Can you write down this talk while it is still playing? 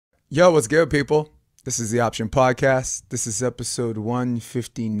Yo, what's good, people? This is the Option Podcast. This is episode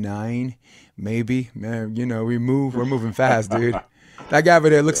 159, maybe. Man, we're moving fast, dude. That guy over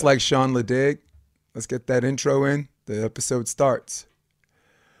there looks Yeah. like Shawn Ledig. Let's get that intro in. The episode starts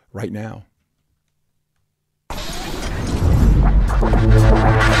right now.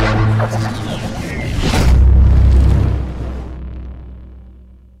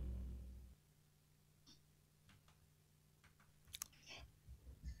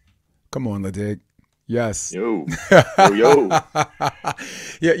 Come on, Ledig. Yes. Yo, yo.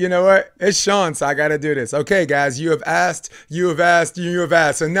 Yeah, you know what? It's Sean, so I gotta do this. Okay, guys, you have asked, you have asked, you have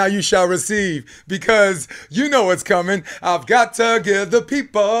asked, and now you shall receive because you know what's coming. I've got to give the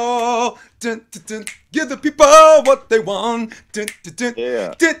people, dun, dun, dun, give the people what they want. Dun, dun, dun,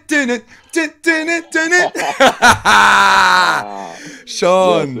 Yeah. dun, dun, dun, dun, dun, dun, dun. Ah, yes,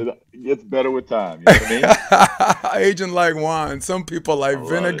 Sean, it gets better with time. You know what I mean? aging like wine. Some people like I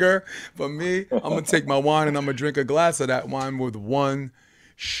love it. vinegar. For me, I'm gonna take my wine and I'm gonna drink a glass of that wine with one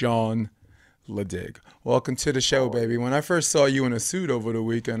Sean Ledig. Welcome to the show, Oh, baby. When I first saw you in a suit over the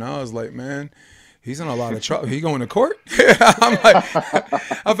weekend, I was like, man, he's in a lot of trouble. He going to court? I'm like,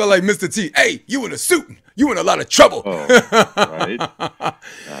 I felt like Mr. T. Hey, you in a suit? You in a lot of trouble? oh, right.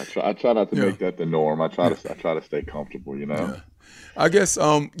 I try not to Yeah, make that the norm. I try to stay comfortable. You know. yeah. I guess,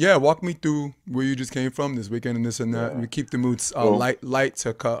 yeah. Walk me through where you just came from this weekend and this and that. Yeah. We keep the moods Well, light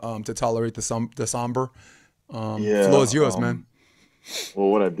to tolerate the somber. Floor yeah. is yours, man. Well,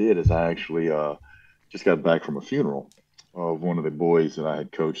 what I did is I actually just got back from a funeral of one of the boys that I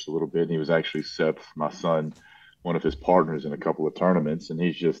had coached a little bit, and he was actually set for my son, one of his partners in a couple of tournaments, and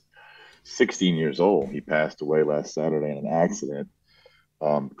he's just 16 years old. He passed away last Saturday in an accident.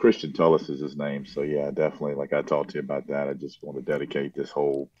 Christian Tullis is his name. So yeah, definitely. Like I talked to you about that. I just want to dedicate this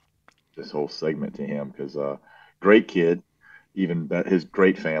whole segment to him because great kid, even that his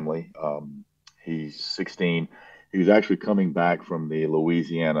great family. He's 16. He was actually coming back from the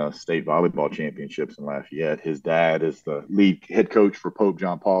Louisiana State Volleyball Championships in Lafayette. His dad is the lead head coach for Pope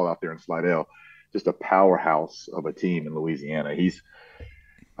John Paul out there in Slidell. Just a powerhouse of a team in Louisiana.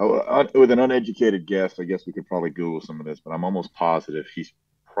 With an uneducated guess, I guess we could probably Google some of this, but I'm almost positive he's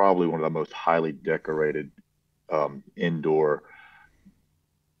probably one of the most highly decorated indoor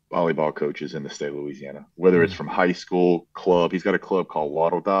volleyball coaches in the state of Louisiana. Whether it's Mm, from high school, club, he's got a club called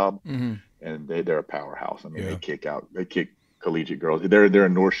Waddle Dob, hmm. and they're a powerhouse. I mean, Yeah. they kick collegiate girls. They're a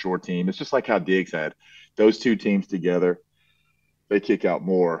North Shore team. It's just like how Diggs had those two teams together. They kick out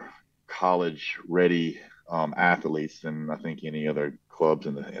more college ready athletes than I think any other clubs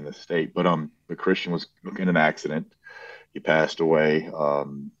in the state. But Christian was in an accident. He passed away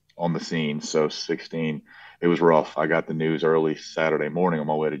on the scene. So 16, it was rough. I got the news early Saturday morning on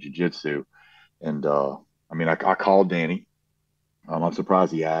my way to jiu-jitsu, and I mean, I called Danny. I'm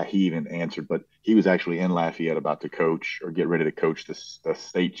surprised he even answered, but he was actually in Lafayette about to coach or get ready to coach the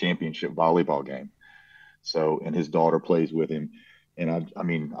state championship volleyball game. So, and his daughter plays with him. And I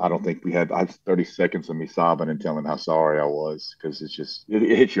mean, I don't think I had 30 seconds of me sobbing and telling him how sorry I was because it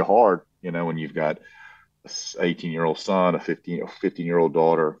hits you hard, when you've got a 18-year-old son, a 15-year-old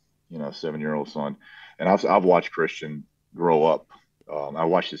daughter, 7-year-old son. And I've watched Christian grow up. I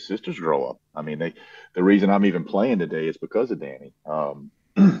watched his sisters grow up. I mean, the reason I'm even playing today is because of Danny.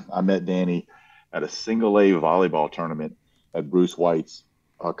 I met Danny at a single A volleyball tournament at Bruce White's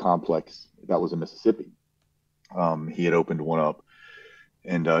complex. That was in Mississippi. He had opened one up,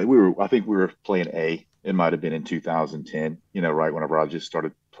 and I think we were playing A. It might have been in 2010, right whenever I just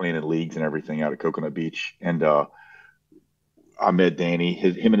started playing in leagues and everything out at Coconut Beach. And I met Danny.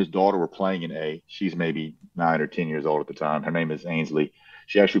 Him and his daughter were playing in A. She's maybe 9 or 10 years old at the time. Her name is Ainsley.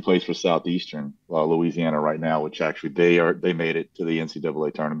 She actually plays for Southeastern Louisiana right now, which actually they made it to the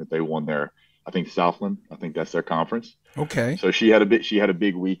NCAA tournament. They won I think Southland. I think that's their conference. Okay. So she had a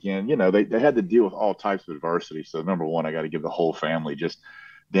big weekend. They had to deal with all types of adversity. So number one, I got to give the whole family just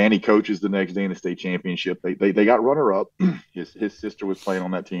Danny coaches the next day in the state championship. They got runner up. His sister was playing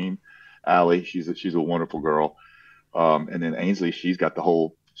on that team. Allie, she's a wonderful girl. And then Ainsley, she's got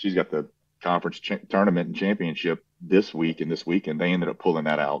the conference tournament and championship this week and this weekend. They ended up pulling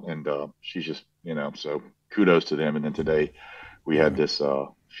that out, and she's just so kudos to them. And then today we had Yeah. this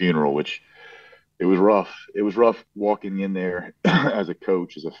funeral, which it was rough. It was rough walking in there as a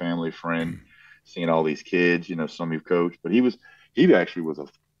coach, as a family friend, seeing all these kids. Some you've coached, but he actually was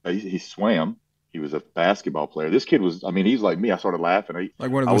he swam. He was a basketball player. This kid was, I mean, he's like me. I started laughing.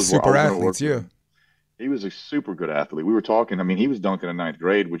 Like one of I those was I super was going to athletes. work with Yeah. him. He was a super good athlete. We were talking. I mean, he was dunking in ninth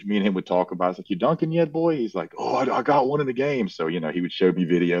grade, which me and him would talk about. I was like, "You dunking yet, boy?" He's like, "Oh, I got one in the game." So he would show me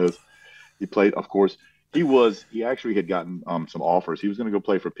videos. He played, of course. He actually had gotten some offers. He was going to go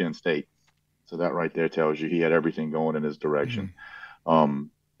play for Penn State. So that right there tells you he had everything going in his direction. Mhm.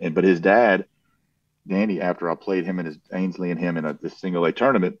 But his dad, Danny, after I played him and his Ainsley and him in this single A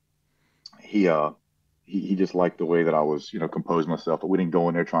tournament, he he just liked the way that I was, composed myself. But we didn't go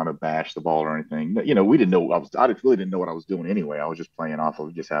in there trying to bash the ball or anything. We didn't know I really didn't know what I was doing anyway. I was just playing off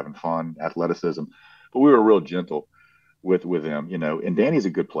of just having fun, athleticism. But we were real gentle with him, And Danny's a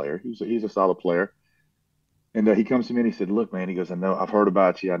good player. He's a solid player. And he comes to me and he said, "Look, man," he goes, "I know I've heard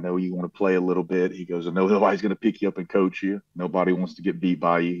about you. I know you want to play a little bit." He goes, "I know nobody's going to pick you up and coach you. Nobody wants to get beat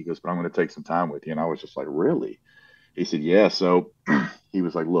by you." He goes, "But I'm going to take some time with you." And I was just like, "Really?" He said, "Yeah." So he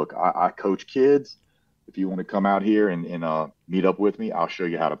was like, "Look, I coach kids. If you want to come out here and meet up with me, I'll show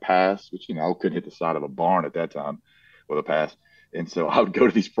you how to pass." Which I couldn't hit the side of a barn at that time with a pass. And so I would go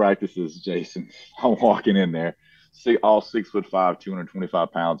to these practices, Jason. I'm walking in there, see all 6'5",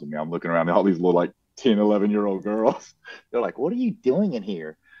 225 pounds of me. I'm looking around at all these little like 10, 11-year-old girls. They're like, "What are you doing in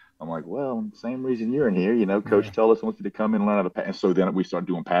here?" I'm like, "Well, same reason you're in here. Coach Yeah. Tullis wants you to come in and learn how to pass." And so then we start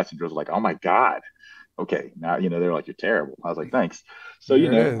doing passing drills. Like, oh my God. Okay, now they're like, "You're terrible." I was like, "Thanks." So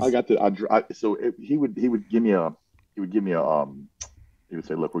There it I is. got to so he would give me a he would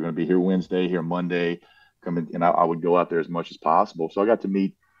say, "Look, we're going to be here Wednesday, here Monday, come in," and I would go out there as much as possible. So I got to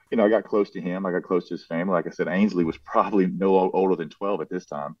meet, I got close to him. I got close to his family. Like I said, Ainsley was probably no older than 12 at this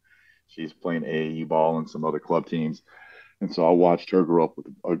time. She's playing AAU ball and some other club teams, and so I watched her grow up with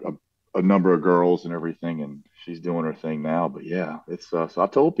a number of girls and everything, and she's doing her thing now. But yeah, it's so I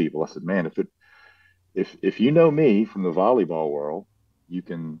told people, I said, "Man, if you know me from the volleyball world, you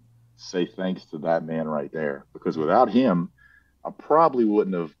can say thanks to that man right there, because without him, I probably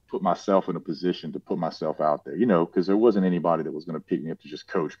wouldn't have put myself in a position to put myself out there, because there wasn't anybody that was going to pick me up to just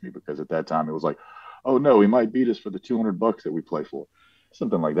coach me, because at that time it was like, oh no, he might beat us for the $200 that we play for,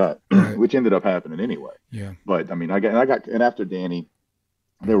 something like that, Right. which ended up happening anyway. Yeah. But I mean, and after Danny,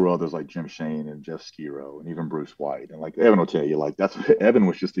 there were others like Jim Shane and Jeff Skiro and even Bruce White. And like Evan will tell you, like Evan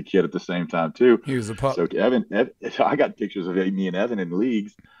was just a kid at the same time too. He was a pup. So I got pictures of me and Evan in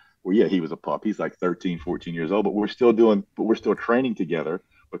leagues where, yeah, he was a pup. He's like 13, 14 years old, but we're still training together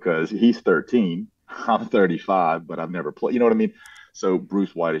because he's 13. I'm 35, but I've never played. You know what I mean? So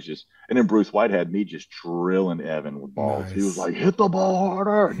Bruce White is just, and then Bruce White had me just drilling Evan with balls. He was Nice. like, "Hit the ball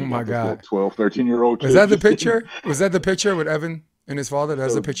harder." And Oh you my got this little God. 12, 13-year-old Was kid that the just sitting. picture? Was that the picture with Evan and his father?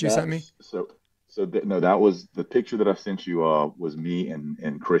 That's the So picture you sent me? that's no, that was the picture that I sent you. Was me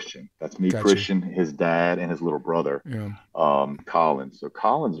and Christian. That's me, Got you. Christian, his dad, and his little brother, Yeah. Colin. So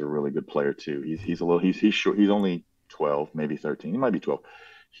Colin's a really good player too. He's short. He's only 12, maybe 13. He might be 12.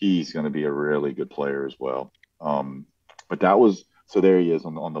 He's going to be a really good player as well. But that was so there he is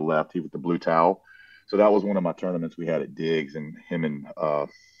on the left. He with the blue towel. So that was one of my tournaments we had at Diggs, and him and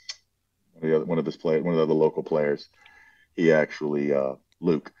one of the other local players. He actually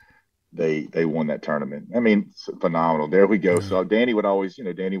Luke, they won that tournament. I mean, phenomenal. There we go. Yeah. So Danny would always,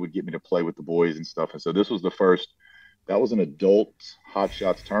 Danny would get me to play with the boys and stuff. And so this was the first. That was an adult hot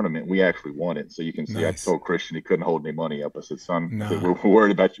shots tournament. We actually won it. So you can see, I Nice. told Christian he couldn't hold any money up. I said, "Son," I said, Nah. "we're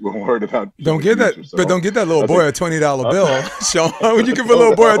worried about you. We're worried about Don't your get that, future." but So don't get that little I said, boy a $20 uh, bill, Sean. Would you give a "Oh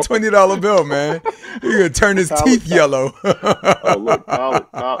little boy a no, $20 bill, man? You're gonna turn his Colin, teeth yellow. oh look,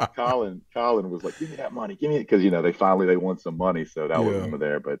 Colin was like, "Give me that money, give me it," because they won some money, so that was Yeah, one of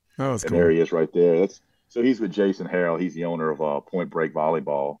there. But that was and there cool. he is right there. That's so he's with Jason Harrell. He's the owner of Point Break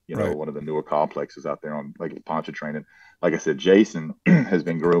Volleyball. Right. One of the newer complexes out there on like Poncha training. Like I said, Jason has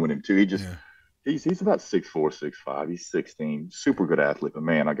been grooming him too. Yeah. He's about 6'4", 6'5". He's 16, super good athlete. But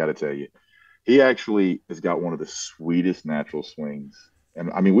man, I got to tell you, he actually has got one of the sweetest natural swings. And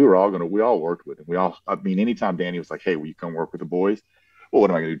I mean, we all worked with him. I mean, anytime Danny was like, "Hey, will you come work with the boys?" Well, what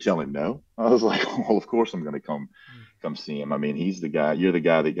am I going to do? Tell him no? I was like, "Well, of course I'm going to come see him." I mean, he's the guy. You're the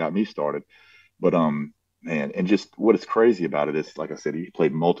guy that got me started. But man, and just what is crazy about it is, like I said, he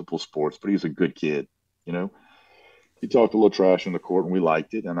played multiple sports, but he was a good kid. You know, he talked a little trash on the court, and we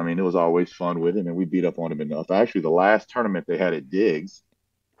liked it. And I mean, it was always fun with him, and we beat up on him enough. Actually, the last tournament they had at Diggs,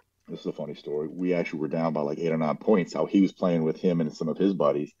 this is a funny story. We actually were down by like 8 or 9 points. How he was playing with him and some of his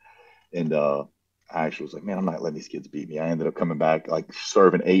buddies, and I actually was like, "Man, I'm not letting these kids beat me." I ended up coming back like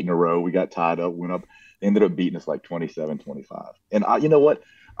serving 8 in a row. We got tied up, went up, ended up beating us like 27-25. And you know what?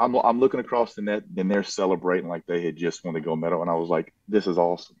 I'm looking across the net, and they're celebrating like they had just won the gold medal, and I was like, "This is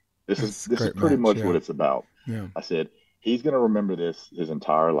awesome. This is It's a this is great pretty match. much what Yeah. it's about." Yeah. I said, "He's gonna remember this his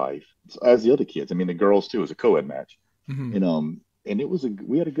entire life, as the other kids. I mean, the girls too. It was a co-ed match, Hmm. and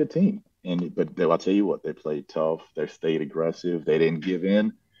we had a good team. But I'll tell you what, they played tough. They stayed aggressive. They didn't give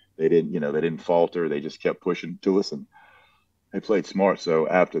in. They didn't falter. They just kept pushing to us. And They played smart. So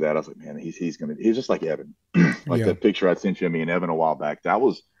after that, I was like, man, he's just like Evan. Like Yeah. that picture I sent you of me and Evan a while back. That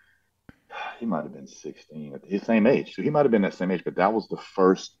was he might have been 16 at his same age. So he might have been that same age, but that was the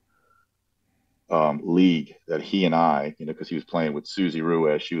first league that he and I, because he was playing with Susie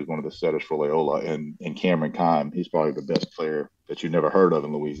Ruiz. She was one of the setters for Loyola, and Cameron Kime. He's probably the best player that you've never heard of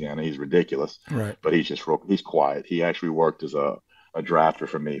in Louisiana. He's ridiculous, Right. but he's quiet. He actually worked as a drafter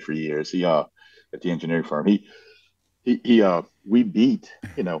for me for years. He at the engineering firm. He we beat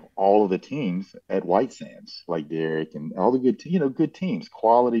all of the teams at White Sands, like Derek and all the good teams,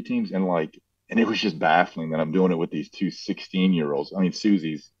 quality teams, and it was just baffling that I'm doing it with these two 16-year-olds. I mean,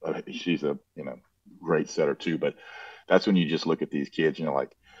 Susie's she's a great setter too, but that's when you just look at these kids and you're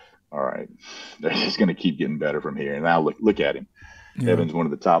like, all right, they're just going to keep getting better from here. And now look at him. Yeah. Evan's one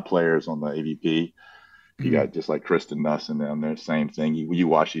of the top players on the AVP. You Mhm. got just like Kristen Nuss and them. They're the same thing. You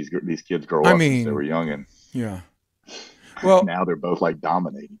watch these kids grow I up since they were mean, young, and yeah. Well, now they're both like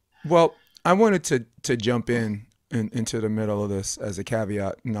dominating. well, I wanted to jump into the middle of this as a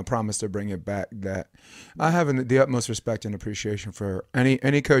caveat, and I promise to bring it back. That I have the utmost respect and appreciation for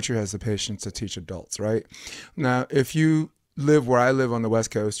any coach who has the patience to teach adults. Right now, if you live where I live on the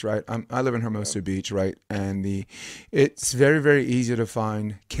West Coast, right? I live in Hermosa Beach, right? And it's very easy to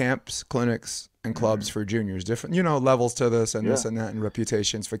find camps, clinics, and clubs for juniors, different levels to this and this Yeah. and that, and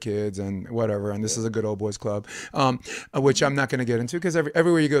reputations for kids and whatever. And this is a good old boys club, which I'm not going to get into because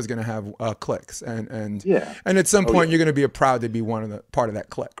everywhere you go is going to have cliques, and Yeah. and at some Oh point yeah. you're going to be proud to be part of that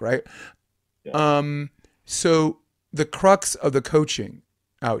clique, right? Yeah. So the crux of the coaching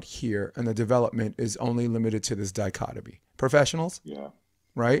out here and the development is only limited to this dichotomy: professionals, Yeah.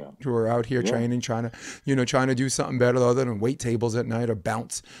 right, Yeah. who are out here Yeah. training, trying to do something better other than wait tables at night or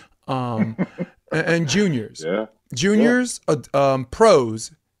bounce, and juniors, Yeah. Yeah. juniors,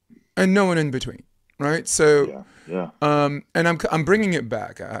 pros, and no one in between, right? So, Yeah. Yeah. and I'm bringing it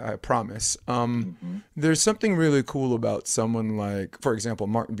back. I promise. Hmm. There's something really cool about someone like, for example,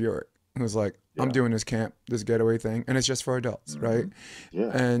 Martin Burek, who's like, I'm Yeah. doing this camp, this getaway thing, and it's just for adults, right? Hmm. Yeah.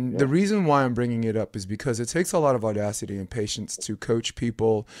 And the Yeah. reason why I'm bringing it up is because it takes a lot of audacity and patience to coach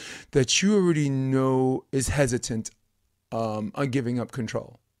people that you already know is hesitant on giving up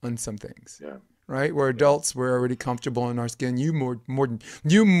control on some things, Yeah. right? We're Yeah. adults, we're already comfortable in our skin. You more than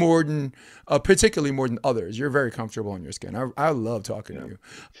particularly more than others. You're very comfortable in your skin. I love talking to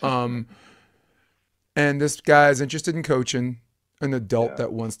Yeah. you. And this guy is interested in coaching an adult Yeah.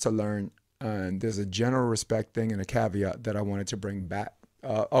 that wants to learn. And there's a general respect thing and a caveat that I wanted to bring back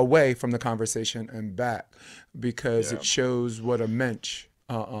away from the conversation and back because Yeah. it shows what a mensch.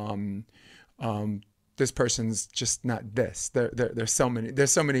 This person's just not this. There's so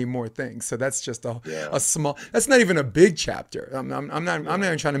many more things. So that's just Yeah. a small. That's not even a big chapter. I'm not Yeah.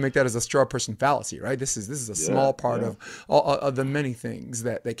 even trying to make that as a straw person fallacy, right? This is a Yeah. small part Yeah. of all of the many things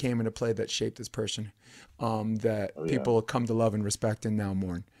that came into play that shaped this person, that Oh yeah. people come to love and respect and now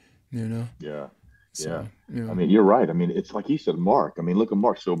mourn. You know. Yeah. Yeah. So I mean, you're right. I mean, it's like you said, Mark. I mean, look at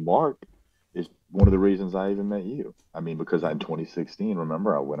Mark. So Mark is one of the reasons I even met you. I mean, because in 2016,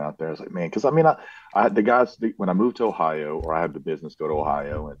 remember, I went out there. I was like, man, because I mean, I had the guys when I moved to Ohio, or I had the business go to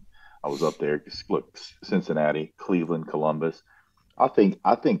Ohio, and I was up there. Look, Cincinnati, Cleveland, Columbus. I think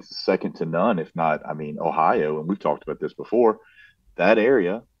second to none, if not, I mean, Ohio, and we've talked about this before. That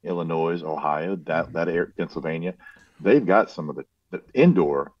area, Illinois, Ohio, that area, Pennsylvania, they've got some of the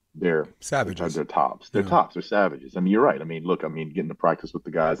indoor. savages. They're tops. They're Yeah. tops. They're savages. I mean, you're right. I mean, look, I mean, getting to practice with the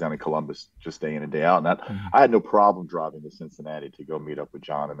guys down in Columbus just day in and day out. And Mhm. I had no problem driving to Cincinnati to go meet up with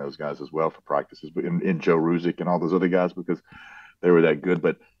John and those guys as well for practices, but in Joe Ruzick and all those other guys because they were that good.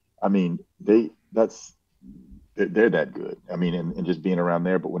 But I mean, they're that good. I mean, and just being around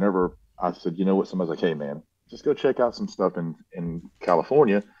there. But whenever I said, you know what, somebody's like, hey man, just go check out some stuff in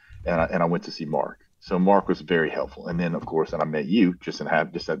California, and I went to see Mark. So Mark was very helpful. And then of course, and I met you just in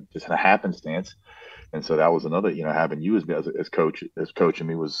a happenstance. And so that was another, having you as coach as coaching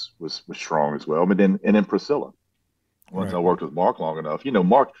me was strong as well. But then Priscilla, once I Right. worked with Mark long enough,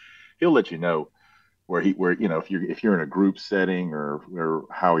 Mark, he'll let you know where if you're in a group setting or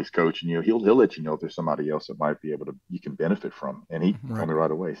how he's coaching you, he'll let you know if there's somebody else that might be able to you can benefit from. And he told Right. me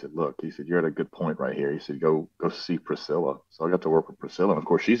right away. He said, "Look," he said, "you're at a good point right here." He said, "Go see Priscilla." So I got to work with Priscilla, and of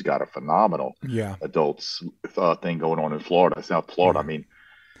course, she's got a phenomenal Yeah. adults thing going on in Florida, South Florida. Yeah.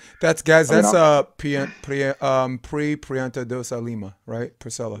 That's That's I mean, pre Prianta Dosa Lima, right?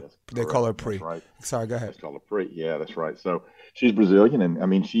 Priscilla. yes, They call correct. her That's pre. right. Sorry, go ahead. That's called a pre. Yeah, that's right. So she's Brazilian, and I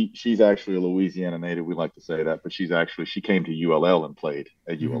mean she's actually a Louisiana native. We like to say that, but she came to ULL and played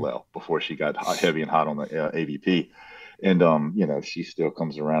at Hmm. ULL before she got heavy and hot on the AVP, and she still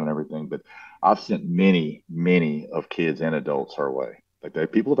comes around and everything. But I've sent many of kids and adults her way.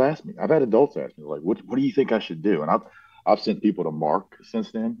 Like people have asked me. I've had adults ask me, like, what do you think I should do? And I've sent people to Mark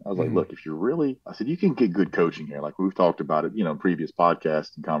since then. I was like, Mhm. look, if you're really, I said, you can get good coaching here. Like we've talked about it, in previous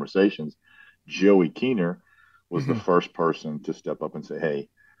podcasts and conversations. Joey Keener was the Mhm. first person to step up and say, hey,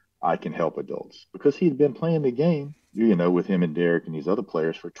 I can help adults because he'd been playing the game, with him and Derek and these other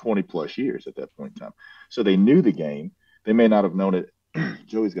players for 20 plus years at that point in time. So they knew the game. They may not have known it.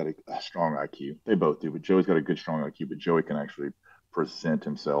 Joey's got a strong IQ. They both do, but Joey's got a good strong IQ. But Joey can actually present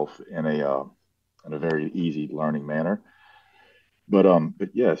himself in a very easy learning manner. But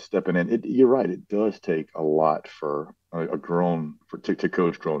yeah, stepping in, you're right. It does take a lot for a grown to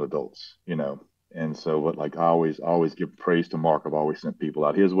coach grown adults. And so, what like I always give praise to Mark. I've always sent people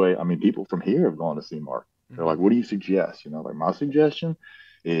out his way. I mean, people from here have gone to see Mark. They're like, Mhm. "What do you suggest?" Like my suggestion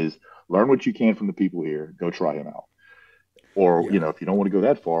is learn what you can from the people here. Go try him out. Or Yeah. if you don't want to go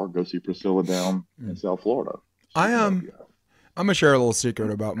that far, go see Priscilla down in Mm. South Florida. She I can help you out. I'm gonna share a little secret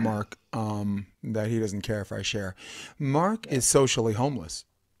about Mark that he doesn't care if I share. Mark Yeah, is socially homeless.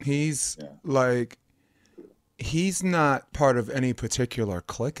 He's yeah. like he's not part of any particular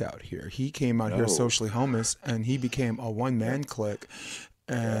clique out here. He came out here No. socially homeless and he became a one Yeah, man clique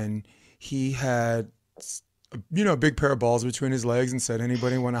yeah, and he had a big pair of balls between his legs and said,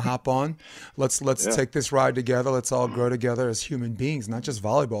 "Anybody want to hop on? Let's yeah, take this ride together. Let's all grow together as human beings, not just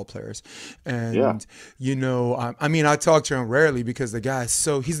volleyball players." yeah. And I mean, I talk to him rarely because the guy is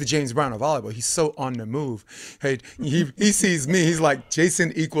he's the James Brown of volleyball. He's so on the move. Hey, he sees me. He's like,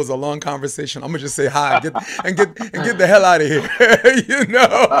 Jason equals a long conversation. I'm gonna just say hi and get the hell out of here.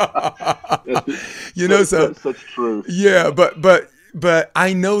 you know, So Such truth. yeah, Yeah, but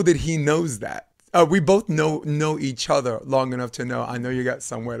I know that he knows that. We both know each other long enough to know I know you got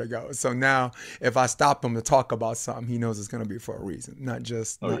somewhere to go. So now if I stop him to talk about something, he knows it's gonna be for a reason, not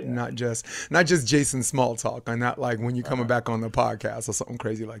just oh not yeah. not just Jason small talk, or not like when you coming Uh-huh. back on the podcast or something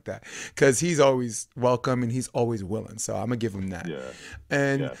crazy like that. Because he's always welcome and he's always willing. So I'm gonna give him that. Yeah.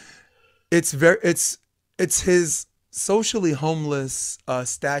 And Yes. it's his socially homeless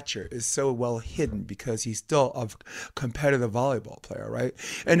stature is so well hidden because he's still a competitive volleyball player, right?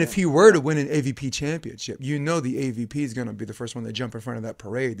 And if Yeah. he were Yeah. to win an AVP championship, the AVP is going to be the first one to jump in front of that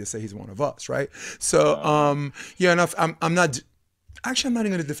parade to say he's one of us, right? So, Uh-huh. yeah, enough. I'm not. Actually, I'm not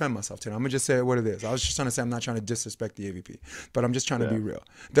even going to defend myself today. I'm going to just say what it is. I was just trying to say I'm not trying to disrespect the AVP, but I'm just trying to Yeah. be real.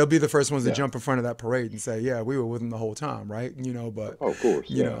 They'll be the first ones to Yeah. jump in front of that parade and say, yeah, we were with them the whole time, right? Oh, of course.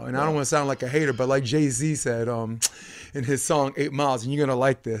 Yeah. And I don't Yeah. want to sound like a hater, but like Jay-Z said in his song 8 Miles, and you're going to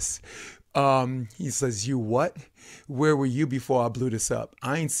like this. He says, "You what? Where were you before I blew this up?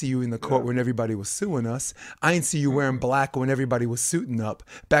 I ain't see you in the court Yeah. when everybody was suing us. I ain't see you wearing Mm-mm. black when everybody was suiting up.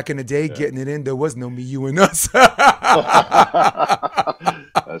 Back in the day, Yeah. getting it in, there was no me, you, and us."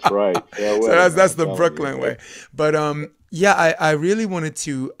 That's right. Fair So weather, man. that's I'm the telling you. Brooklyn way. But yeah, I really wanted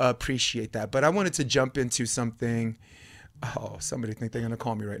to appreciate that. But I wanted to jump into something. Oh, somebody think they're gonna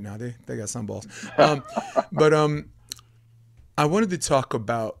call me right now. They got some balls. But I wanted to talk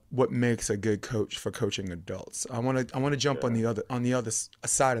about what makes a good coach for coaching adults. I want to jump on Yeah. the other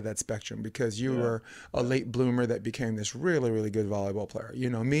side of that spectrum because you Yeah. were a Yeah. late bloomer that became this really good volleyball player.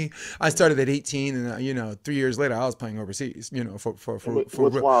 Me, I Yeah. started at 18, and 3 years later I was playing overseas.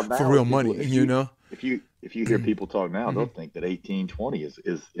 What's wild For now is real people, money. if you hear people talk now, they'll Hmm. think that 18, 20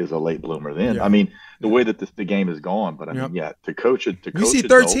 is a late bloomer then. I Yeah, mean, the yeah, way that the game is gone, but I mean, yep. yeah, to You see coach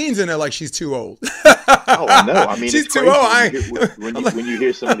 13s adults. in there like she's too old. Oh, I know. I mean, She's it's too old. crazy when you I hear ain't. when I'm you when you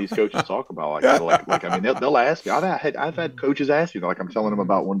hear some of these coaches talk about like that. Like I mean, they'll ask you. I've had coaches ask you, like I'm telling them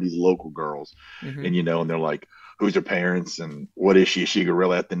about one of these local girls, hmm and they're like, who's her parents and what is she? Is she a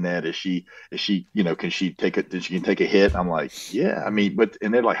gorilla at the net? Is she can she take a did she can take a hit? I'm like, yeah. I mean,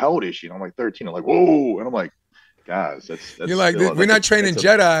 and they're like, how old is she? And I'm like 13. I'm like, whoa. And I'm like, guys, You're that's like, still we're not training that's a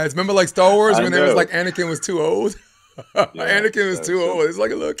Jedi's. Remember, like Star Wars, I when they was like know. Anakin was too old. Yeah. Anakin was too So old. It's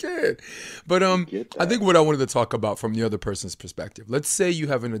like a little kid. But you get I that. think what I wanted to talk about from the other person's perspective. Let's say you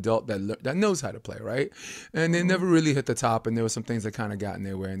have an adult that knows how to play, right? And they Hmm. never really hit the top, and there were some things that kind of got in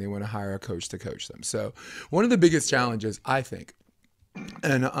their way, and they want to hire a coach to coach them. So one of the biggest Yeah. challenges, I think,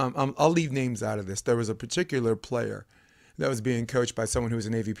 and I'll leave names out of this. There was a particular player that was being coached by someone who was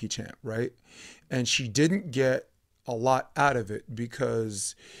an AVP champ, right? And she didn't get a lot out of it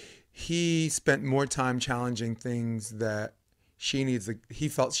because he spent more time challenging things that he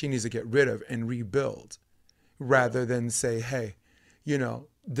felt she needs to get rid of and rebuild Yeah. rather than say, hey,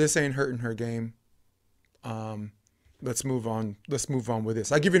 this ain't hurting her game. Um, let's move on. Let's move on with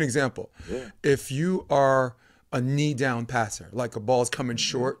this. I'll give you an example. Yeah. If you are a knee down passer, like a ball's coming Hmm.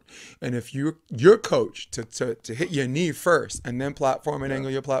 short, and if you're coached to hit your knee first and then platform and Yeah.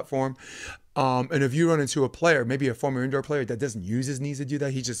 angle your platform, And if you run into a player, maybe a former indoor player that doesn't use his knees to do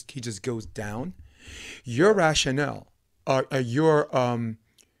that, he just goes down. Your rationale, your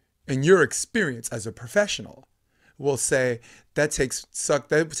in your experience as a professional, will say that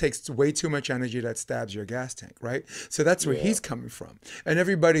takes way too much energy, that stabs your gas tank, right? So that's where Yeah. he's coming from, and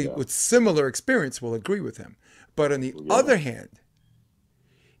everybody Yeah. with similar experience will agree with him. But on the Yeah. other hand,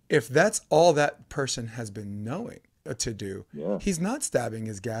 if that's all that person has been knowing to do, Yeah. he's not stabbing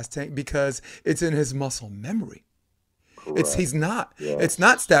his gas tank because it's in his muscle memory. It's Correct. he's not. It's Yes.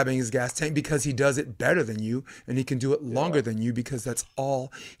 not stabbing his gas tank because he does it better than you and he can do it Yeah. longer than you because that's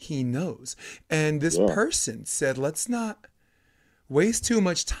all he knows. And this Yeah. person said, let's not waste too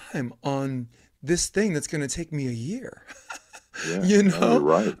much time on this thing that's going to take me a year. Yeah. You No, you're know,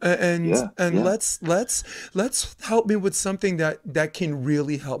 right. and Yeah. and Yeah. let's help me with something that can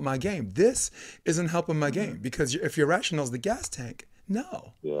really help my game. This isn't helping my game because if your rationale is the gas tank,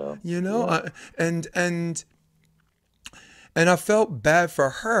 no, Yeah. you know, Yeah. and I felt bad for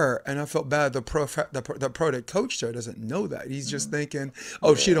her, and I felt bad the pro that coached her doesn't know that. He's just thinking,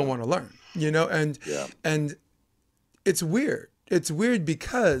 oh, she don't Yeah. want to learn, you know, Yeah. and it's weird. It's weird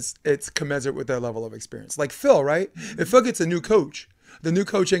because it's commensurate with their level of experience. Like Phil, right? If Phil gets a new coach, the new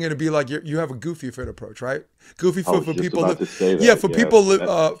coach ain't gonna be like you have a goofy foot approach, right? Goofy I foot was for just people. about to say Yeah, that. Yeah. That,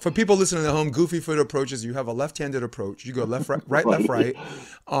 for people listening at home, goofy foot approaches. You have a left-handed approach. You go left, right, right, left, right. right,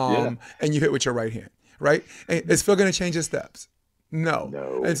 Yeah. and you hit with your right hand, right? And is Phil gonna change his steps? No.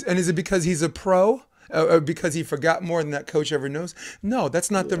 No. And is it because he's a pro? Or because he forgot more than that coach ever knows? No, that's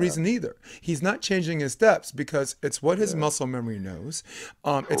not the Yeah. reason either. He's not changing his steps because it's what his Yeah. muscle memory knows.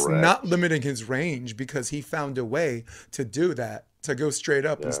 It's not Correct. limiting his range because he found a way to do that, to go straight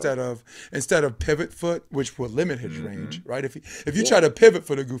up Yeah. instead of pivot foot, which will limit his Hmm. range, right? If you Yeah. try to pivot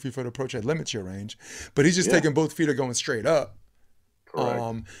foot a goofy foot approach, it limits your range. But he's just Yeah. taking both feet are going straight up,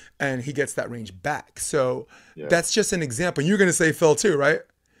 Correct. and he gets that range back. So Yeah. that's just an example. You're gonna say Phil too, right?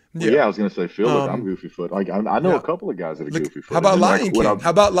 Well, Yeah. yeah, I was gonna say, Phil, look, I'm Um, goofy foot. Like I know a yeah. couple of guys that are Look, goofy how foot, and about then like Lion when King? I'm, How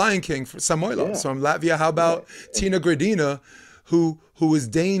about Lion King for Samoilovs yeah, from Latvia? How yeah, about Tina Gradina, who was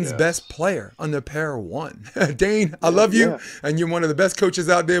Dane's best yes, player on the pair one? Dane, I yeah, love you, yeah, and you're one of the best coaches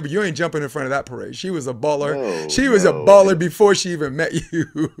out there, but you ain't jumping in front of that parade. She was a baller. no, She was a no, baller before she even met you.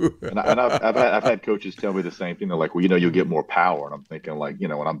 and I've had coaches tell me the same thing. They're like, well, you'll get more power, and I'm thinking like,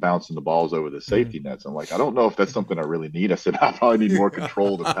 when I'm bouncing the balls over the Mhm. safety nets, I'm like, I don't know if that's something I really need. I said, I probably need more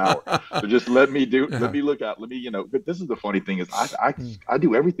control than power. So just let Uh-huh. me look out, But this is the funny thing is, Mm. I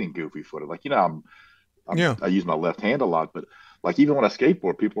do everything goofy footed. Like, Yeah. I use my left hand a lot, but like even when I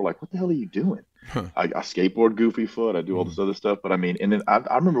skateboard, people are like, "What the hell are you doing?" Huh. I skateboard goofy foot. I do all this Mm. other stuff, but I mean, and then I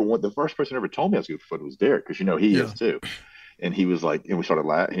remember the first person who ever told me I was goofy foot was Derek, because he Yeah. is too. And he was like, and we started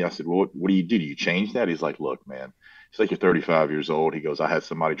laughing. And I said, "Well, what do you do? Do you change that?" He's like, "Look, man." He's like, "You're 35 years old." He goes, "I had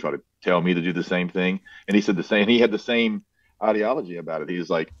somebody try to tell me to do the same thing," and he said the same. He had the same ideology about it. He was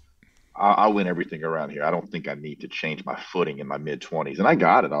like, I win everything around here. I don't think I need to change my footing in my mid 20s." And I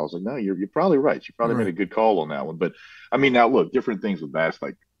got it. I was like, no, you're probably right. You probably made a Right. good call on that one. But I mean, now look, different things with that,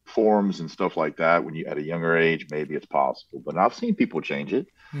 like forms and stuff like that. When you at a younger age, maybe it's possible. But I've seen people change it,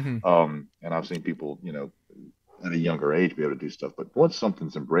 Hmm. and I've seen people, at a younger age be able to do stuff. But once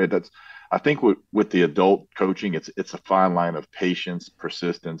something's inbred, I think with the adult coaching, it's a fine line of patience,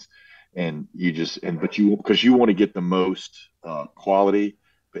 persistence, and but because you want to get the most quality,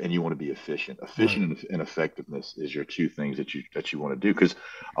 and you want to be efficient. Right. And effectiveness is your two things that you want to do. Because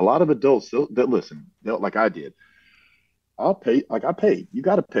a lot of adults that listen, like I did, I'll pay. Like I paid. You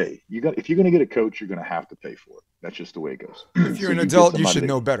got to pay. If you're going to get a coach, you're going to have to pay for it. That's just the way it If goes. you're So an you get adult, you somebody should that,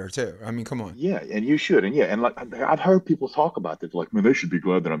 know better too. I mean, come on. yeah, and you should, and yeah, and like I've heard people talk about this, like, man, they should be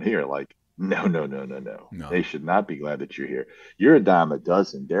glad that I'm here. Like, no, no, no, no, no. They No. should not be glad that you're here. You're a dime a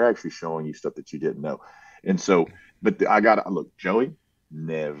dozen. They're actually showing you stuff that you didn't know. And so, but I got to look, Joey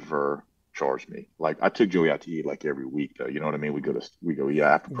never charged me. Like I took Joey out to eat like every week, though. You know what I mean? We go,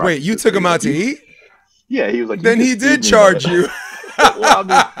 yeah, after Wait, practice you this. took him out to eat? Yeah, he was like, you Then he just feed did me, man. charge you. Well,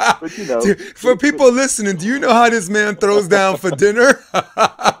 I mean, but Dude, for people listening, do you know how this man throws down for dinner?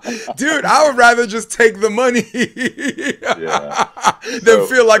 Dude, I would rather just take the money yeah. than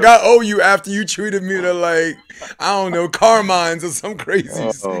feel like So I owe you after you treated me to, like, I don't know, Carmine's or some oh crazy man,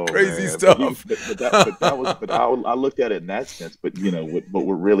 but he, stuff. but that was, but I looked at it in that sense. But but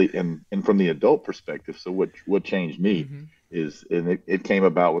we're really, and from the adult perspective. So what changed me Hmm. is, and it came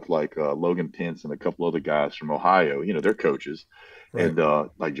about with like Logan Pence and a couple other guys from Ohio. They're coaches, Right. and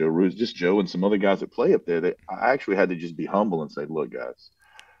like Joe Roos, just Joe and some other guys that play up there. That I actually had to just be humble and say, look, guys,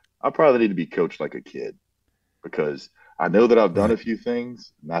 I probably need to be coached like a kid, because I know that I've done a Right. few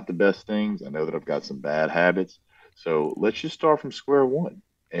things, not the best things. I know that I've got some bad habits. So let's just start from square one.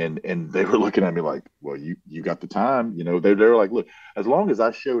 and they were looking at me like, well, you got the time, they're like, look, as long as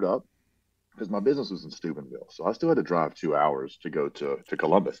I showed up, because my business was in Steubenville, so I still had to drive 2 hours to go to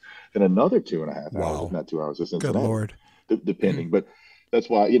Columbus, then another 2.5 hours, if Wow. not 2 hours, to Good Cincinnati, Lord. depending. But that's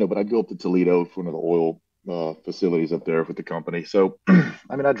why, but I'd go up to Toledo for one of the oil facilities up there with the company. So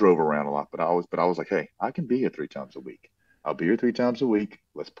I mean, I drove around a lot, but I was like, hey, I can be here 3 times a week. I'll be here 3 times a week.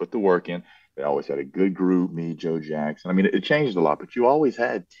 Let's put the work in. They always had a good group, me, Joe Jackson. I mean, it changed a lot, but you always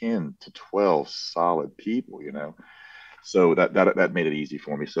had 10 to 12 solid people. So that made it easy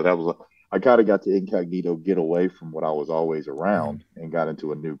for me. So that was I kind of got to incognito, get away from what I was always Mm-hmm. around, and got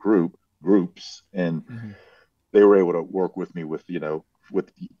into a new groups, and Mm-hmm. they were able to work with me with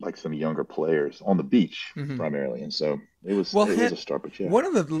like some younger players on the beach Mm-hmm. primarily, and so it was Well, it was a start. But yeah, one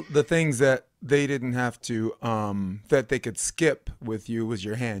of the things that they didn't have to that they could skip with you was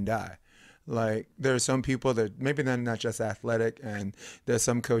your hand-eye. Like there are some people that maybe they're not just athletic, and there's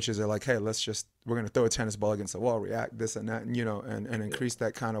some coaches that are like, hey, we're gonna throw a tennis ball against the wall, react this and that, and and yeah, increase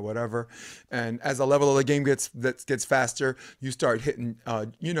that kind of whatever. And as the level of the game gets faster, you start hitting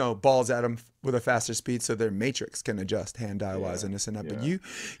balls at them with a faster speed, so their matrix can adjust hand-eye wise yeah, and this and that. But yeah.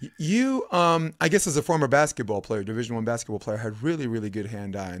 you I guess as a former basketball player, Division I basketball player, had really really good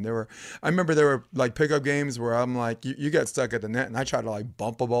hand-eye, and I remember there were like pickup games where I'm like, you get stuck at the net, and I try to like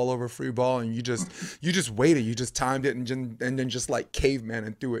bump a ball over a free ball, and you just waited, you just timed it, and then just like caveman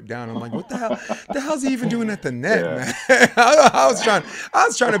and threw it down. I'm like, what the hell? The hell's he even doing at the net, Yeah, man? I was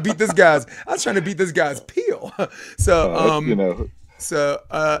trying to beat this guy's peel. So that's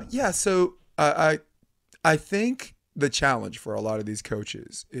yeah, so I think the challenge for a lot of these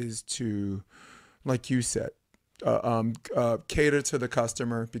coaches is to, like you said, cater to the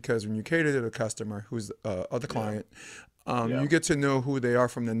customer, because when you cater to the customer, who's the yeah, client, yeah, you get to know who they are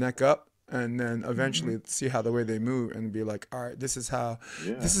from the neck up, and then hmm, eventually see how the way they move and be like, all right,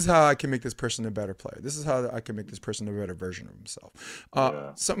 yeah, this is how I can make this person a better player. This is how I can make this person a better version of himself.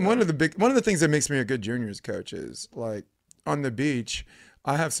 yeah, So yeah, one of the things that makes me a good juniors coach is like on the beach.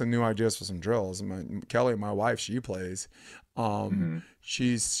 I have some new ideas for some drills. Kelly, my wife, she plays. Um, hmm,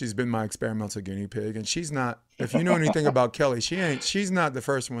 she's been my experimental guinea pig, and she's not. If you know anything about Kelly, she's not the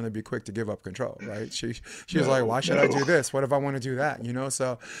first one to be quick to give up control, right? She's like, no, why should I no, do this? What if I want to do that?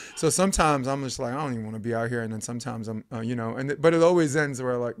 So sometimes I'm just like, I don't even want to be out here, and then sometimes I'm but it always ends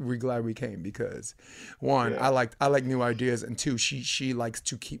where like we're glad we came, because one, yeah, I like new ideas, and two, she likes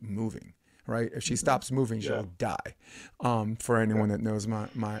to keep moving. Right? If she hmm, stops moving, yeah, she'll die. For okay. anyone that knows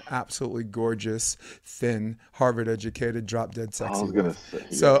my absolutely gorgeous, thin, Harvard-educated, drop-dead I sexy was gonna wife. say,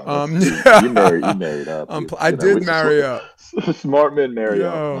 So yeah, that's you married up. I did Which is marry up. smart men marry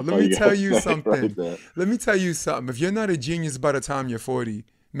up. Yo, That's let all me you gotta tell you say right something. there. Let me tell you something. If you're not a genius by the time you're 40,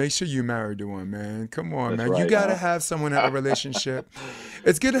 make sure you married to one, man. Come on, That's man. You right, gotta huh? have someone in a relationship.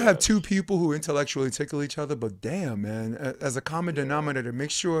 It's good to have Yes, two people who intellectually tickle each other, but damn, man, as a common yeah, denominator,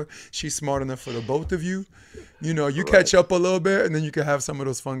 make sure she's smart enough for the both of you. You right, catch up a little bit, and then you can have some of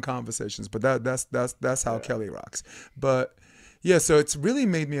those fun conversations. But that's how yeah, Kelly rocks. But yeah, so it's really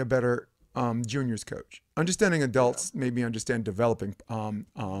made me a better juniors coach. Understanding yeah, adults made me understand developing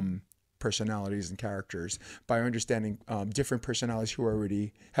personalities and characters by understanding different personalities who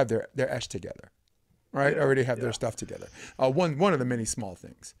already have their esh together, right? yeah, Already have their yeah. stuff together. One of the many Mhm. small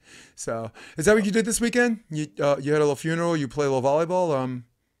things. So, is that what Yeah. you did this weekend? You had a little funeral. You play a little volleyball.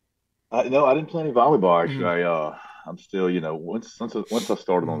 No, I didn't play any volleyball actually. Mhm, I'm still, once I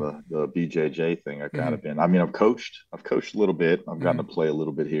started on mhm, the BJJ thing, I kind mhm, of been. I mean, I've coached a little bit. I've gotten mhm. to play a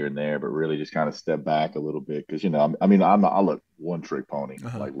little bit here and there, but really just kind of step back a little bit because I look one trick pony. Uh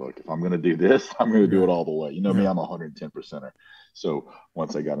huh. Like, look, if I'm gonna do this, I'm gonna do Yeah. it all the way. You know me, Yeah. I'm 110 percenter. So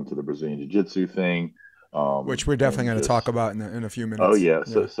once I got into the Brazilian Jiu-Jitsu thing, Which we're definitely and going to talk just about in a few oh minutes. yeah,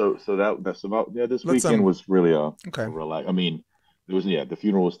 Yeah. so that's about yeah. This Let's weekend was really a Okay. relax. I mean, it was yeah. The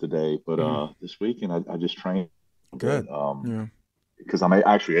funeral was today, but Mhm. this weekend I just trained a bit Good. Yeah. because I'm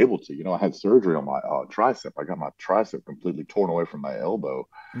actually able to. I had surgery on my tricep. I got my tricep completely torn away from my elbow,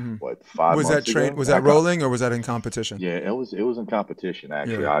 Mhm. what, 5 months ago, Was and I that got rolling or was that in competition? yeah. It was in competition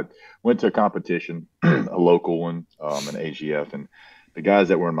actually. Yeah. I went to a competition, a local one, an AGF, and the guys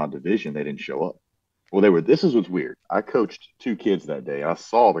that were in my division they didn't show up. Well, they were. This is what's weird. I coached two kids that day. I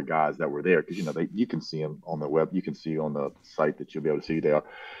saw the guys that were there because you can see them on the web. You can see on the site that you'll be able to see they are.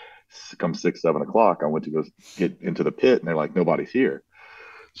 Come 6, 7 o'clock, I went to go get into the pit, and they're like, nobody's here.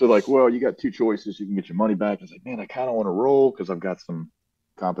 So like, well, you got two choices. You can get your money back. I was like, man, I kind of want to roll because I've got some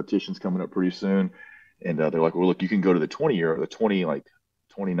competitions coming up pretty soon. And they're like, well, look, you can go to the 20 year, the 20 like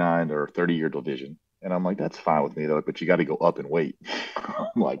 29 or 30-year division. And I'm like, that's fine with me. They're like, but you got to go up and weight.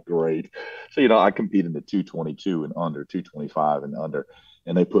 I'm like, great. So I compete in the 222 and under, 225 and under.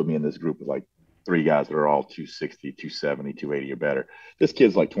 and they put me in this group of like three guys that are all 260, 270, 280 or better. This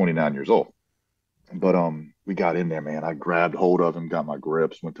kid's like 29 years old. But we got in there, man. I grabbed hold of him, got my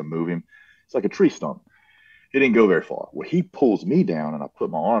grips, went to move him. It's like a tree stump. It didn't go very far. Well, he pulls me down, and I put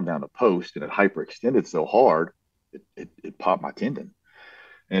my arm down the post, and it hyperextended so hard, it popped my tendon.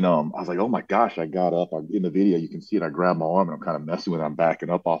 And I was like, oh my gosh, I got up. In the video, you can see it. I grabbed my arm, and I'm kind of messing with it. I'm backing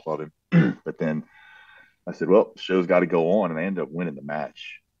up off of him. But then I said, well, show's got to go on. And I ended up winning the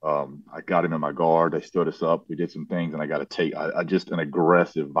match. I got him in my guard. They stood us up. We did some things, and I got a I just an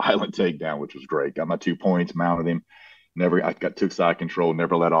aggressive, violent takedown, which was great. Got my 2 points, mounted him. Took side control,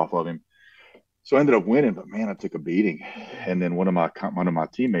 never let off of him. So I ended up winning, but man, I took a beating. And then one of my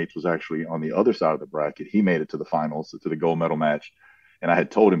teammates was actually on the other side of the bracket. He made it to the finals, to the gold medal match. And I had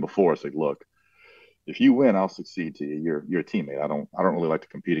told him before, I said, look, if you win, I'll succeed to you. You're a teammate. I don't really like to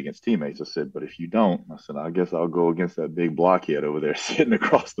compete against teammates. I said, but if you don't, I said, I guess I'll go against that big blockhead over there sitting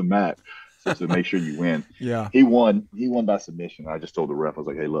across the mat. So make sure you win. Yeah. He won by submission. I just told the ref, I was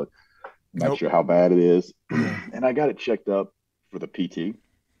like, hey, look, I'm not sure how bad it is. And I got it checked up for the PT.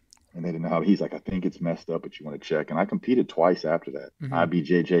 And they didn't know how. He's like, I think it's messed up, but you want to check. And I competed twice after that.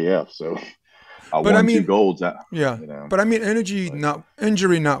 IBJJF. So I won 2 golds. Yeah. You know, but I mean,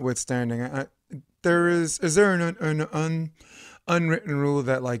 injury notwithstanding, is there an unwritten rule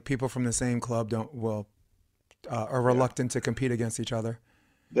that like people from the same club are reluctant to compete against each other?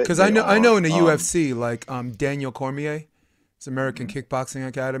 Because I know in the UFC, like Daniel Cormier, it's American Kickboxing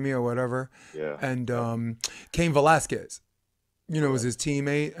Academy or whatever. Yeah. And Cain Velasquez, was his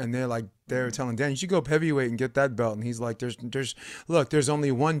teammate, and they're telling Dan, you should go up heavyweight and get that belt. And he's like, there's only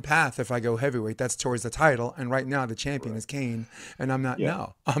one path if I go heavyweight, that's towards the title. And right now the champion is Cain, and I'm not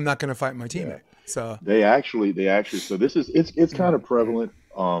I'm not going to fight my teammate. Yeah. So they actually, so this is, it's kind of prevalent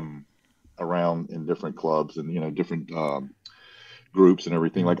around in different clubs and, different groups and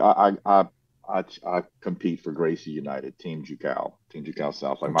everything. Like I compete for Gracie United, Team Jucal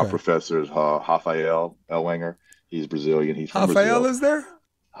South. Like my professor is Rafael Elwanger. He's Brazilian. He's from Rafael Brazil. is there?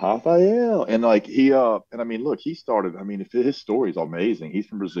 Rafael. And like and I mean, look, he started, I mean, his story is amazing. He's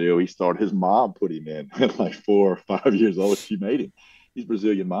from Brazil. He started, his mom put him in at like 4 or 5 years old. She made him. These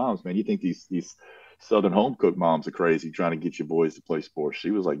Brazilian moms, man, you think these Southern home cook moms are crazy trying to get your boys to play sports.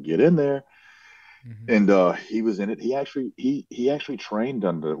 She was like, get in there. And he was in it. He actually trained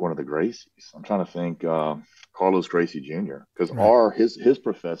under one of the Gracies. I'm trying to think, Carlos Gracie Jr. Because his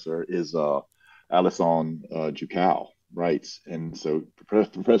professor is Alison Jucal, right? And so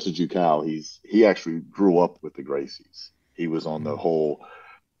Professor Jucal, he actually grew up with the Gracies. He was on the whole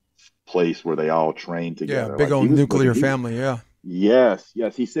place where they all trained together. Yeah, big old nuclear family. Yeah. Yes.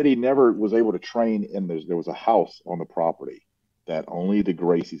 He said he never was able to train, and there was a house on the property that only the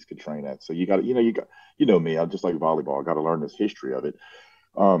Gracies could train at. So you got me. I'm just like volleyball. I got to learn this history of it.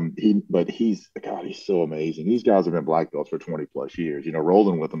 He's so amazing. These guys have been black belts for 20 plus years.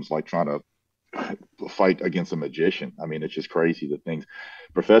 Rolling with them's like trying to fight against a magician. I mean, it's just crazy the things.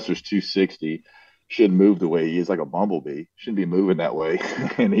 Professor's 260, shouldn't move the way he is, like a bumblebee. Shouldn't be moving that way.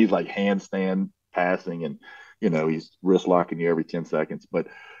 And he's like handstand passing, and he's wrist locking you every 10 seconds. But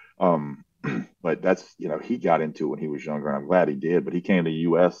that's he got into it when he was younger, and I'm glad he did. But he came to the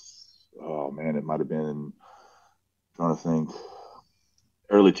US, oh man, it might have been, I'm trying to think,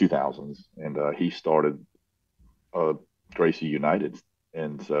 early 2000s, and he started Gracie United,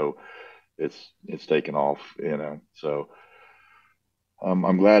 and so it's taken off, So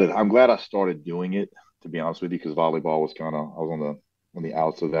I'm glad I started doing it, to be honest with you, because volleyball was I was on the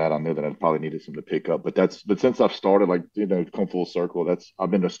outs of that. I knew that I probably needed something to pick up, but since I've started, come full circle,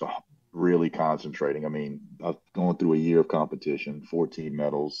 I've been just really concentrating. I mean, I've gone through a year of competition, 14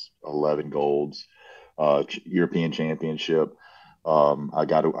 medals, 11 golds, European championship. I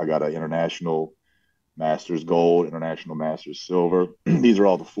got an international Masters gold, international Masters silver. These are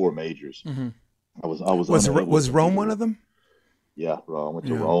all the 4 majors. Was Rome one of them? Yeah, I went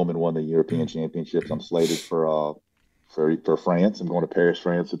to Rome and won the European championships. I'm slated for France. I'm going to Paris,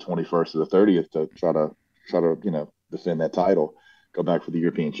 France, the 21st to the 30th to try to defend that title, go back for the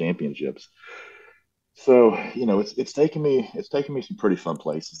European championships. So it's taken me some pretty fun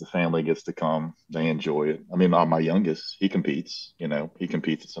places. The family gets to come, they enjoy it. I mean, my youngest, he competes. He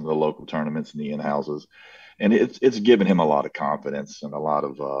competes at some of the local tournaments in the in-houses, and it's given him a lot of confidence and a lot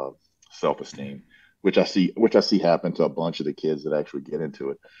of self-esteem, which I see happen to a bunch of the kids that actually get into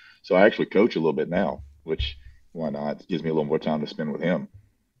it. So I actually coach a little bit now, which, why not? It gives me a little more time to spend with him.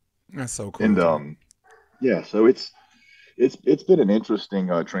 That's so cool. And so it's been an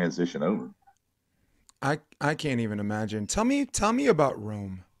interesting transition over. I can't even imagine. Tell me about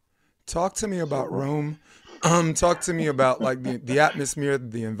Rome. Talk to me about Rome. Talk to me about like the atmosphere,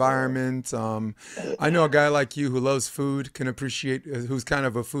 the environment. I know a guy like you who loves food can appreciate, who's kind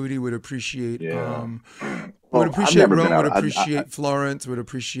of a foodie, Yeah. would Well, I've appreciate never been Rome, would out. appreciate Florence, would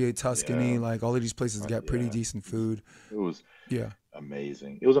appreciate Tuscany. Yeah, Like all of these places got pretty yeah. decent food. It was Yeah.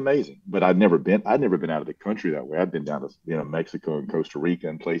 amazing. It was amazing. But I'd never been out of the country that way. I'd been down to, Mexico and Costa Rica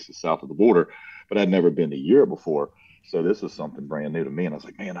and places south of the border, but I'd never been to Europe before. So this was something brand new to me. And I was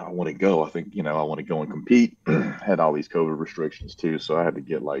like, man, I want to go. I think, I want to go and compete. Had all these COVID restrictions too. So I had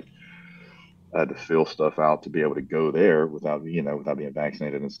to fill stuff out to be able to go there without being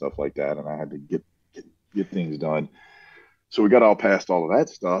vaccinated and stuff like that. And I had to get things done. So we got all past all of that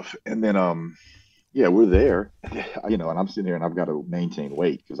stuff. And then, yeah, we're there, and I'm sitting there and I've got to maintain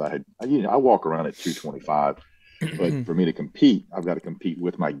weight because I walk around at 225, but for me to compete, I've got to compete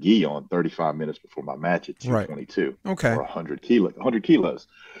with my gi on 35 minutes before my match at Right. 222 Okay. or 100 kilos.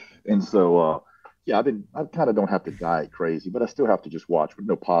 And so, yeah, I kind of don't have to diet crazy, but I still have to just watch with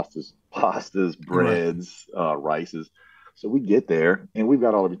no pastas, Right. breads, rices. So we get there and we've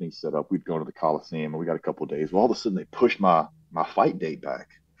got everything set up. We'd go to the Coliseum and we got a couple of days. Well, all of a sudden they pushed my fight date back.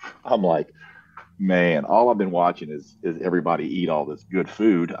 I'm like, man, all I've been watching is everybody eat all this good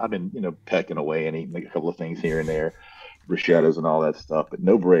food. I've been, pecking away and eating a couple of things here and there, bruschettas and all that stuff, but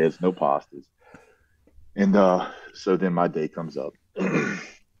no breads, no pastas. And so then my day comes up.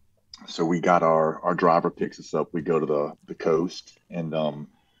 So we got our driver picks us up. We go to the coast and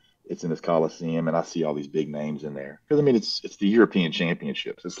it's in this Coliseum and I see all these big names in there. Because I mean it's the European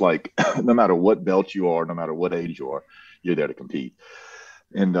Championships. It's like no matter what belt you are, no matter what age you are, you're there to compete.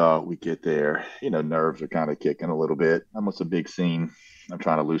 And we get there, nerves are kind of kicking a little bit. It's a big scene. I'm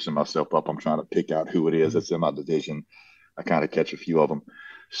trying to loosen myself up. I'm trying to pick out who it is Mhm. that's in my division. I kind of catch a few of them.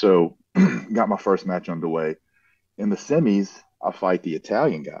 So got my first match underway. In the semis, I fight the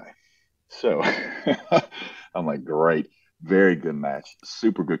Italian guy. So I'm like, great, very good match,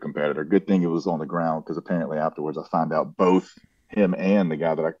 super good competitor. Good thing it was on the ground because apparently afterwards I found out both him and the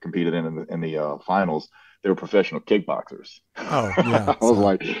guy that I competed in the finals, they were professional kickboxers. Oh, yeah. I was So,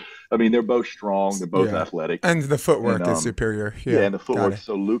 like, I mean, they're both strong, they're both yeah. athletic, And the and footwork is superior. yeah, Yeah. and the Got footwork. it.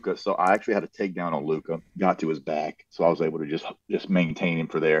 So Luca, so I actually had a takedown on Luca, got to his back, so I was able to just maintain him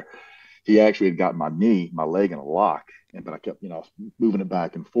for there. He actually had got my leg in a lock, but I kept, moving it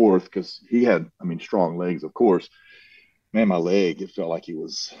back and forth because he had, I mean, strong legs, of course. Man, my leg, it felt like he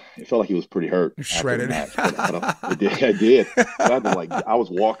was pretty hurt after the Shredded. match, I did. So I had to I was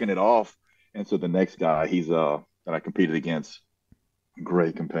walking it off, and so the next guy, he's that I competed against,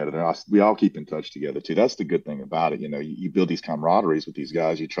 great competitor. We all keep in touch together too. That's the good thing about it. You build these camaraderies with these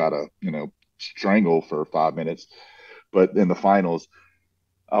guys. You try to, strangle for 5 minutes, but in the finals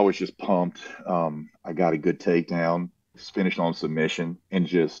I was just pumped. I got a good takedown, finished on submission, and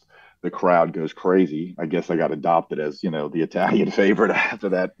just the crowd goes crazy. I guess I got adopted as the Italian favorite after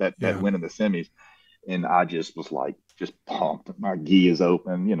that Yeah. win in the semis, and I just was like just pumped. My gi is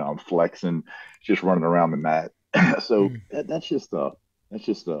open, I'm flexing, just running around the mat. So Mm. that's just a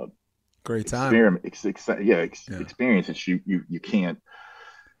Great time. experiment. Yeah. Experience that you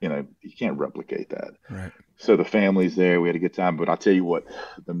can't replicate that. Right. So the family's there. We had a good time. But I'll tell you what,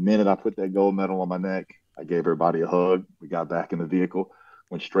 the minute I put that gold medal on my neck, I gave everybody a hug. We got back in the vehicle,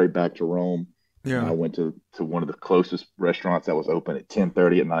 went straight back to Rome, and I Yeah. went to one of the closest restaurants that was open at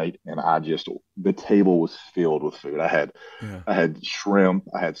 10:30 at night. And the table was filled with food. Yeah. I had shrimp,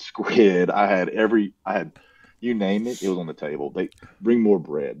 I had squid, I had you name it, it was on the table. They bring more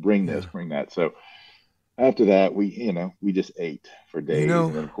bread, bring this, Yeah. bring that. So after that, we just ate for You days, know,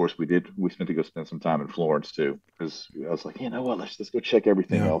 and then of course we spent to go spend some time in Florence too, because I was like, you know what, let's go check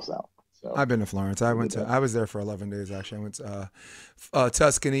everything yeah. else out. So I've been to Florence. we did that. I was there for 11 days actually. I went to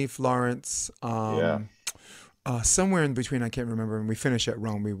Tuscany, Florence, Yeah, somewhere in between. I can't remember. And we finished at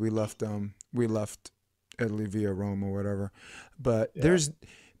Rome. We left Italy via Rome or whatever. But yeah,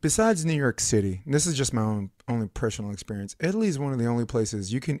 besides New York City, and this is just my only personal experience. Italy is one of the only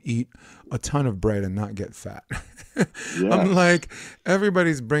places you can eat a ton of bread and not get fat. I'm yes, like,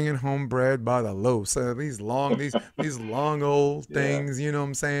 everybody's bringing home bread by the loaf. So these long old yeah, things, you know what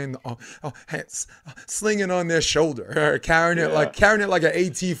I'm saying? Slinging on their shoulder, or yeah, carrying it like an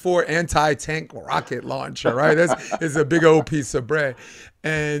AT-4 anti-tank rocket launcher, right? It's a big old piece of bread.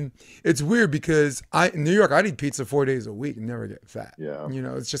 And it's weird because in New York, I'd eat pizza 4 days a week and never get fat. yeah,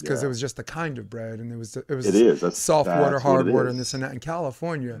 It's just because it yeah. was just the kind of bread, and it It was is. soft water, That's what hard it water, and this is. and that. In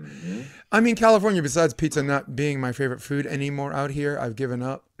California, Mm-hmm. I mean, California, besides pizza not being my favorite food anymore out here, I've given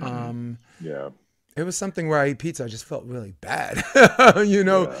up. Mm-hmm. Yeah, It was something where I eat pizza, I just felt really bad,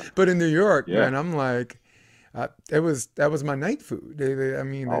 yeah, But in New York, yeah. man, I'm like, that was my night food. I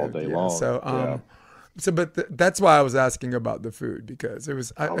mean, All day yeah. long. So, Yeah, So, but that's why I was asking about the food, because it Oh,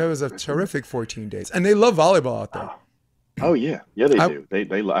 was a it's amazing. terrific 14 days, and they love volleyball out there. Oh yeah, yeah they I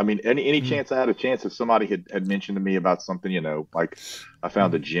do. I mean, any mm, chance I had a chance if somebody had mentioned to me about something, like I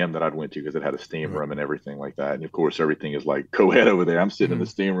found a mm, gym that I'd went to because it had a steam right. room and everything like that. And of course, everything is like co-ed over there. I'm sitting in the Mm,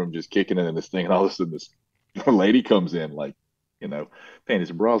 steam room just kicking it in this thing, and all of a sudden this lady comes in like, panties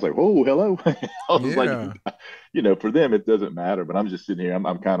and bras. Like, oh, hello. I was like, yeah. for them it doesn't matter, but I'm just sitting here.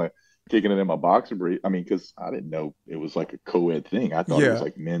 I'm kind of kicking it in my boxer brief. I mean, because I didn't know it was like a co-ed thing. I thought it was Yeah.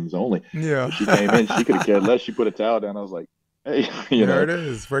 like men's only. Yeah. But she came in, she could have cared less. She put a towel down. I was like, hey, There it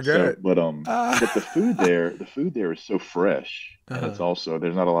is. Forget So, it. but Ah. the food there is so fresh, and it's Uh-huh. also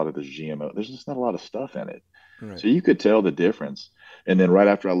there's not a lot of this GMO. There's just not a lot of stuff in it, Right. so you could tell the difference. And then right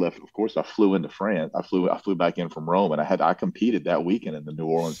after I left, of course, I flew into France. I flew back in from Rome, and I competed that weekend in the New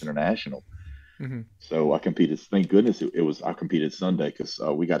Orleans International. Hmm. So I competed. Thank goodness it was. I competed Sunday because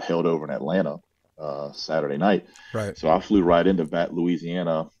we got held over in Atlanta Saturday night. Right. So I flew right into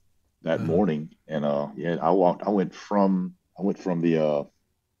Louisiana that Uh-huh. morning, and yeah, I went from the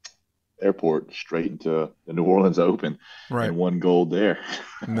airport straight into the New Orleans Open Right. and won gold there.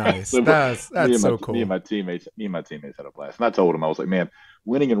 Nice. So me That's and my so me and cool. my teammates me and my teammates had a blast. And I told them I was like, man,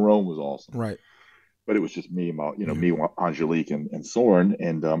 winning in Rome was awesome, Right. but it was just me and Yeah. me, Angelique, and Soren,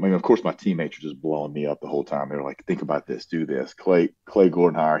 and of course my teammates were just blowing me up the whole time. They were like, think about this, do this. Clay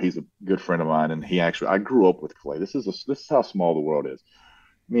Gordonhire, he's a good friend of mine, and I grew up with Clay. This is how small the world is.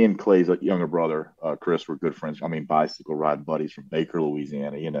 Me and Clay's younger brother, Chris, were good friends. I mean, bicycle ride buddies from Baker,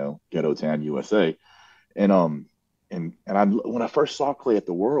 Louisiana, ghetto town, USA. And when I first saw Clay at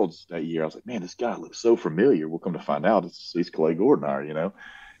the Worlds that year, I was like, man, this guy looks so familiar. We'll come to find out he's Clay Gordonhire.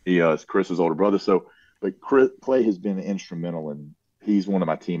 He is Chris's older brother. So, but Clay has been instrumental, and he's one of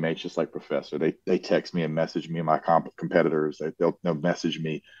my teammates, just like Professor. They text me and message me and my competitors. They'll message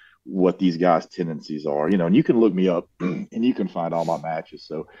me what these guys' tendencies are, and you can look me up and you can find all my matches.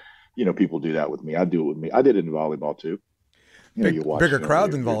 So, people do that with me. I do it with me. I did it in volleyball too. You watch, Bigger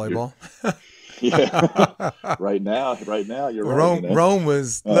crowd than you're volleyball. yeah. Right now, you're right.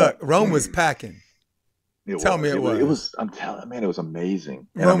 Rome was packing. It Tell me was. it It was. was. I'm telling, man, it was amazing.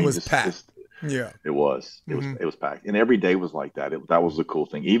 And I Rome mean, was just, packed. just Yeah. it was. It was. Hmm. It was packed, and every day was like that. That was the cool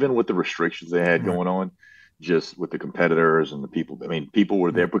thing. Even with the restrictions they had Right. going on, just with the competitors and the people. I mean, people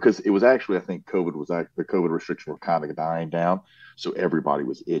were there Right. because it was actually. I think the COVID restrictions were kind of dying down, so everybody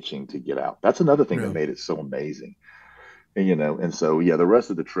was itching to get out. That's another thing that Yeah. made it so amazing. And so yeah, the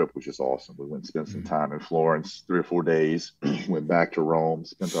rest of the trip was just awesome. We went and spent some Mhm. time in Florence, 3 or 4 days. Went back to Rome,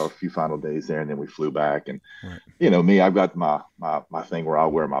 spent our few final days there, and then we flew back. And Right. me, I've got my thing where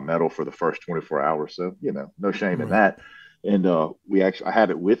I'll wear my medal for the first 24 hours. So no shame in Right. that. And I had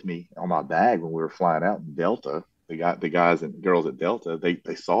it with me on my bag when we were flying out in Delta. The guys and girls at Delta,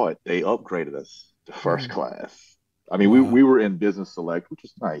 they saw it. They upgraded us to first Hmm. class. I mean, we, Wow. we were in business select, which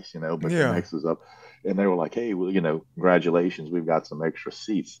is nice, but the Yeah. next is up. And they were like, hey, well, congratulations, we've got some extra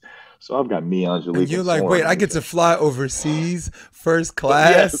seats. So I've got me, And Angelique, you're and like, Soren, wait, and I we get to fly overseas, first yes,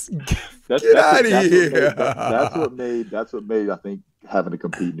 class. that's Get that's out what of that's what made here. that's what made I think having to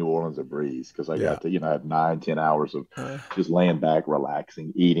compete in New Orleans a breeze because I Yeah. got to have 9-10 hours of Uh, just laying back,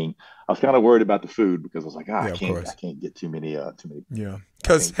 relaxing, eating. I was kind of worried about the food because I was like, yeah, I of can't I course. can't get too many. Yeah. I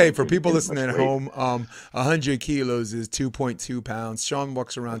Because, can't hey, gain for too people get as listening much at weight. home, 100 kilos is 2.2 pounds. Sean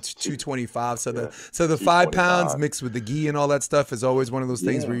walks around That's 225. So yeah, the two 5 pounds 25. mixed with the ghee and all that stuff is always one of those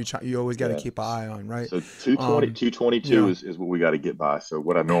things where Yeah. you always got to Yeah. keep an eye on, right? So 220, Um, 222 yeah. is what we got to get by. So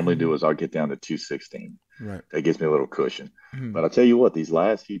what I normally do is I'll get down to 216. Right. That gives me a little cushion. Mhm. But I'll tell you what, these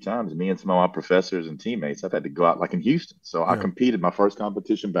last few times, me and some of my professors and teammates, I've had to go out like in Houston. So I Yeah. competed. My first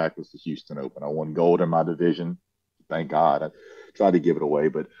competition back was the Houston Open. I won gold in my division. Thank God. I tried to give it away,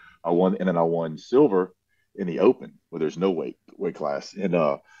 but I won, and then I won silver in the Open where there's no weight class. And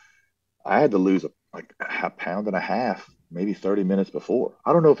I had to lose like a pound and a half, maybe 30 minutes before.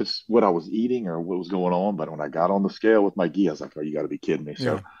 I don't know if it's what I was eating or what was going on, but when I got on the scale with my gi, I was like, oh, you got to be kidding me.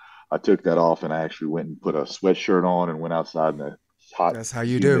 Yeah. So I took that off and I actually went and put a sweatshirt on and went outside in the hot, That's how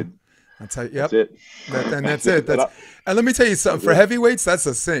you do. humid. That's how, That's yep. it. That's That's it. it. That's and let me tell you That something. was For it. heavyweights, that's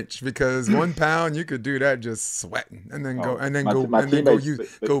a cinch because 1 pound you could do that just sweating and then go Oh, and then my go my and then go teammates,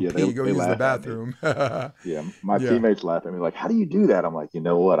 use go yeah, pee, go they use the laugh at me. bathroom. Yeah, my Yeah. teammates laugh at me like, "How do you do that?" I'm like, you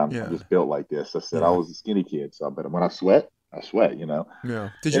know what? I'm Yeah. just built like this. I said I Yeah. was a skinny kid, so but when I sweat, I sweat. Yeah. And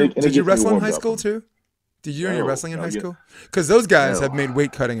it Did you gets me wrestle in warmed high up. school too? Did you do any No, wrestling in no, high school? Because those guys have no. made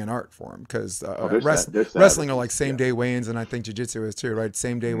weight cutting an art for them. Because Oh, they're wrestling are like savages. same Yeah. day weigh-ins, and I think jiu-jitsu is too, right?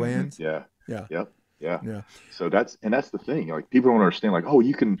 Same day weigh-ins. Yeah. Yeah. Yep. Yeah. Yeah. So that's the thing. Like people don't understand. Like, oh,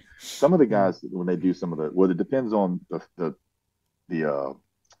 you can. Some of the Mm. guys when they do some of the well, it depends on the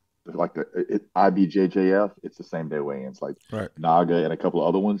like the IBJJF, it's the same day weigh-ins. Like Right. Naga and a couple of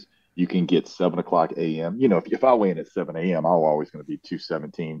other ones, you can get 7 o'clock a.m. You know, if I weigh in at 7 a.m., I'm always going to be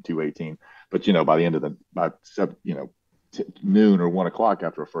 217, 218. But you know, by the end of the by seven, you know, noon or 1 o'clock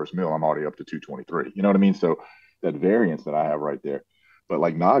after a first meal, I'm already up to 223. You know what I mean? So that variance that I have right there. But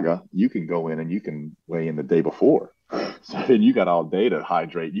like Naga, you can go in and you can weigh in the day before. So then you got all day to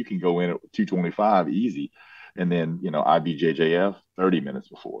hydrate. You can go in at 225 easy. And then, you know, IBJJF 30 minutes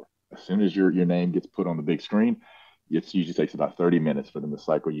before. As soon as your name gets put on the big screen, it usually takes about 30 minutes for them to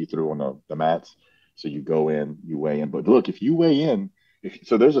cycle you through on the mats. So you go in, you weigh in. But look, if you weigh in,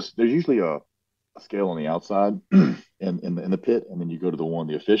 so there's usually a scale on the outside in the pit, and then you go to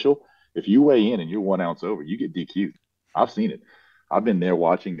the official. If you weigh in and you're 1 ounce over, you get DQ'd. I've seen it. I've been there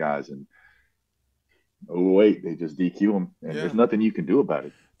watching guys and overweight, they just DQ them, and Yeah. there's nothing you can do about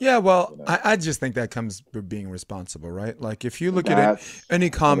it. Yeah, well, You know, I just think that comes with being responsible, right? Like if you look at it, that's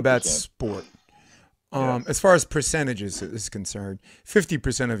any combat 100%. sport, Yes. as far as percentages is concerned,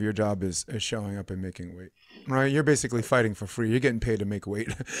 50% of your job is showing up and making weight, right? You're basically fighting for free. You're getting paid to make weight.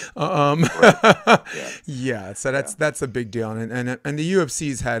 um, Right. Yeah. yeah, so Yeah. that's a big deal, and the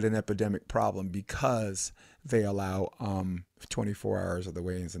UFC's had an epidemic problem because they allow 24 hours of the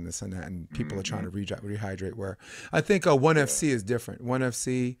weigh-ins and this and that, and people are trying to rehydrate. Where I think ONE Yeah. FC is different. ONE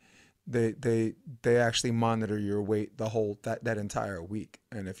FC, they actually monitor your weight the whole that entire week,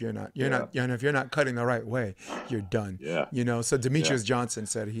 and if you're not Yeah. and if you're not cutting the right way, you're done. Yeah. You know, so Yeah. Demetrius Johnson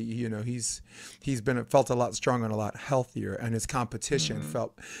said he's felt a lot stronger and a lot healthier, and his competition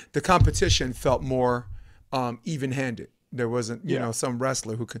felt more even-handed. There wasn't, Yeah. some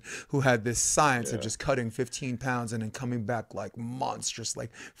wrestler who had this science of Yeah. just cutting 15 pounds and then coming back like monstrous,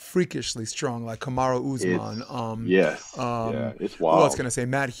 like freakishly strong, like Kamaru Usman. It's yes. Yeah. It's Who else wild. can I say?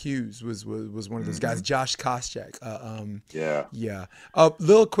 Matt Hughes was one of those guys. Josh Koscheck. Yeah. Yeah. A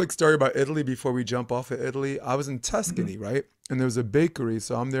little quick story about Italy before we jump off of Italy. I was in Tuscany, right? And there was a bakery,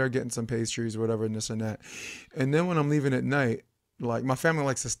 so I'm there getting some pastries, whatever, and this and that. And then when I'm leaving at night, like my family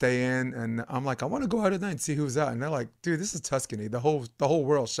likes to stay in, and I'm like, I want to go out at night and see who's out. And they're like, dude, this is Tuscany. The whole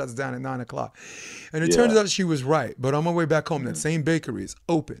world shuts down at 9 o'clock. And it turns Yeah. out she was right. But on my way back home, that same bakery is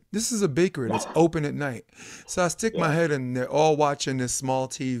open. This is a bakery that's open at night. So I stick my Yeah. head in, they're all watching this small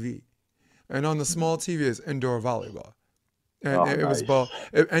TV. And on the small TV is indoor volleyball. And Oh, it was nice.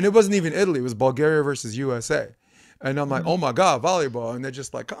 and it wasn't even Italy. It was Bulgaria versus USA. And I'm like, oh my God, volleyball. And they're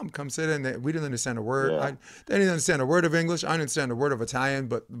just like, come sit in. We didn't understand a word. Yeah. They didn't understand a word of English. I didn't understand a word of Italian,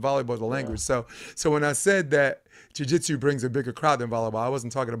 but volleyball is the language. So when I said that jiu-jitsu brings a bigger crowd than volleyball, I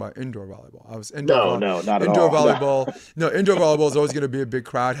wasn't talking about indoor volleyball. I was No, not at indoor all. No. volleyball. No, indoor volleyball is always going to be a big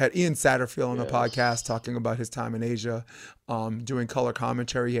crowd. Had Ian Satterfield on the Yes. podcast talking about his time in Asia, doing color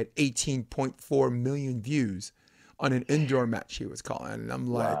commentary. He had 18.4 million views on an indoor match he was calling. And I'm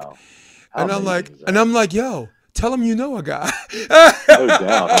like, Wow. How amazing is and that? I'm like, yo, tell him you know a guy. No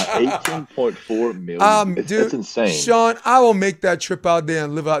doubt. 18.4 million. Dude, That's insane. Shawn, I will make that trip out there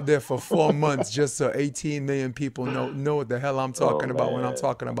and live out there for 4 months just so 18 million people know what the hell I'm talking about when I'm Man.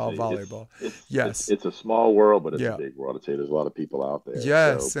 talking about It's, volleyball. it's, Yes. it's a small world, but it's Yeah. a big world. I'd say there's a lot of people out there.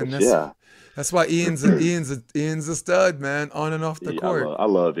 Yes, So, and but yeah, that's why Ian's a stud, man, on and off the court. I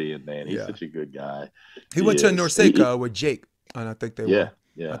love Ian, man. He's Yeah. such a good guy. He went to is. Norseca with Jake, and I think they Yeah, won.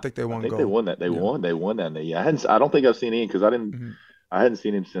 yeah. I think they won I think gold. they won that. They Yeah. won. They won that. Yeah, I don't think I've seen Ian because Mhm. I hadn't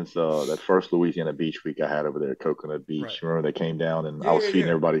seen him since that first Louisiana beach week I had over there at Coconut Beach. Right. Remember they came down and I Yeah, was yeah, feeding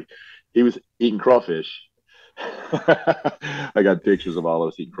yeah. everybody. He was eating crawfish. I got pictures of all of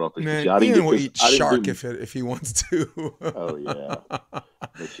us eating crawfish. But Man, yeah, I didn't Ian get will this. eat I didn't shark do, if he wants to. Oh yeah,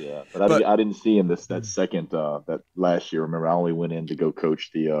 but But I didn't see him that second that last year. Remember, I only went in to go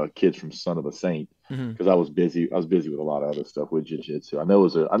coach the kids from Son of a Saint Mhm. because I was busy. I was busy with a lot of other stuff with jiu-jitsu. I know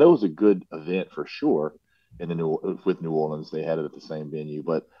it was a good event for sure. In with New Orleans, they had it at the same venue,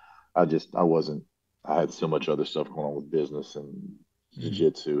 but I wasn't. I had so much other stuff going on with business and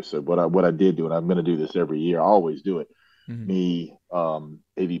jiu-jitsu. So what I did do, and I'm going to do this every year. I always do it. Mhm. Me,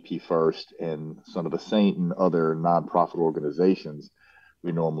 AVP First, and Son of a Saint, and other nonprofit organizations,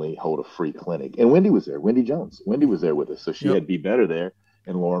 we normally hold a free clinic. And Wendy was there. Wendy Jones. Wendy was there with us, so she Yep. had Be Better there,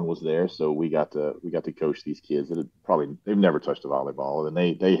 and Lauren was there. So we got to coach these kids that they've never touched a volleyball, and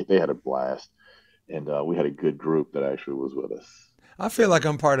they had a blast. And we had a good group that actually was with us. I feel like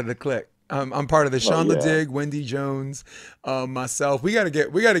I'm part of the clique. I'm part of the Oh Shawn yeah, Ledig, Wendy Jones, myself. We gotta get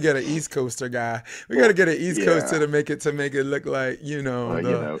an East Coaster guy. We gotta get an East Coaster yeah. to make it look like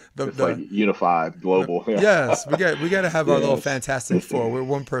It's like unified, global. yes, we gotta have our little Yes. Fantastic Four. We're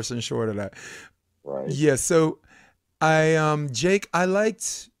one person short of that. Right. Yeah. So Jake, I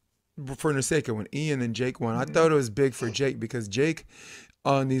liked for Naseka when Ian and Jake won. I thought it was big for Jake because Jake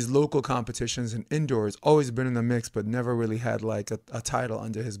on these local competitions and indoors, always been in the mix, but never really had like a title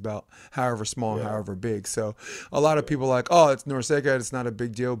under his belt, however small, Yeah. however big. So a lot of people like, oh, it's Norsega, it's not a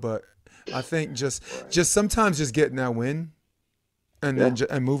big deal, but I think just sometimes just getting that win and then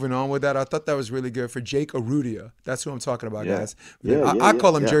and moving on with that, I thought that was really good for Jake Arudia. That's who I'm talking about, guys. I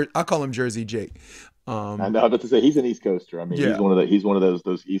call him Jersey Jake. I know. I was about to say he's an East Coaster. I mean, he's one of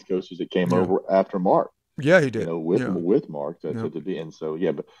those East Coasters that came over after Mark. Yeah, he did. You know, with Mark to be, and so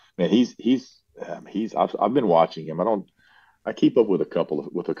but man, I've been watching him. I keep up with a couple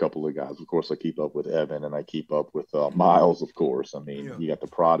of guys. Of course, I keep up with Evan, and I keep up with Miles. Of course, I mean, you got the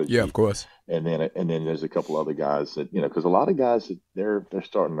Prodigy. Yeah, of course. And then there's a couple other guys that because a lot of guys they're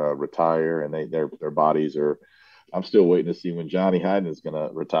starting to retire, and their bodies are. I'm still waiting to see when Johnny Hyden is going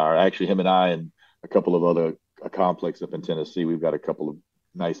to retire. Actually, him and I and a couple of other a complex up in Tennessee. We've got a couple of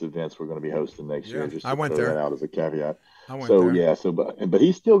nice events we're going to be hosting next year. Just to throw that out as a caveat. But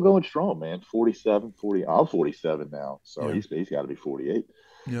he's still going strong, man. 47, 40. I'm 47 now, so he's got to be 48.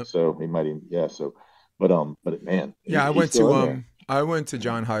 Yep. So he might even but man. Yeah, I went to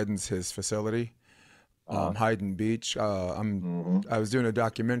John Hyden's his facility. Hyden Beach. I was doing a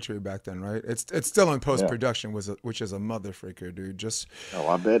documentary back then, right? It's still in post production, which is a mother freaker, dude.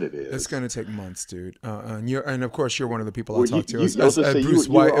 I bet it is. It's gonna take months, dude. And of course you're one of the people I talked to. Bruce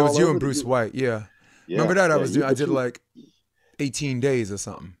White. It was you and Bruce White. Yeah. Remember that? I did like 18 days or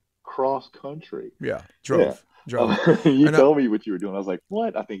something. Cross country. Yeah. Drove. You told me what you were doing. I was like,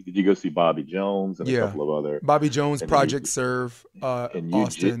 what? I think, did you go see Bobby Jones and a couple of other? Bobby Jones, Project Serve,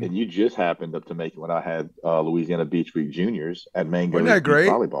 Austin. And you just happened up to make it when I had Louisiana Beach Week Juniors at Mango Wasn't that great?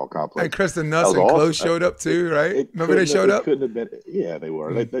 Volleyball Complex. And Kristen Nuss and Chloe showed up too, right? Remember they showed up? Couldn't have been. Yeah, they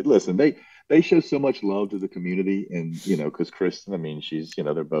were. Listen, they show so much love to the community, and because Kristen, I mean, she's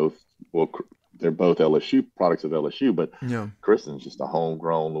they're both LSU products of LSU, but Kristen's just a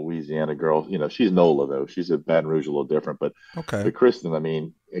homegrown Louisiana girl. She's NOLA though. She's at Baton Rouge a little different, but Kristen, I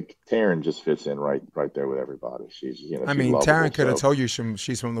mean, Taryn just fits in right there with everybody. She's Taryn could have told you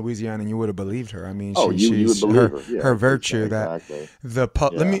she's from Louisiana and you would have believed her. I mean, you would believe her. Yeah, her virtue I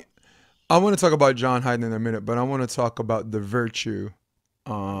want to talk about John Hyden in a minute, but I want to talk about the virtue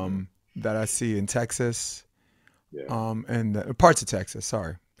that I see in Texas, and parts of Texas.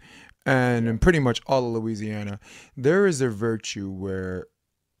 Sorry. And in pretty much all of Louisiana, there is a virtue where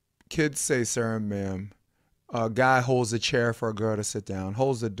kids say, sir and ma'am, a guy holds a chair for a girl to sit down,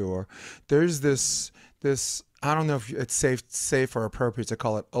 holds the door. There's this I don't know if it's safe or appropriate to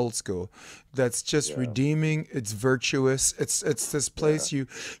call it old school. That's just redeeming. It's virtuous. It's this place you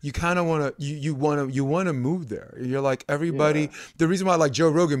kind of want to you want to move there. You're like everybody. The reason why like Joe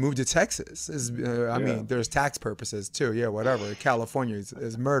Rogan moved to Texas is I mean there's tax purposes too. Yeah, whatever. California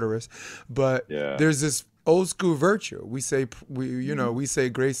is murderous, but there's this old school virtue. We say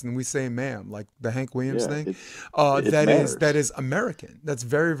grace and we say ma'am, like the Hank Williams thing. That is American. That's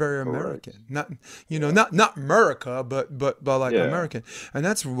very, very American. Not not America, but like American. And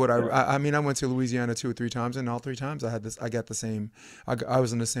that's what I mean. I went to Louisiana 2 or 3 times, and all 3 times I was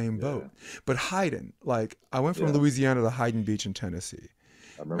in the same boat. But Hyden, like I went from Louisiana to Hyden Beach in Tennessee.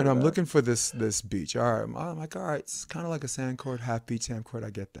 And I'm looking for this beach. All right. I'm like, all right, it's kind of like a sand court, half beach, sand court.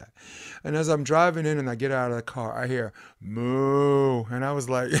 I get that. And as I'm driving in and I get out of the car, I hear, moo. And I was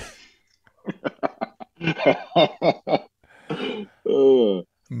like,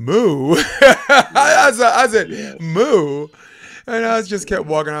 moo. I said, moo. And I just kept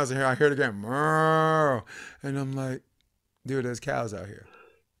walking. I heard it again, moo. And I'm like, dude, there's cows out here.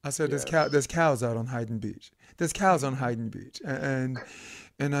 I said, there's cows out on Hyden Beach. There's cows on Hyden Beach.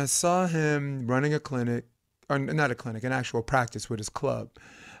 And I saw him running a clinic, or not a clinic, an actual practice with his club.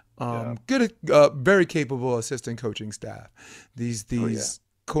 Good, very capable assistant coaching staff. These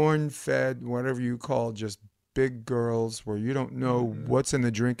corn-fed, whatever you call, just big girls where you don't know what's in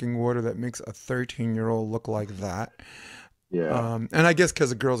the drinking water that makes a 13-year-old look like that. Yeah. And I guess because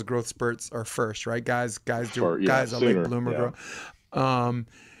the girls' growth spurts are first, right? Guys are late bloomer girl.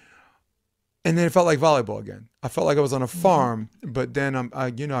 And then it felt like volleyball again. I felt like I was on a farm, but then I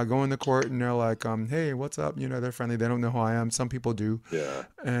go in the court and they're like, hey, what's up? They're friendly. They don't know who I am. Some people do. Yeah.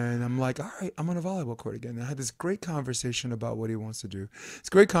 And I'm like, all right, I'm on a volleyball court again. And I had this great conversation about what he wants to do. It's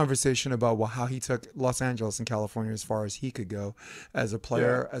a great conversation about how he took Los Angeles and California as far as he could go as a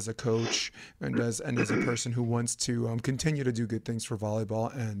player, as a coach, and as a person who wants to continue to do good things for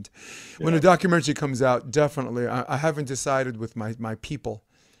volleyball. And when the documentary comes out, definitely, I haven't decided with my people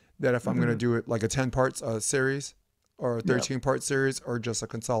that if I'm going to do it like a 10 parts series or a Yeah. 13-part series or just a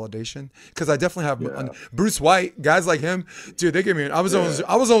consolidation? Because I definitely have Yeah. Bruce White, guys like him, dude. They give me. Yeah. I was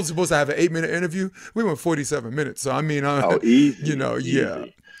only supposed to have an 8-minute interview. We went 47 minutes. So I mean, Oh, you easy, know, yeah.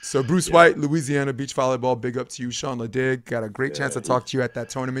 easy. So Bruce Yeah. White, Louisiana beach volleyball. Big up to you, Shawn Ledig. Got a great chance Yeah. to talk to you at that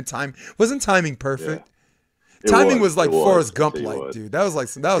tournament. Wasn't timing Yeah. perfect. Timing was It like was. Forrest I tell Gump you like, what. dude. That was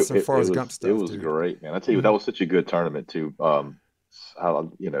some Forrest Gump It stuff, was dude. great, man. I tell you, that Mm-hmm. was such a good tournament too. Tim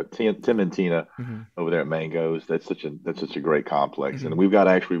and Tina Mm-hmm. over there at Mangoes. That's such a great complex, and Mm-hmm. we've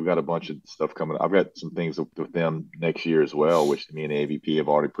got a bunch of stuff coming. I've got some things with them next year as well, which me and AVP have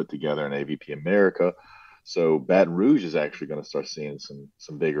already put together in AVP America. So Baton Rouge is actually going to start seeing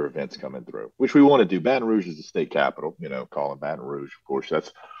some bigger events coming through, which we want to do. Baton Rouge is the state capital, calling Baton Rouge, of course.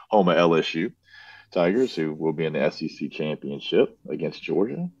 That's home of LSU Tigers, who will be in the SEC championship against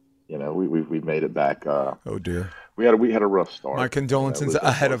Georgia. We've made it back. Oh dear. We had a rough My start. It condolences was rough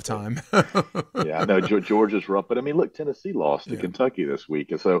ahead of start, but time. yeah, I know Georgia's rough. But I mean, look, Tennessee lost to Yeah. Kentucky this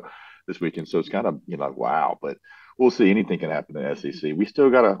weekend, so it's kind of wow. But we'll see. Anything can happen in the SEC. We still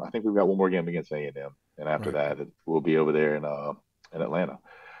got I think we've got one more game against A&M, and after Right. that, we'll be over there in Atlanta.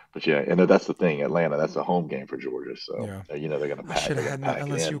 But yeah, and that's the thing. Atlanta, that's a home game for Georgia, so Yeah. they're gonna I pack. should They're have gonna had my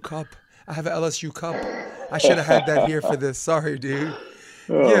pack it LSU in. cup. I have an LSU cup. I should have had that here for this. Sorry, dude.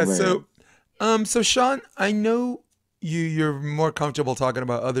 Oh Yeah, so man. so Shawn, I know you're more comfortable talking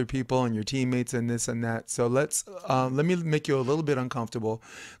about other people and your teammates and this and that. So let me make you a little bit uncomfortable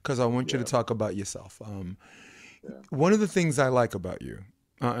because I want you to Yeah. talk about yourself. Yeah. One of the things I like about you,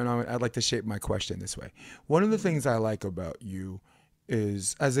 and I'd like to shape my question this way. One of the Mhm. things I like about you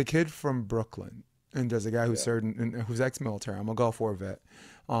is, as a kid from Brooklyn, and as a guy who Yeah. served, who's ex-military, I'm a Gulf War vet,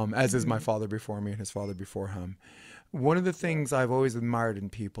 as is my Mhm. father before me and his father before him. One of the Yeah. things I've always admired in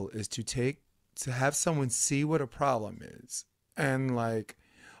people is to have someone see what a problem is and like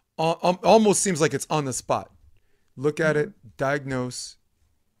almost seems like it's on the spot. Look at it, Mhm. diagnose,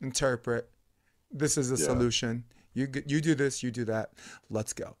 interpret, this is a Yeah. solution. You do this, you do that.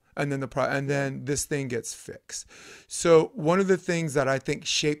 Let's go. And then Yeah. this thing gets fixed. So one of the things that I think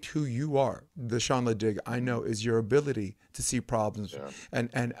shaped who you are, the Shawn Ledig, I know, Mhm. is your ability to see problems Yeah.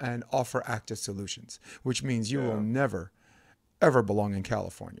 and offer active solutions, which means you will Yeah. never ever belong in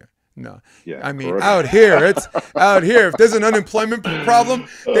California. No, Yeah. I mean Correct. out here, it's out here. If there's an unemployment problem,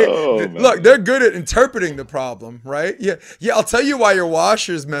 Oh look, they're man. good at interpreting the problem, right? Yeah, yeah. I'll tell you why your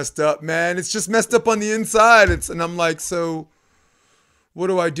washer's messed up, man. It's just messed up on the inside. And I'm like, so what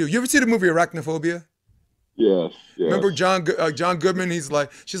do I do? You ever see the movie Arachnophobia? Yes. Remember Yes. John Goodman?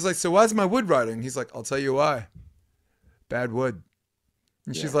 She's like, so why's my wood rotting? He's like, I'll tell you why. Bad wood.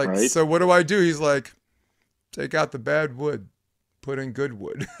 And she's Yeah. like, Right. so what do I do? He's like, take out the bad wood, put in good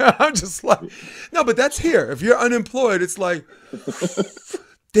wood. I'm just like, no, but that's here. If you're unemployed, it's like,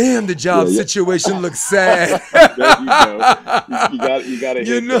 damn, the Yeah. job Yeah. situation looks sad. There you go. You gotta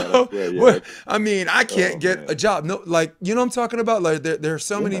You hit that. know Yeah. what? I mean, I can't Oh get a man. job. No, like you know what I'm talking about. Like there are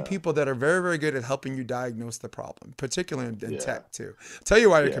so many Yeah. people that are very, very good at helping you diagnose the problem, particularly in Yeah. tech too. Tell you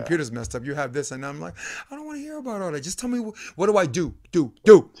why your Yeah. computer's messed up. You have this, and I'm like, I don't want to hear about all that. Just tell me what do I do? Do.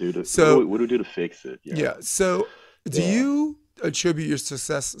 Dude, So what do we do to fix it? yeah. So do Yeah. you attribute your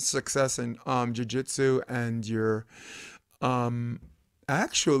success in jiu-jitsu and your um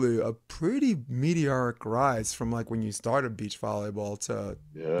actually a pretty meteoric rise from like when you started beach volleyball to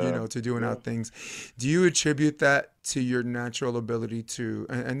Yeah. to doing Yeah. out things. Do you attribute that to your natural ability to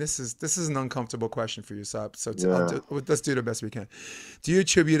and this is an uncomfortable question for you, Yeah. let's do the best we can. Do you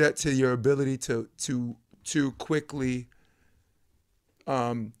attribute that to your ability to quickly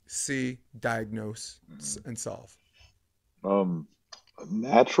see, diagnose, and solve? Um,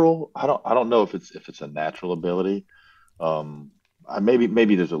 Natural. I don't know if it's a natural ability. Um,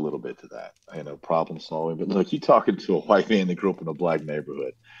 maybe there's a little bit to that, problem solving. But look, you talking to a white man that grew up in a black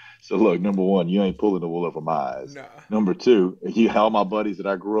neighborhood. So look, number one, you ain't pulling the wool over my eyes. Nah. Number two, all my buddies that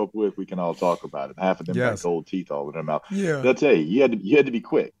I grew up with, we can all talk about it. Half of them got Yes. gold teeth all in their mouth. Yeah. But I'll tell you, you had to be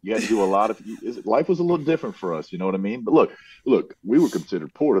quick. You had to do a lot of. Life was a little different for us. You know what I mean? But look, we were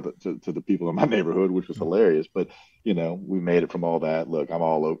considered poor to the people in my neighborhood, which was hilarious. But we made it from all that. Look, I'm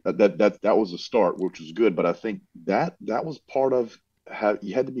all over that was a start, which was good. But I think that was part of how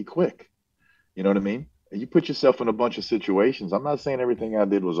you had to be quick. You know what I mean? And you put yourself in a bunch of situations. I'm not saying everything I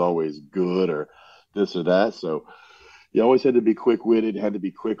did was always good or this or that. So you always had to be quick witted, had to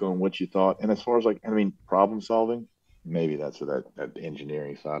be quick on what you thought. And as far as problem solving, maybe that's where that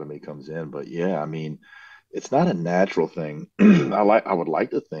engineering side of me comes in. But yeah, I mean, it's not a natural thing. I would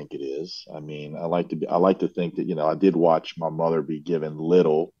like to think it is. I mean, I like to think that, I did watch my mother be given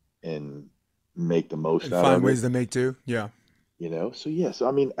little and make the most And out find of it, ways to make do. Yeah. So yes,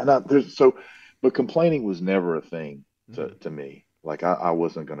 I mean, but complaining was never a thing to me. Like I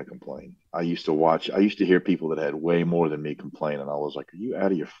wasn't going to complain. I used to hear people that had way more than me complain, and I was like, are you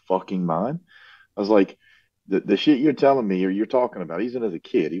out of your fucking mind? I was like, the shit you're telling me or you're talking about, even as a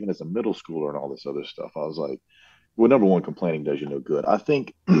kid, even as a middle schooler and all this other stuff, I was like, well, number one, complaining does you no good. I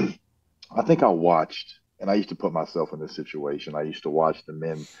think I watched, and I used to put myself in this situation. I used to watch the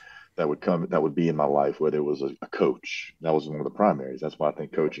men that would be in my life where there was a coach. That was one of the primaries. That's why I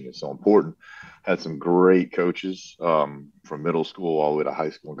think coaching is so important. Had some great coaches from middle school all the way to high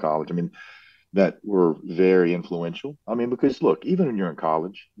school and college. I mean, that were very influential. I mean, because look, even when you're in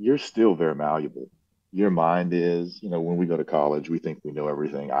college, you're still very malleable. Your mind is, when we go to college, we think we know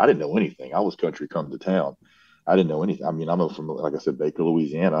everything. I didn't know anything. I was country come to town. I didn't know anything. I mean, I'm from, like I said, Baker,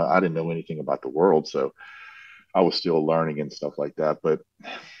 Louisiana. I didn't know anything about the world. So I was still learning and stuff like that. But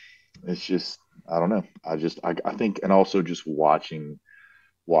it's just, I don't know. I think, and also just watching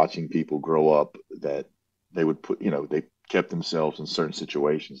people grow up that they would put, they kept themselves in certain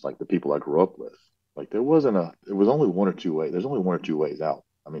situations, like the people I grew up with. Like it was only one or two ways. There's only one or two ways out.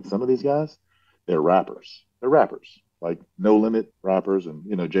 I mean, some of these guys, they're rappers. They're rappers, like No Limit rappers,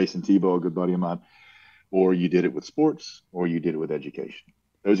 and Jason Tebow, a good buddy of mine. Or you did it with sports, or you did it with education.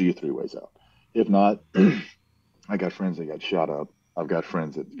 Those are your three ways out. If not, I got friends that got shot up. I've got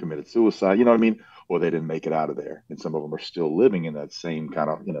friends that committed suicide. You know what I mean? Or they didn't make it out of there, and some of them are still living in that same kind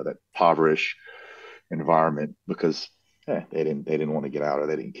of that impoverished environment because they didn't want to get out or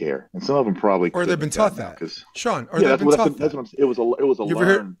they didn't care. And some of them probably or they've been taught that. Because Sean, or they've been taught that. It was a You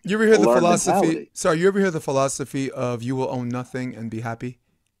learned. ever hear the philosophy? Mentality. Sorry, you ever hear the philosophy of you will own nothing and be happy?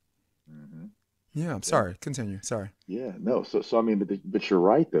 Mm-hmm. Yeah, I'm sorry. Continue. Sorry. Yeah, no. So I mean, but you're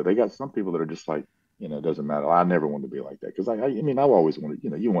right though. They got some people that are just like, it doesn't matter. I never wanted to be like that because I mean, I've always wanted,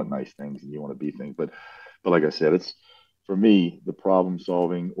 you want nice things and you want to be things, but like I said, it's for me the problem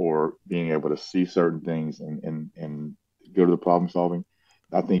solving or being able to see certain things and go to the problem solving.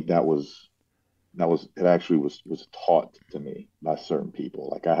 I think it actually was taught to me by certain people.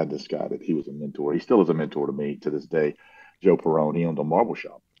 Like I had this guy that he was a mentor. He still is a mentor to me to this day. Joe Perone. He owned a marble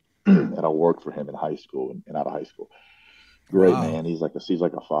shop. And I worked for him in high school and out of high school. Great Wow. man. He's like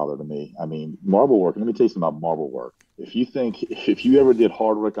a father to me. I mean, marble work. Let me tell you something about marble work. If you ever did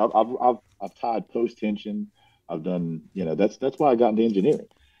hard work, I've tied post tension. I've done. That's why I got into engineering.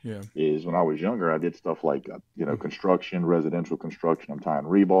 Yeah. Is when I was younger, I did stuff like construction, residential construction. I'm tying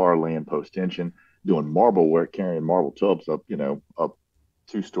rebar, laying post tension, doing marble work, carrying marble tubs up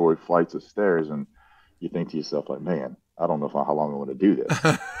 2-story flights of stairs, and you think to yourself like, man, I don't know how long I want to do this.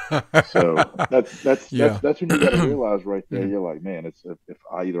 So that's Yeah. that's when you got to realize right there. You're like, man, it's if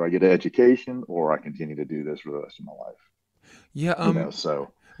I either I get an education or I continue to do this for the rest of my life. Yeah.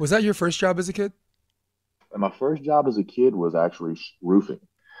 So Was that your first job as a kid? and my first job as a kid was actually roofing,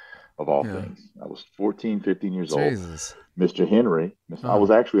 of all Yeah. things. I was 14, 15 years old. Jesus. Mr. Henry, I Oh.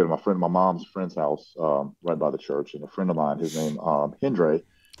 was actually at my mom's friend's house, right by the church, and a friend of mine, his name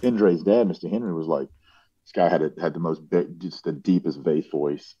Hendre's dad, Mr. Henry, was like, this guy had the just the deepest bass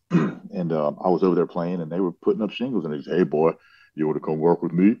voice, and I was over there playing, and they were putting up shingles, and he said, "Hey boy, you want to come work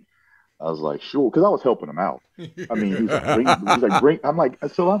with me?" I was like, "Sure," because I was helping him out. I mean, he was like, bring. I'm like,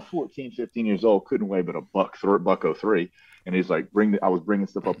 so I'm 14, 15 years old, couldn't weigh but a buck 03, and he's like, I was bringing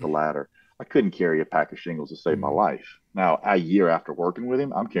stuff up the ladder. I couldn't carry a pack of shingles to save my life. Now, a year after working with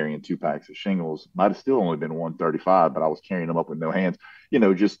him, I'm carrying 2 packs of shingles. Might have still only been 135, but I was carrying them up with no hands.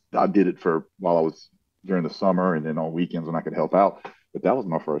 Just I did it for while I was during the summer and then on weekends when I could help out. But that was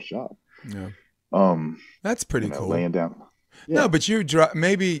my first job. Yeah. That's pretty cool. Laying down. Yeah. No, but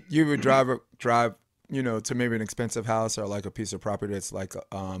maybe you would drive, to maybe an expensive house or like a piece of property that's like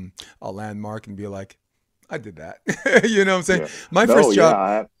a landmark and be like, I did that. You know what I'm saying?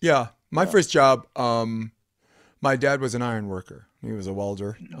 Yeah. My first job, my dad was an iron worker. He was a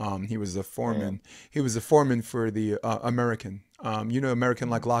welder. He was a foreman. He was a foreman for the American. American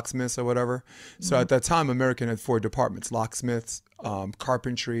like locksmiths or whatever. So at that time, American had 4 departments: locksmiths,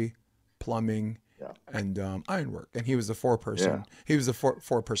 carpentry, plumbing, and ironwork. And he was the foreperson. Yeah. He was the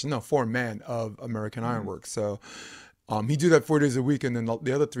foreman of American Ironwork. So he did that 4 days a week, and then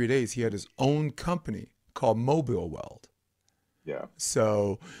the other 3 days he had his own company called Mobile Weld. Yeah.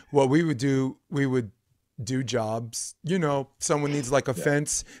 So what we would do jobs, someone needs like a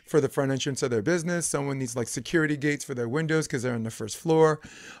fence for the front entrance of their business. Someone needs like security gates for their windows because they're on the first floor.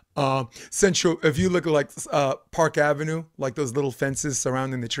 Central, if you look at like Park Avenue, like those little fences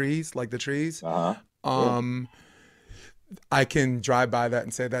surrounding the trees, like the trees. I can drive by that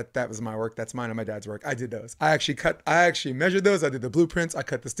and say that was my work. That's mine and my dad's work. I did those. I actually measured those. I did the blueprints. I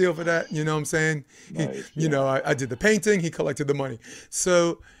cut the steel for that. You know what I'm saying? Nice, I did the painting. He collected the money.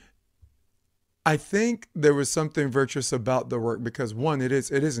 So I think there was something virtuous about the work because one, it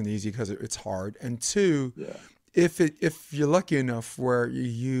isn't easy because it's hard, and two, Yeah. if you're lucky enough where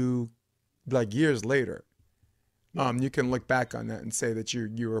you like years later, Yeah. you can look back on that and say that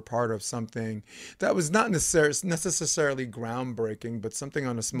you were part of something that was not necessarily groundbreaking, but something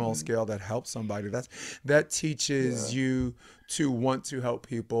on a small Hmm. scale that helped somebody. That Yeah. teaches you to want to help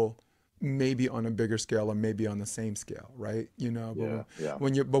people, maybe on a bigger scale or maybe on the same scale, right? Yeah. Yeah.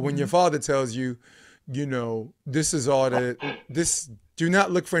 When your Hmm. father tells you, this is all that this do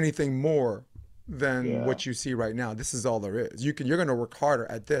not look for anything more than Yeah. what you see right now. This is all there is. You're going to work harder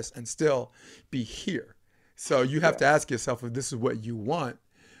at this and still be here. So you have Yeah. to ask yourself if this is what you want,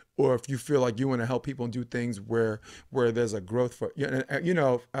 or if you feel like you want to help people and do things where there's a growth for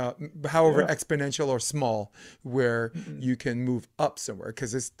however Yeah. exponential or small, where Hmm. you can move up somewhere.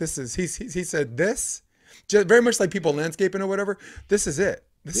 Because this is he said this, just very much like people landscaping or whatever. This is it.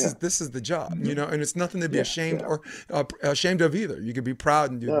 Yeah. This is the job, Hmm. and it's nothing to be Yeah. ashamed Yeah. or ashamed of either. You can be proud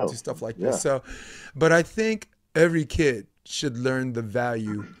and do No. stuff like this. Yeah. So, but I think every kid should learn the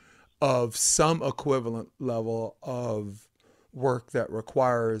value of some equivalent level of work that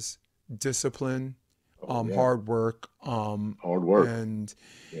requires discipline, Oh yeah. hard work, Hard work. and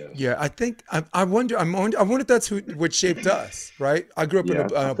Yes. yeah, I think I wonder if that's what shaped us, right? I grew up in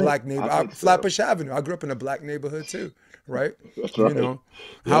Yeah. a black I neighbor, think so. Flatbush Avenue. I grew up in a black neighborhood too, right? That's You right. know,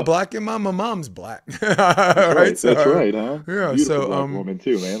 how Yeah. black am I? My mom's black, That's right? right. That's So right, huh? yeah, Beautiful so black woman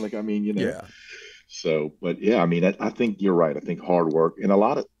too, man. Like, I mean, yeah. so, but yeah, I mean, I think you're right. I think hard work and a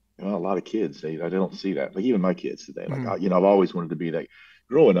lot of kids, they don't see that. Like even my kids today, like, Mm-hmm, I've always wanted to be that.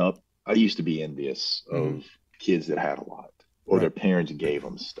 Growing up, I used to be envious mm-hmm, of kids that had a lot or their right, parents gave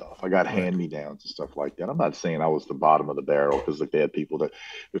them stuff. I got right. hand-me-downs and stuff like that. I'm not saying I was the bottom of the barrel because like they had people that,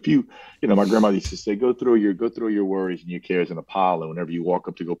 if my grandmother used to say, go through your worries and your cares in a pile, and whenever you walk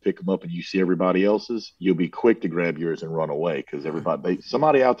up to go pick them up and you see everybody else's, you'll be quick to grab yours and run away because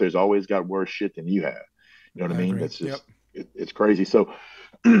somebody out there's always got worse shit than you have. You know what I I mean? agree. That's Yep. just it's crazy. So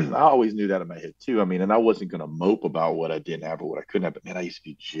I always knew that in my head too. I mean, and I wasn't gonna mope about what I didn't have or what I couldn't have, but man, I used to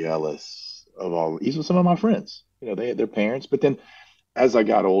be jealous of all these some of my friends. They had their parents, but then as I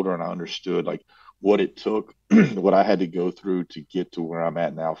got older and I understood like what it took, what I had to go through to get to where I'm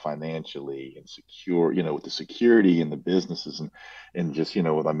at now financially and secure, with the security and the businesses and just,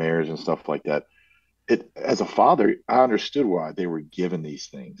 with my marriage and stuff like that. As a father, I understood why they were given these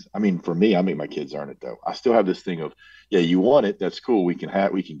things. I mean, for me, I make my kids earn it though. I still have this thing of, yeah, you want it, that's cool. We can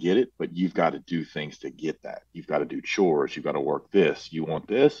get it, but you've got to do things to get that. You've got to do chores, you've got to work this. You want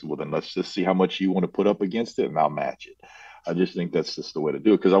this? Well, then let's just see how much you want to put up against it and I'll match it. I just think that's just the way to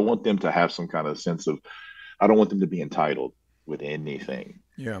do it because I want them to have some kind of sense of I don't want them to be entitled with anything.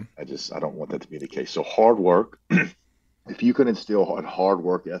 Yeah. I don't want that to be the case. So hard work, if you can instill a hard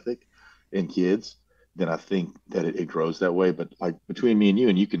work ethic in kids, then I think that it grows that way. But like between me and you,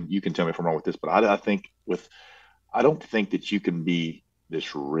 and you can tell me if I'm wrong with this, but I don't think that you can be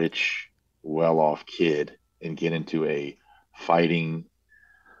this rich, well-off kid and get into a fighting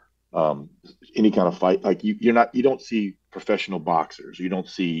um, any kind of fight. Like you don't see professional boxers. You don't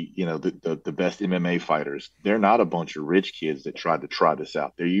see, the best MMA fighters. They're not a bunch of rich kids that tried to try this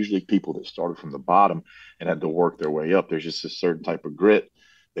out. They're usually people that started from the bottom and had to work their way up. There's just a certain type of grit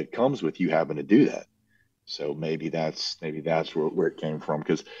that comes with you having to do that. So maybe that's where it came from.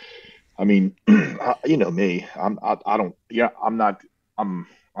 Because I mean, you know me, I don't, yeah, I'm not, I'm,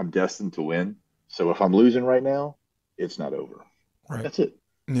 I'm destined to win. So if I'm losing right now, it's not over. Right. That's it,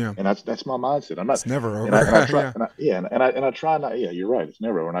 Yeah. and that's my mindset. I'm not, It's never and I over. try, Yeah. yeah, and I try not. Yeah, you're right. It's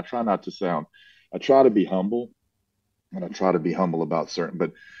never over. And I try not to sound. I try to be humble, and I try to be humble about certain.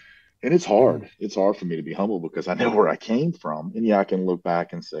 But and it's Mm, hard. It's hard for me to be humble because I know where I came from, and yeah, I can look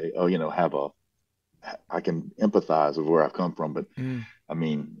back and say, oh, I can empathize with where I've come from. But mm. I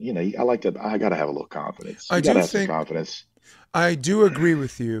mean, I got to have a little confidence. I You got do to have some think confidence. I do agree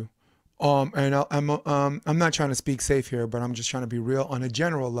with you. And I'm not trying to speak safe here, but I'm just trying to be real on a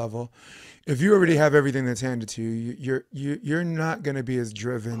general level. If you already Yeah. have everything that's handed to you, you're not going to be as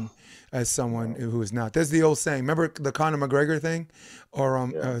driven as someone No. who is not. There's the old saying. Remember the Conor McGregor thing, or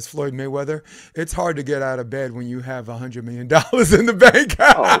Yeah. it's Floyd Mayweather. It's hard to get out of bed when you have $100 million in the bank.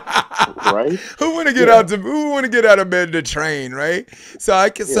 Oh, right. Yeah. Who want to get out of bed to train, right?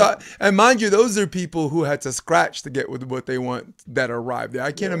 Yeah. And mind you, those are people who had to scratch to get with what they want that arrived there.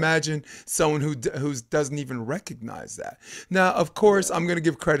 I can't Yeah. imagine someone who doesn't even recognize that. Now, of course, Yeah. I'm going to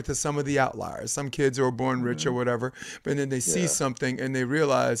give credit to some of the outliers. Some kids who are born rich or Hmm. whatever, but then they see Yeah. something and they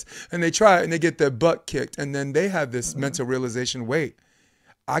realize and they try it and they get their butt kicked and then they have this Hmm. mental realization, wait,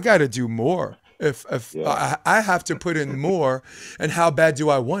 I got to do more. If I have to put in more, and how bad do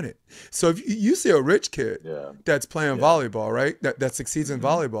I want it? So if you see a rich kid that's playing volleyball, right? That succeeds in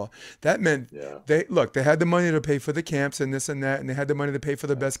volleyball, that meant they had the money to pay for the camps and this and that, and they had the money to pay for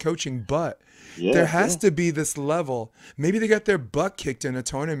the best coaching, but there has to be this level. Maybe they got their butt kicked in a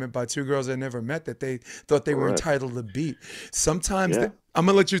tournament by two girls they never met that they thought they were entitled to beat. Sometimes I'm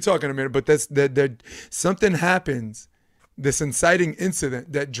gonna let you talk in a minute, but something happens, this inciting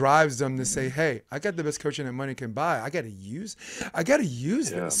incident that drives them to say, hey, I got the best coaching that money can buy. I gotta use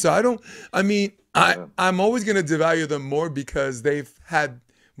this. So I'm always gonna devalue them more because they've had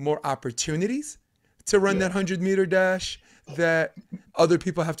more opportunities to run that 100-meter dash that other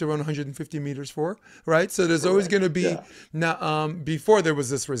people have to run 150 meters for, right? So there's always going to be now. Before there was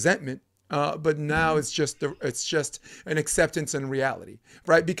this resentment, but now it's just an acceptance and reality,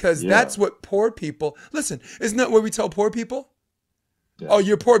 right? Because that's what poor people listen. Isn't that what we tell poor people? Oh,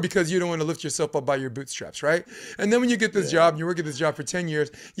 you're poor because you don't want to lift yourself up by your bootstraps, right? And then when you get this job and you work at this job for 10 years,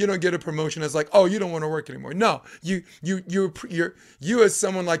 you don't get a promotion. It's like, oh, you don't want to work anymore. No, you as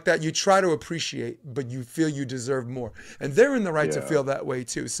someone like that, you try to appreciate, but you feel you deserve more. And they're in the right to feel that way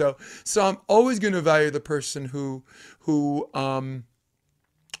too. So I'm always going to value the person who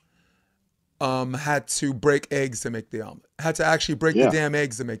had to break eggs to make the omelet. Had to actually break the damn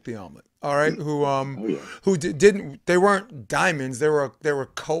eggs to make the omelet. All right, who didn't? They weren't diamonds. They were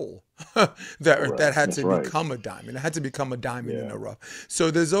coal that had to become a diamond. It had to become a diamond in a rough.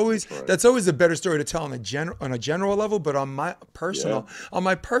 So that's always a better story to tell on a general level. But on my personal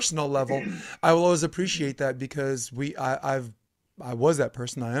level, I will always appreciate that because I was that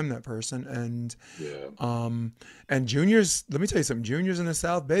person. I am that person. And juniors, let me tell you something. Juniors in the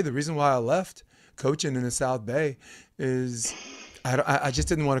South Bay, the reason why I left coaching in the South Bay is I just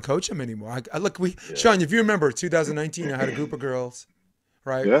didn't want to coach them anymore. Shawn, if you remember 2019, I had a group of girls,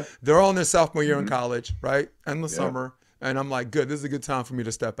 right? Yeah. They're all in their sophomore year in college, right? And the summer. And I'm like, good, this is a good time for me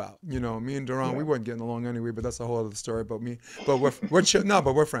to step out. You know, me and Duran, we weren't getting along anyway, but that's a whole other story about me. But we're chill. No,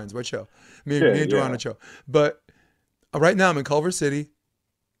 but we're friends. We're chill. Me and Duran are chill. But right now I'm in Culver City,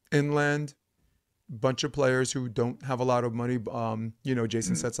 inland, bunch of players who don't have a lot of money.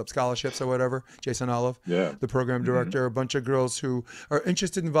 Jason sets up scholarships or whatever. Jason Olive, the program director, a bunch of girls who are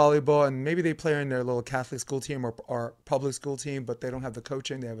interested in volleyball and maybe they play in their little Catholic school team or public school team, but they don't have the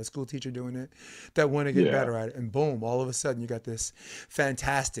coaching. They have a school teacher doing it that want to get better at it. And boom, all of a sudden you got this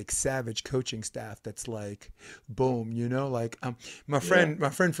fantastic, savage coaching staff that's like, boom, my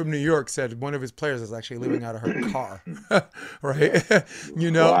friend from New York said one of his players is actually living out of her car, right?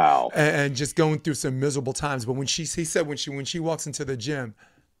 Wow. And just going through some miserable times, but he said when she walks into the gym,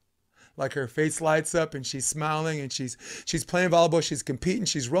 like her face lights up and she's smiling and she's playing volleyball, she's competing,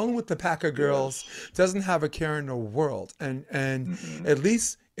 she's rolling with the pack of girls, doesn't have a care in the world, and at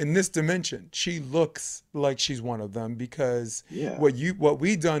least in this dimension, she looks like she's one of them because what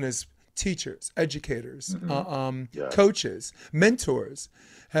we done as teachers, educators, coaches, mentors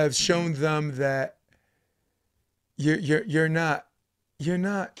have shown them that you're not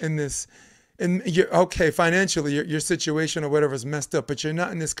in this. And financially, your situation or whatever is messed up, but you're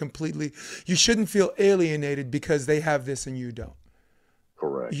not in this completely. You shouldn't feel alienated because they have this and you don't.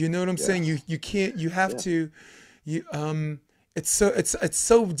 Correct. You know what I'm saying? You can't. You have to. It's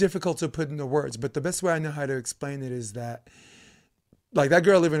so difficult to put into words. But the best way I know how to explain it is that, like that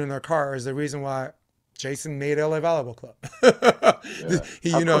girl living in her car is the reason why Jason made LA Volleyball Club.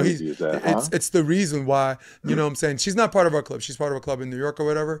 It's the reason why, you know what I'm saying? She's not part of our club. She's part of a club in New York or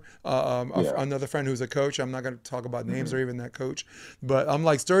whatever. Another friend who's a coach. I'm not going to talk about names or even that coach. But I'm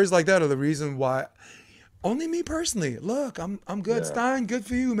like, stories like that are the reason why. Only me personally. Look, I'm good. Stein, good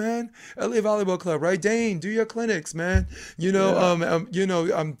for you, man. LA Volleyball Club, right? Dain, do your clinics, man.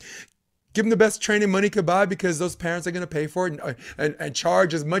 Give them the best training money could buy because those parents are going to pay for it and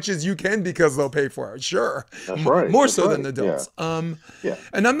charge as much as you can because they'll pay for it. Sure. That's right. More so than adults. And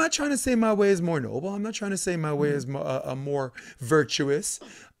I'm not trying to say my way is more noble. I'm not trying to say my way is more virtuous.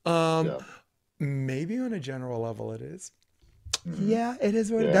 Maybe on a general level it is. Yeah, it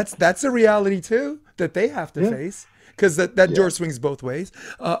is. That's a reality too that they have to face. Because that door swings both ways.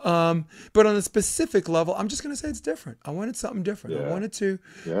 But on a specific level, I'm just going to say it's different. I wanted something different. I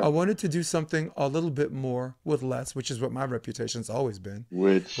wanted to do something a little bit more with less, which is what my reputation's always been.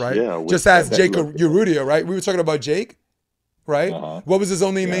 Just ask Jake Urrutia, right? We were talking about Jake, right? What was his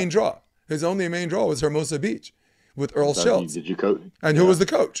only main draw? His only main draw was Hermosa Beach with Earl Schultz. Did you coach? And who was the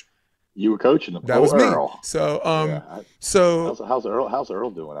coach? You were coaching them. That was Earl. me. So, how's Earl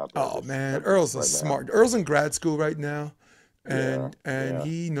doing out there? Oh man, Earl's smart. Earl's in grad school right now, and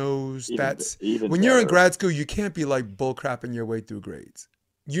he knows when you're in grad school, you can't be like bull crapping your way through grades.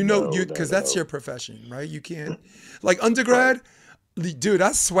 You know, No, you no, because that's your no. profession, right? You can't like Right. undergrad, dude.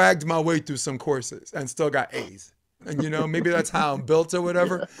 I swagged my way through some courses and still got A's. And maybe that's how I'm built or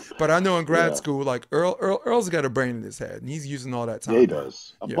whatever. Yeah. But I know in grad Yeah. school, like Earl's got a brain in his head, and he's using all that Yeah, he time now.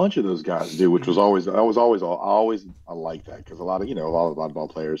 does. A Yeah. bunch of those guys do, which Hmm. was always I like that because a lot of a lot of volleyball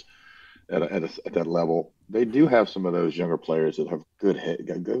players at that level, they do have some of those younger players that have good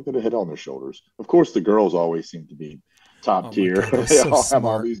head on their shoulders. Of course, the girls always seem to be top Oh my tier. God, they're They so all have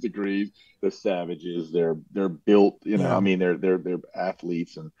all smart. these degrees. They're savages. They're built. I Yeah. mean, they're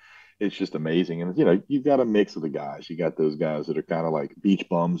athletes, and it's just amazing. And you've got a mix of the guys. You got those guys that are kind of like beach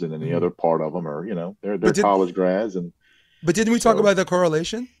bums, and then the Hmm. other part of them are they're But did college grads, and but didn't we talk so about the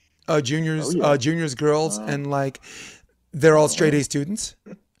correlation? oh Juniors, yeah. juniors, girls, Uh, and like they're all straight uh-huh. A students,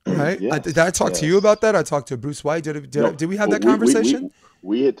 right? Did I Yes, talk to you about yes. that? I talked to Bruce White. No, Did we have well, that conversation?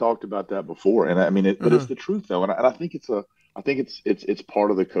 we had talked about that before, and I mean, but Uh-huh. it's the truth though, and I think I think it's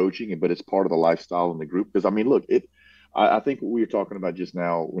part of the coaching, but it's part of the lifestyle in the group. Because I mean, look, I think what we were talking about just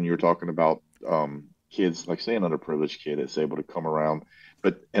now when you were talking about kids, like say an underprivileged kid that's able to come around,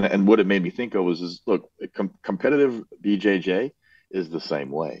 but and what it made me think of was is look, competitive BJJ is the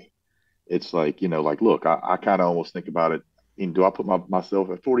same way. It's like, like, look, I kind of almost think about it. Do I put myself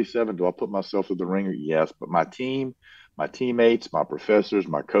at 47? Do I put myself through the ringer? Yes. But my team, my teammates, my professors,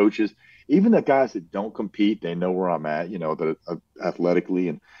 my coaches, even the guys that don't compete, they know where I'm at, that athletically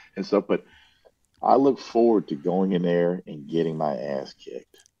and stuff. But I look forward to going in there and getting my ass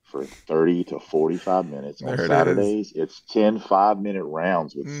kicked for 30 to 45 minutes. On There it is. Saturdays, it's 10 5-minute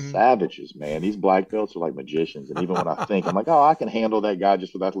rounds with Mhm. savages, man. These black belts are like magicians. And even when I think, I'm like, oh, I can handle that guy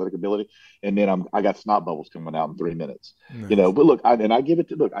just with athletic ability. And then I got snot bubbles coming out in 3 minutes. Nice. But look, I give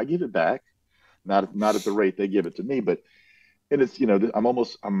it back, not at the rate they give it to me, but and it's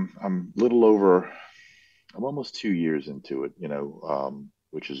I'm little over I'm almost 2 years into it,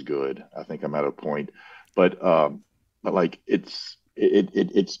 which is good. I think I'm at a point, but like it's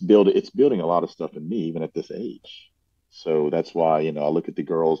building a lot of stuff in me even at this age. So that's why I look at the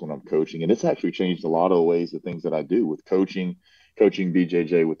girls when I'm coaching, and it's actually changed a lot of the ways the things that I do with coaching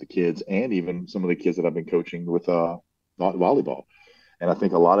BJJ with the kids, and even some of the kids that I've been coaching with volleyball. And I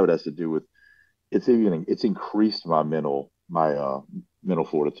think a lot of it has to do with it's increased my mental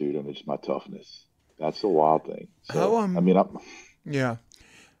fortitude and just my toughness. That's a wild thing. How So I mean, yeah.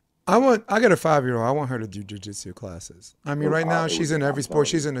 I got a 5-year-old. I want her to do jujitsu classes. I mean, right now it she's would. in every I'm sport.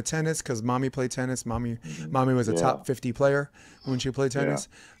 telling She's you. in the tennis because mommy played tennis. Hmm. Mommy was a Yeah, top 50 player when she played yeah, tennis.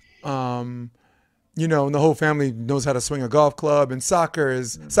 Um, and the whole family knows how to swing a golf club. And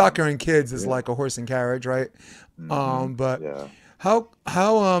hmm soccer and kids is yeah, like a horse and carriage, right? But yeah. how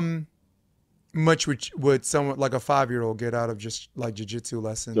much would someone like a 5-year-old get out of just like jujitsu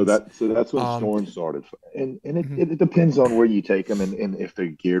lessons? So that's when Um, Storm started, and mhm. it depends on where you take them and if they're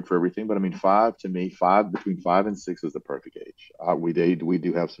geared for everything. But I mean, five to me, five between 5 and 6 is the perfect age. We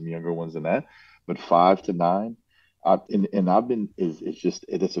do have some younger ones than that, but 5 to 9. And I've been is it's just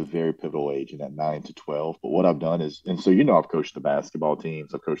it's a very pivotal age in that 9 to 12. But what I've done is, and so I've coached the basketball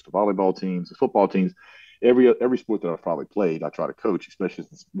teams, I've coached the volleyball teams, the football teams, every sport that I've probably played, I try to coach, especially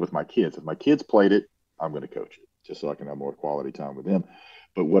with my kids. If my kids played it, I'm going to coach it just so I can have more quality time with them.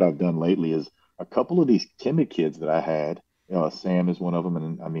 But what I've done lately is a couple of these timid kids that I had. Sam is one of them,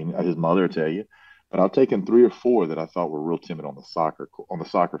 and I mean his mother will tell you. But I've taken 3 or 4 that I thought were real timid on the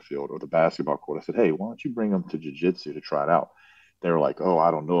soccer field or the basketball court. I said, "Hey, why don't you bring them to jujitsu to try it out?" They were like, "Oh,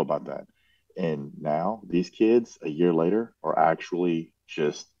 I don't know about that." And now these kids, a year later, are actually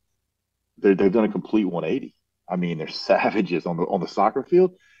just they've done a complete 180. I mean, they're savages on the soccer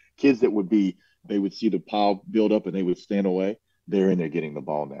field. Kids that would be they would see the pile build up and they would stand away. They're in there getting the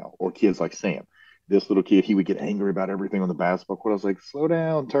ball now. Or kids like Sam. This little kid, he would get angry about everything on the basketball court. I was like, slow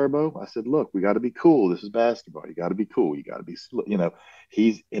down, Turbo. I said, look, we got to be cool. This is basketball. You got to be cool. You got to be,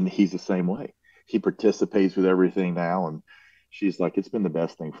 he's the same way. He participates with everything now. And she's like, it's been the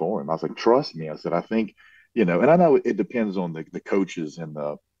best thing for him. I was like, trust me. I said, I think, and I know it depends on the coaches and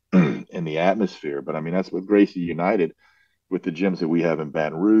the in the atmosphere. But I mean, that's with Gracie United with the gyms that we have in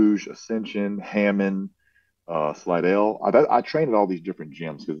Baton Rouge, Ascension, Hammond, Slidell. I train at all these different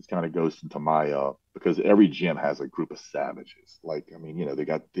gyms because it kind of goes into my because every gym has a group of savages. Like I mean,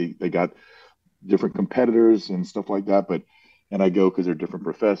 they got different competitors and stuff like that, but. And I go because they're different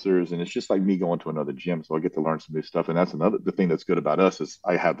professors, and it's just like me going to another gym, so I get to learn some new stuff. And that's the thing that's good about us is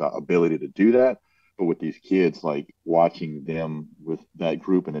I have the ability to do that. But with these kids, like watching them with that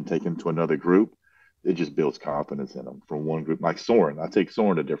group and then taking them to another group, it just builds confidence in them from one group. Like Soren, I take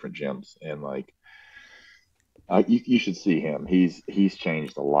Soren to different gyms, and like you should see him. He's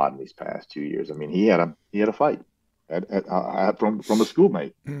changed a lot in these past 2 years. I mean, he had a fight, from a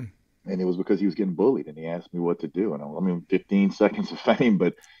schoolmate. Mm. And it was because he was getting bullied, and he asked me what to do. And I mean, 15 seconds of fame,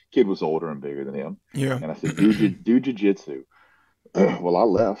 but kid was older and bigger than him. Yeah. And I said, do jujitsu. Well, I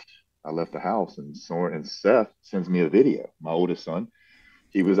left. I left the house, and Soren and Seth sends me a video. My oldest son,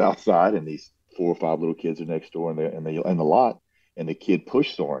 he was outside, and these 4 or 5 little kids are next door in the lot, and the kid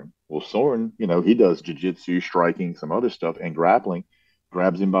pushed Soren. Well, Soren, he does jujitsu, striking, some other stuff, and grappling.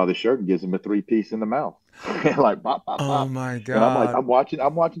 Grabs him by the shirt and gives him a 3-piece in the mouth, like bop bop Oh bop. my And I'm like, God.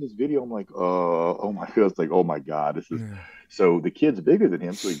 I'm watching this video. I'm like, oh my god, it's like, oh my god, this is. Yeah. So the kid's bigger than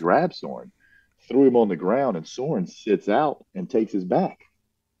him, so he grabs Soren, threw him on the ground, and Soren sits out and takes his back.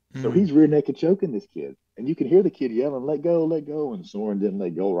 So Mm. he's rear naked choking this kid, and you can hear the kid yelling, "Let go, let go!" And Soren didn't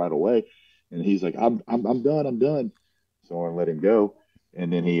let go right away, and he's like, I'm done, I'm done." Soren let him go,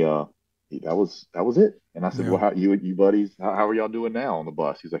 and then that was it. And I said, Yeah. "Well, how you buddies? How are y'all doing now on the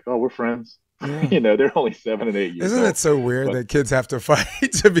bus?" He's like, "Oh, we're friends." Yeah. They're only 7 and 8 years Isn't it old, so weird but that kids have to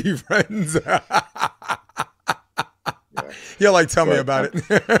fight to be friends? yeah, Yeah, like tell me but about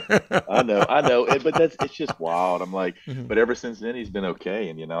it. I know, but it's just wild. I'm like, Mhm. but ever since then he's been okay,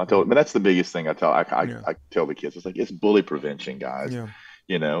 and I told him, and that's the biggest thing Yeah. I tell the kids. It's like it's bully prevention, guys. Yeah.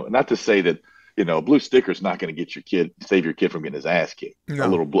 Not to say that a blue sticker is not going to save your kid from getting his ass kicked.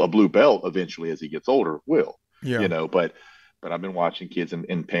 No. A blue belt eventually, as he gets older, will. Yeah. But I've been watching kids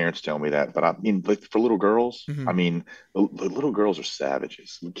and parents tell me that. But I mean, like for little girls, Mhm. I mean, the little girls are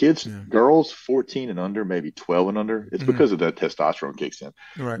savages. Kids, Yeah. girls 14 and under, maybe 12 and under, it's Mhm. because of the testosterone kicks in.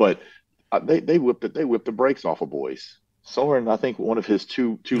 Right. But they whip the brakes off of boys. Soren, I think one of his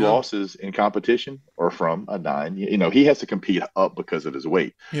two Yeah. losses in competition are from a nine. He has to compete up because of his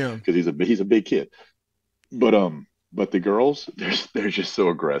weight Yeah. because he's a big kid. But but the girls, they're just so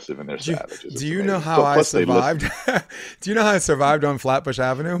aggressive and they're Do you, savages. do It's you know amazing. how I Plus they listen. survived? Do you know how I survived on Flatbush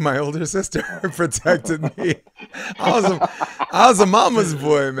Avenue? My older sister protected me. I was a, I was a mama's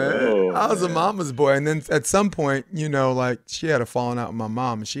boy, man. Oh I was a man. mama's boy. And then at some point, like she had a falling out with my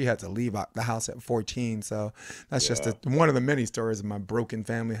mom and she had to leave out the house at 14. So that's just Yeah. one of the many stories my broken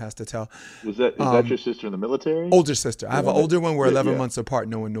family has to tell. Is that your Um, sister in the military? Older sister. I The have an one that older one. We're yeah, 11 yeah. months apart.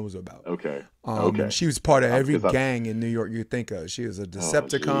 No one knows about. Okay. And Okay. she was part of every Because I gang in New York you think of. She was a oh jeez.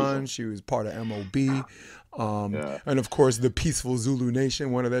 Decepticon. She was part of MOB. Yeah. And of course the Peaceful Zulu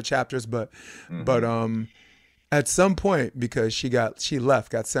Nation, one of their chapters. But Hmm. at some point, because she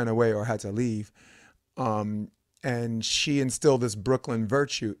left, got sent away or had to leave, um, and she instilled this Brooklyn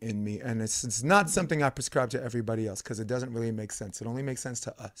virtue in me. And it's not something I prescribe to everybody else because it doesn't really make sense. It only makes sense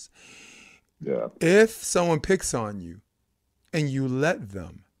to us. Yeah. If someone picks on you and you let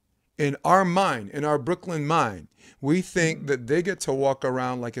them, in our mind, in our Brooklyn mind, we think Mhm. that they get to walk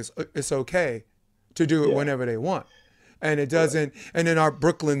around like it's okay to do it Yeah. whenever they want. And it Right. doesn't, and in our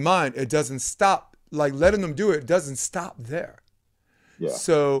Brooklyn mind, it doesn't stop, like letting them do it doesn't stop there. Yeah.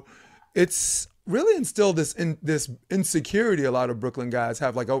 So it's really instilled this insecurity a lot of Brooklyn guys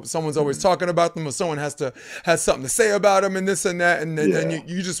have, like, oh, someone's always Mhm. talking about them or someone has something to say about them and this and that, and then Yeah.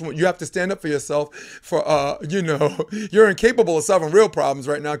 you have to stand up for yourself for you're incapable of solving real problems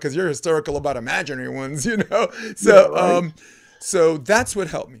right now because you're hysterical about imaginary ones. Yeah. So Right. so that's what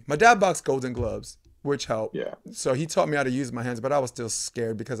helped me. My dad boxed Golden Gloves, which helped. Yeah. So he taught me how to use my hands, but I was still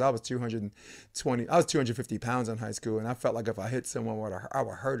scared because I was 250 pounds in high school, and I felt like if I hit someone, I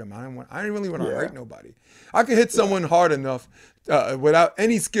would hurt him. I didn't really want to Yeah. hurt nobody. I could hit Yeah. someone hard enough without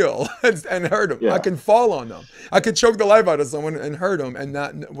any skill and hurt them. I Yeah. can fall on them. I could choke the life out of someone and hurt them, and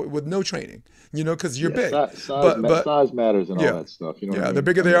not with no training. Because you're Yeah. big. Size But size matters and all yeah, that stuff. You know what I yeah. The mean?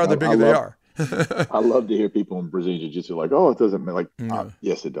 bigger I they mean, are, the I bigger they love are. I love to hear people in Brazilian Jiu-Jitsu like, oh, it doesn't like. Yeah,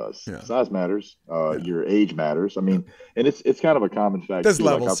 Yes, it does. yeah, Size matters. yeah, Your age matters. I yeah. mean, and it's kind of a common fact There's too.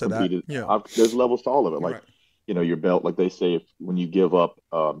 Like levels I've to that. competed. Yeah, There's levels to all of it. Like right, your belt. Like they say, if when you give up,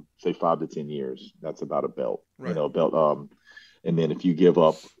 say 5 to 10 years, that's about a belt. right. A belt. And then if you give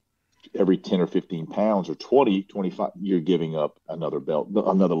up every 10 or 15 pounds or 20, 25, you're giving up another belt,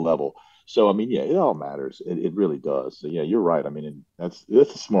 another level. So, I mean, yeah, it all matters. It really does. So, yeah, you're right. I mean, that's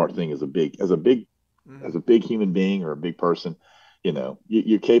a smart thing as Mhm. a big human being or a big person,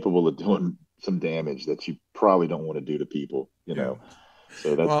 you're capable of doing some damage that you probably don't want to do to people. Yeah.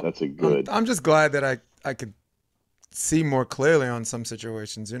 So Well, that's a I'm good, I'm just glad that I could see more clearly on some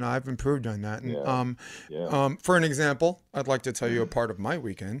situations. I've improved on that. And yeah, yeah. for an example, I'd like to tell you a Mhm, part of my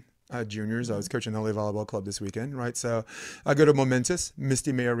weekend. I had juniors. I was mhm. coaching the LA Volleyball Club this weekend, right? So I go to Momentous,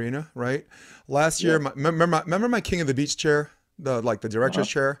 Misty May Arena, right? Last year, Yeah. remember my King of the Beach chair, the director's Uh-huh.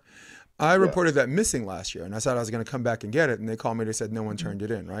 chair? I Yeah. reported that missing last year, and I said I was going to come back and get it, and they called me. They said no one Mhm. turned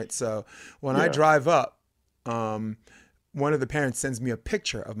it in, right? So when I Yeah. drive up, um, one of the parents sends me a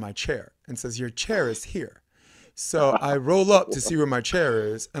picture of my chair and says, "Your chair is here." So I roll up to see where my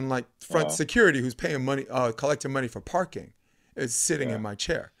chair is, and like front Uh, security, who's paying money, collecting money for parking, is sitting in yeah. my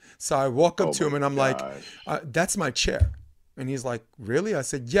chair. So I walk up Oh to my him and I'm like, gosh. "That's my chair." And he's like, "Really?" I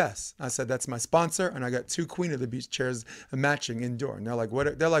said, "Yes." I said, "That's my sponsor, and I got 2 Queen of the Beach chairs matching indoor." And they're like,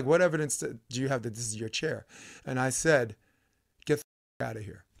 "What?" They're like, "What evidence do you have that this is your chair?" And I said, "Get the out of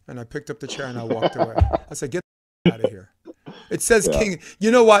here." And I picked up the chair and I walked away. I said, "Get the out of here." It says Yeah. King. You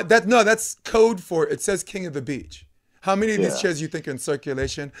know what? That's code for it. It says King of the Beach. How many of these Yeah. chairs you think are in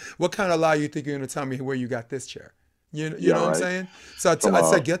circulation? What kind of lie you think you're going to tell me where you got this chair? You Yeah. know what I'm Right. saying? So From I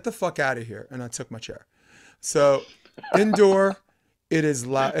said, "Get the fuck out of here," and I took my chair. So indoor, it is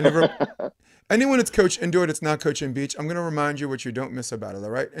loud. And anyone that's coached indoor that's not coaching beach, I'm going to remind you what you don't miss about it, all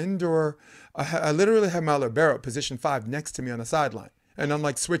right? Indoor, I literally have my libero, position 5, next to me on the sideline. And I'm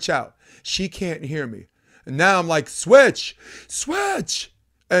like, switch out. She can't hear me. And now I'm like, switch, switch.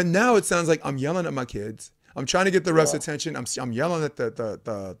 And now it sounds like I'm yelling at my kids. I'm trying to get the ref's Yeah. attention. I'm yelling at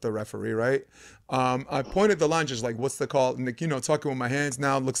the referee, right? I pointed the line, just like, what's the call? And talking with my hands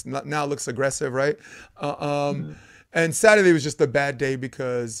now looks aggressive, right? Mhm. And Saturday was just a bad day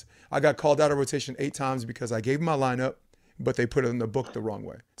because I got called out of rotation 8 times because I gave him my lineup, but they put it in the book the wrong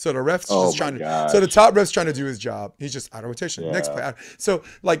way. So the ref's Oh just my trying to. So the gosh. top ref's trying to do his job. He's just out of rotation. Next Yeah. play. So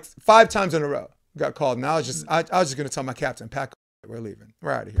like 5 times in a row got called. And I was just Mhm. I was just gonna tell my captain, pack, we're leaving.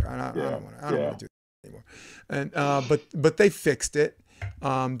 We're out of here. I Yeah. don't want to Yeah. do that anymore. And but they fixed it.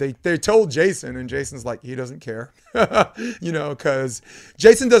 They told Jason, and Jason's like, he doesn't care, because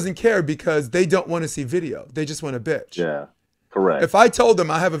Jason doesn't care because they don't want to see video. They just want to bitch. Yeah. Correct. If I told them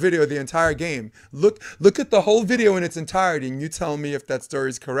I have a video of the entire game, look at the whole video in its entirety, and you tell me if that story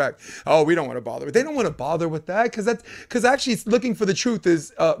is correct. Oh, we don't want to bother. They don't want to bother with that because actually looking for the truth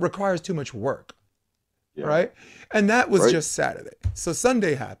requires too much work, Yeah. right? And that was Right. just Saturday. So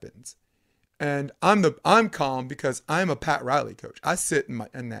Sunday happens. And I'm calm because I'm a Pat Riley coach. I sit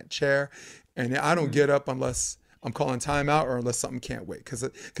in that chair, and I don't Mhm. get up unless I'm calling timeout or unless something can't wait.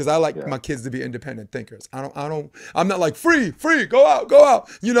 Because I like Yeah. my kids to be independent thinkers. I'm not like free, go out, down,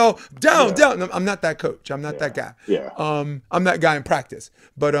 Yeah. down. I'm not that coach. I'm not that guy. Yeah. I'm that guy in practice.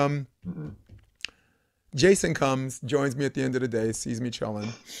 But Mhm. Jason comes, joins me at the end of the day, sees me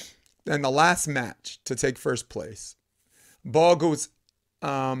chilling, and the last match to take first place, ball goes.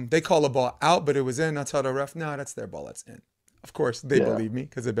 They call a ball out, but it was in. I tell the ref, no, that's their ball. That's in. Of course, they Yeah. believe me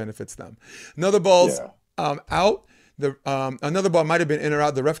because it benefits them. Another ball's Yeah. out. Another ball might have been in or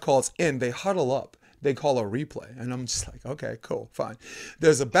out. The ref calls in. They huddle up. They call a replay. And I'm just like, okay, cool, fine.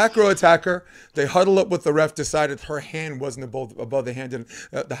 There's a back row attacker. They huddle up with the ref, decided her hand wasn't above the hand, and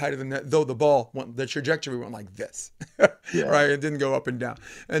the height of the net, though the trajectory went like this, Yeah. right? It didn't go up and down.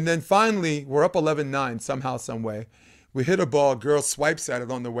 And then finally, we're up 11-9 somehow, some way. We hit a ball. Girl swipes at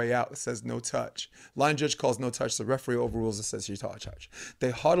it on the way out. It says no touch. Line judge calls no touch. The referee overrules it, says she touch. They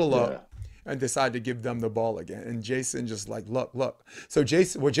huddle up and decide to give them the ball again. And Jason just like, look. So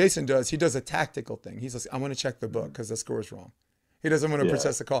what Jason does, he does a tactical thing. He's like, I want to check the book because the score is wrong. He doesn't want to Yeah.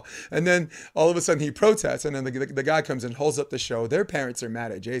 protest the call. And then all of a sudden he protests, and then the guy comes and holds up the show. Their parents are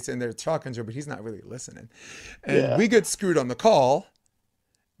mad at Jason. They're talking to him, but he's not really listening. And Yeah. we get screwed on the call.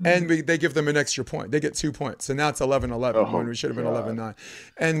 And they give them an extra point. They get 2 points. So now it's 11-11 Oh, when we should have been God. 11-9.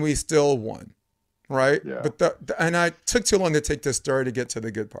 And we still won, right? Yeah. But and I took too long to take this story to get to the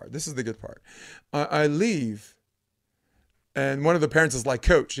good part. This is the good part. I leave, and one of the parents is like,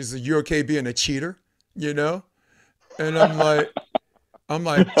 Coach, he says, you okay being a cheater? And I'm like, I was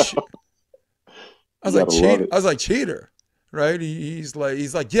like, cheater. I was like, cheater, right? He's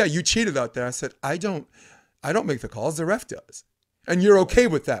like, yeah, you cheated out there. I said, I don't make the calls. The ref does. And you're okay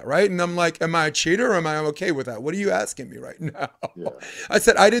with that, right? And I'm like, am I a cheater or am I okay with that? What are you asking me right now? Yeah. I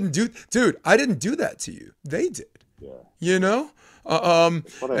said, I didn't do that to you. They did, Yeah.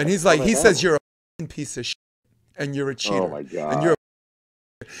 And he says, you're a f***ing piece of shit and you're a cheater. Oh my God. And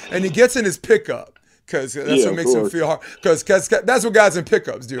and he gets in his pickup because that's what makes him feel hard. Because that's what guys in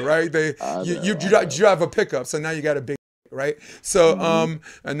pickups do, right? You drive a pickup, so now you got a big, right? So,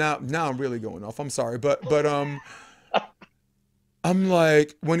 and now I'm really going off. I'm sorry, but I'm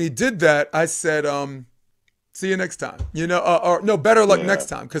like, when he did that, I said, see you next time, or no, better luck next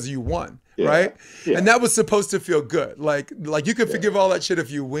time because you won, right? Yeah. And that was supposed to feel good. Like you can forgive all that shit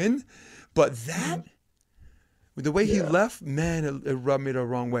if you win, but the way he left, man, it rubbed me the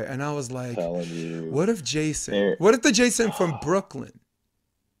wrong way. And I was like, what if the Jason from Brooklyn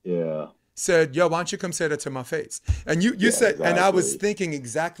said, yo, why don't you come say that to my face? And you said, exactly. and I was thinking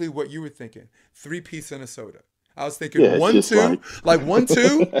exactly what you were thinking, 3-piece and a soda. I was thinking Yeah, it's one, just two, like 1,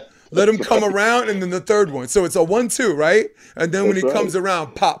 2, let him That's come right. around, and then the third one. So it's a 1, 2, right? And then when That's he comes right.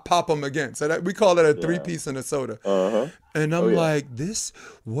 around, pop him again. So that we call that a Yeah. three-piece and a soda. Uh-huh. And Oh I'm yeah. like,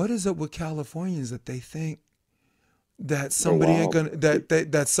 what is up with Californians that they think that They're somebody ain't wild. gonna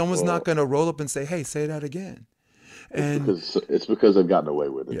that someone's not Well, gonna roll up and say, hey, say that again. And it's because they've gotten away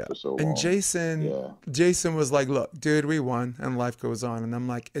with it yeah. for so And long. Jason Yeah. Jason was like, look, dude, we won and life goes on. And I'm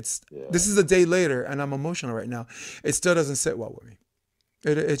like, Yeah. this is a day later and I'm emotional right now. It still doesn't sit well with me.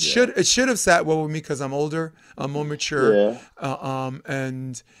 It Yeah. should have sat well with me because I'm older, I'm more mature, Yeah.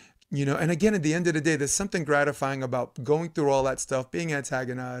 and and again, at the end of the day, there's something gratifying about going through all that stuff, being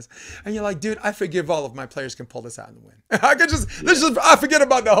antagonized, and you're like, dude, I forgive all of my players can pull this out and win. I could I forget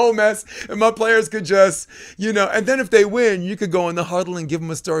about the whole mess, and my players could just, and then if they win, you could go in the huddle and give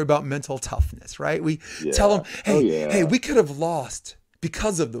them a story about mental toughness, right? We tell Yeah. them, Oh hey, yeah. we could have lost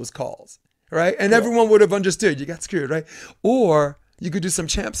because of those calls, right? And Yeah. everyone would have understood you got screwed, right? Or you could do some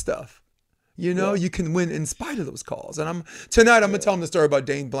champ stuff. Yeah. You can win in spite of those calls. And tonight I'm gonna Yeah. tell them the story about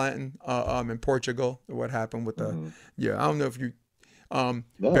Dain Blanton in Portugal. What happened with Mm-hmm. I don't know if you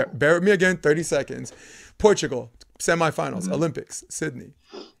No. bear with me again, 30 seconds. Portugal, semifinals, Mm-hmm. Olympics, Sydney.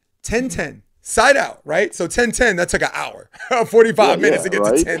 10-10. Side out, right? So 10-10, that took an hour, 45 Yeah. minutes Yeah. to get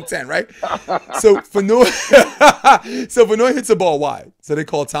Right. to 10-10, right? So Fanoy hits a ball wide. So they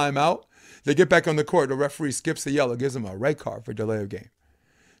call timeout. They get back on the court. The referee skips the yellow, gives them a red card for delay of game.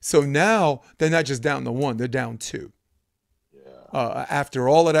 So now they're not just down to 1, they're down 2. Yeah. After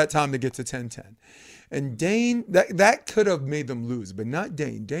all of that time to get to 10-10. And Dain, that could have made them lose, but not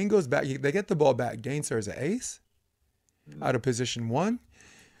Dain. Dain goes back. They get the ball back. Dain serves an ace out of position 1.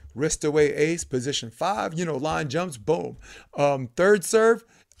 Wrist away ace, position 5. Line jumps, boom. Third serve,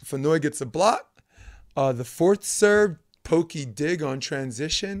 Fanoy gets a block. The fourth serve, pokey dig on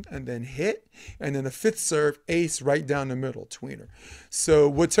transition and then hit. And then the fifth serve, ace right down the middle, tweener. So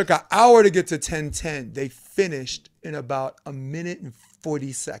what took an hour to get to 10-10, they finished in about a minute and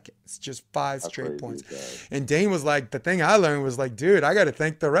 40 seconds, just 5 That's straight crazy, points. guys. And Dain was like, the thing I learned was like, dude, I got to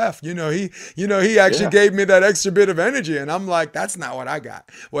thank the ref. He actually Yeah. gave me that extra bit of energy. And I'm like, that's not what I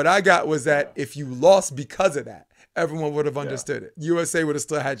got. What I got was that if you lost because of that, everyone would have understood it. USA would have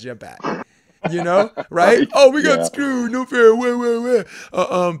still had your back. Right? Right. Oh, we got Yeah. screwed. No fair. Where.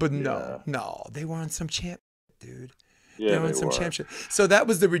 But Yeah. no, they were on some champ, dude. Yeah. They were on They some were. champ shit. So that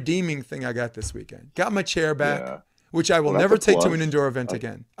was the redeeming thing I got this weekend. Got my chair back, Yeah. which I will Well, that's never a take to plus. an indoor event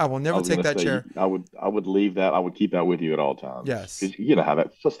again. I will I never was take gonna that say chair. I would leave that. I would keep that with you at all times. Yes. Because you know how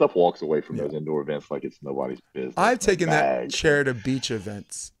that stuff walks away from Yeah. those indoor events like it's nobody's business. I've taken that Bags. chair to beach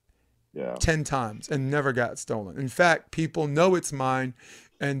events Yeah. 10 times and never got stolen. In fact, people know it's mine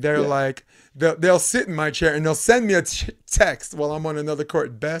and they're Yeah. like, they'll sit in my chair and they'll send me a text while I'm on another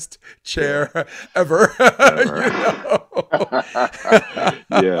court. Best chair ever.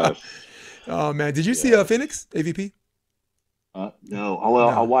 Yes. Oh, man. Did you see Yes. Phoenix, AVP? No. Well, No.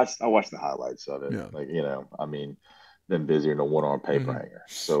 I watched the highlights of it. Yeah. Like, I mean, been busy in a one-arm paper Mhm. hanger.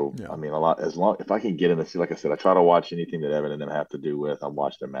 So, Yeah. I mean, if I can get in and see, like I said, I try to watch anything that Evan and them have to do with. I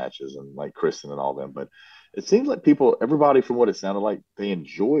watch their matches and like Kristen and all them. But it seems like everybody, from what it sounded like, they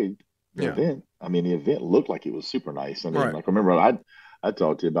enjoyed the Yeah. event. I mean, the event looked like it was super nice. I mean, Right. like, remember, I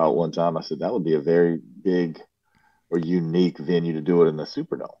talked to you about one time. I said that would be a very big or unique venue to do it in the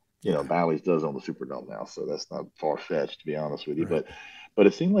Superdome. Yeah. Bally's does on the Superdome now, so that's not far fetched, to be honest with you. Right. But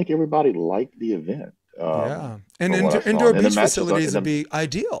it seemed like everybody liked the event. Yeah. And From what I saw. indoor And the beach matches facilities would be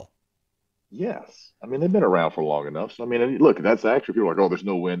ideal. Yes, I mean they've been around for long enough. So I mean, look, that's actually people are like, oh, there's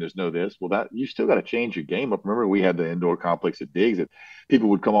no wind, there's no this. Well, that you still got to change your game up. Remember, we had the indoor complex at Diggs that people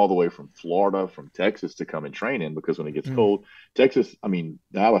would come all the way from Florida, from Texas to come and train in because when it gets cold, Texas, I mean,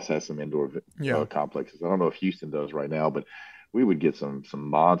 Dallas has some indoor Yeah. complexes. I don't know if Houston does right now, but we would get some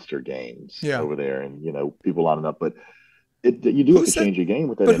monster games Yeah. over there, and people lining up. But you do have to change your game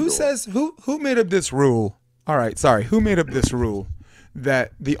with that. But indoor. who made up this rule? All right, sorry. Who made up this rule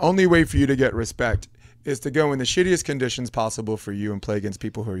that the only way for you to get respect is to go in the shittiest conditions possible for you and play against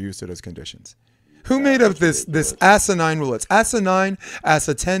people who are used to those conditions? Who made up this asinine rule? It's ASA 9,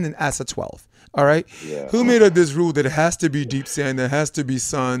 ASA 10, and ASA 12. All right. Yeah. Who made up this rule that it has to be deep sand, there has to be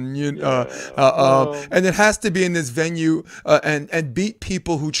sun, and it has to be in this venue and beat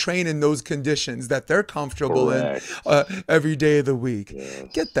people who train in those conditions that they're comfortable Correct. in every day of the week. Yes,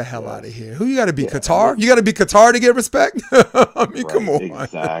 Get the hell yes. out of here. Who you got to be? Yeah. Qatar? You got to be Qatar to get respect? I mean, come on.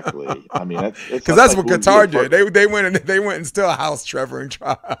 Exactly. I mean, Because that's what Qatar did. They went and still housed Trevor and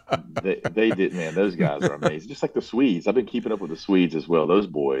tried. They did, man. Those guys are amazing. Just like the Swedes. I've been keeping up with the Swedes as well. Those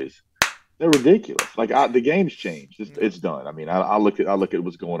boys, they're ridiculous. Like the game's changed. It's done. I mean, I look at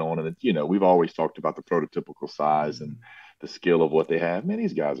what's going on, and we've always talked about the prototypical size and the skill of what they have. Man,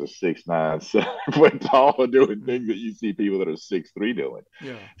 these guys are 6'9", 7 foot tall, doing things that you see people that are 6'3" doing,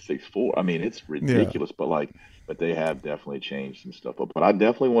 Yeah. 6'4". I mean, it's Yeah. ridiculous. But they have definitely changed some stuff up. But I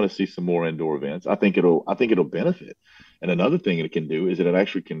definitely want to see some more indoor events. I think it'll benefit. And another thing it can do is that it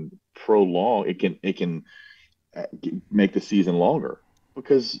actually can prolong. It can make the season longer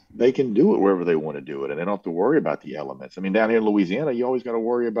because they can do it wherever they want to do it, and they don't have to worry about the elements. I mean, down here in Louisiana, you always got to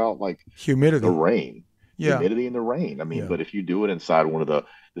worry about like the Humidity. rain, Yeah. humidity, and the rain. I mean, Yeah. but if you do it inside one of the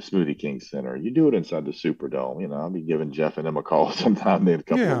Smoothie King Center, you do it inside the Superdome. I'll be giving Jeff and them a call sometime in a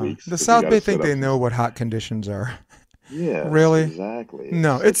couple of Yeah. weeks The because we South got Bay to set think up they some. know what hot conditions are. Yes, Really? exactly.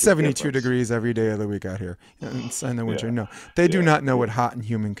 No, It's it's such a 72 difference. degrees every day of the week out here in the winter. Yeah, No, they do yeah, not know what yeah. hot and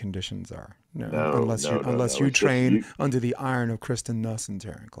humid conditions are. No, No, unless you no, no, no. you It's just train you. under the iron of Kristen Nuss and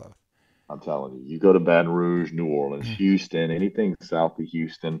Taryn Clough. I'm telling you, you go to Baton Rouge, New Orleans, Mhm. Houston, anything south of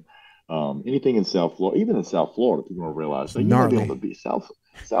Houston, anything in South Florida, even in South Florida, people don't realize. It's So you may be on gnarly. the beach.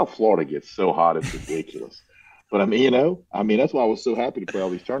 South Florida gets so hot, it's ridiculous. But I mean, that's why I was so happy to play all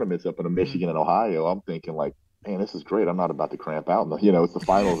these tournaments up in Mhm. Michigan and Ohio. I'm thinking like, man, this is great. I'm not about to cramp out. It's the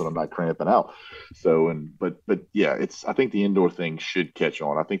finals, and I'm not cramping out. So, but yeah, I think the indoor thing should catch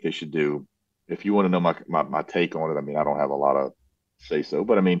on. I think they should do. If you want to know my take on it, I mean, I don't have a lot of say so,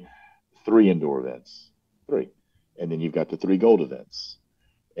 but I mean, three indoor events, three, and then you've got the three gold events,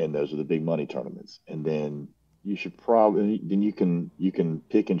 and those are the big money tournaments. And then you should probably then you can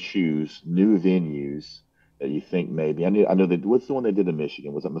pick and choose new venues that you think maybe. I know that what's the one they did in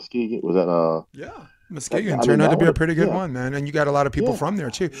Michigan? Was that Muskegon? Was that Yeah, that, Muskegon I mean turned out to that be would a have, pretty good yeah, one, man. And you got a lot of people yeah, from there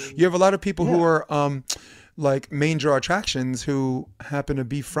too. You have a lot of people who yeah, are like main draw attractions who happen to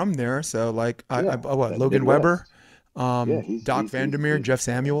be from there. So like yeah. what That Logan Weber, Midwest. Yeah, he's Doc he's he's Vandermeer, he's Jeff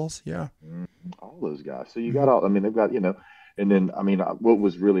man. Samuels. Yeah. All those guys. So you got Hmm. all. I mean, they've got. And then I mean, what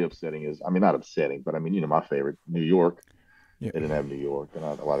was really upsetting is, I mean, not upsetting, but I mean, my favorite, New York. Yeah. They didn't have New York, and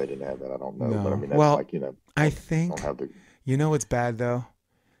why they didn't have that, I don't know. But I No. mean, that's Well, like, I don't think have the. you know what's bad though.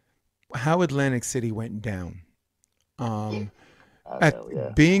 How Atlantic City went down. I At know, yeah.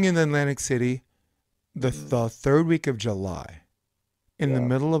 being in Atlantic City, Hmm. the third week of July, in the Yeah,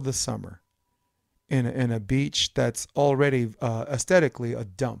 middle of the summer, in a beach that's already aesthetically a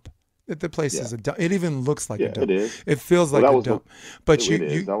dump. The place yeah, is a dump. It even looks like a yeah. It dump. is. It feels Well, like that a was the. dump. But It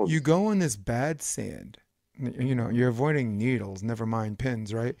is. That you was. go on this bad sand. Mhm. You're avoiding needles, never mind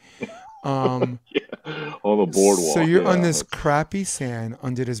pins, right? Um, Yeah, on the so boardwalk. you're on Yeah, this it's. crappy sand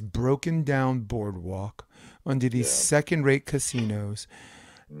under this broken down boardwalk, under these Yeah. second rate casinos,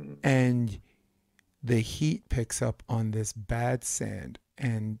 Mhm. and the heat picks up on this bad sand,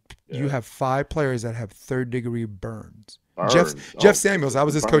 and you Yeah. have five players that have third-degree burns. Jeff Burns. Jeff Oh, Samuels, I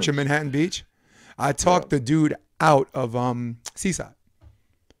was the his coach in burns. Manhattan Beach. I Yeah. talked the dude out of Seaside.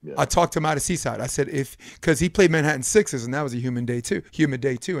 I Yeah. talked him out of Seaside. I said because he played Manhattan Sixers and that was a humid day too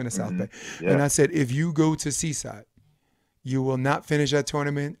in the South Hmm. Bay. And Yeah. I said if you go to Seaside, you will not finish that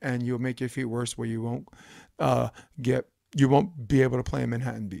tournament and you'll make your feet worse where you won't uh, get you won't be able to play in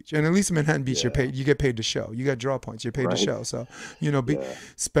Manhattan Beach. And at least in Manhattan Beach, Yeah. you get paid to show. You got draw points. You're paid to Right. show. So be Yeah.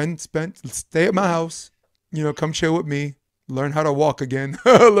 stay at my house. Come chill with me. Learn how to walk again.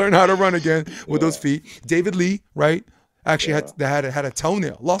 Learn how to run again with those Yeah. feet. David Lee, right? Actually Yeah. had a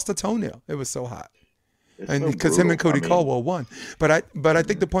toenail, lost a toenail. It was so hot, It's and so because him and brutal. I Cody mean. Caldwell won. But I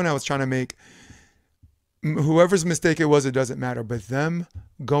think Mhm. the point I was trying to make, whoever's mistake it was, it doesn't matter. But them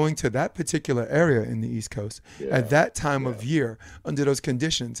going to that particular area in the East Coast at Yeah. that time Yeah. of year under those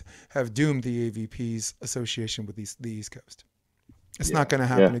conditions have doomed the AVP's association with the East Coast. It's not Yeah. going to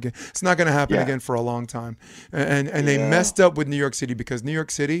happen Yeah. again. It's not going to happen Yeah. again for a long time. And they Yeah. messed up with New York City because New York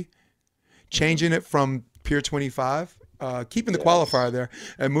City Hmm. changing it from Pier 25, keeping the qualifier Yes. there,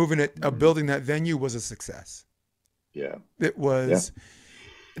 and moving it, Hmm. building that venue was a success. Yeah. It Yeah. was.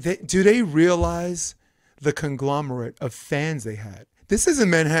 Do they realize the conglomerate of fans they had? This isn't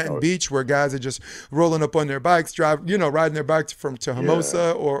Manhattan Oh, Beach where guys are just rolling up on their bikes, riding their bike to yeah.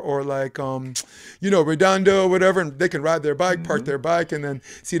 Hermosa or like Redondo or whatever, and they can ride their bike, park Hmm. their bike, and then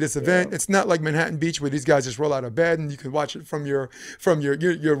see this Yeah. event. It's not like Manhattan Beach where these guys just roll out of bed and you can watch it from your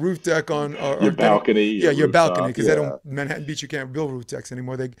roof deck or Your they don't. balcony, Yeah, your your balcony rooftop. because they don't Yeah. Manhattan Beach you can't build roof decks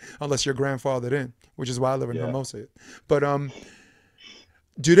anymore. Unless you're grandfathered in, which is why I live in Yeah. Hermosa. But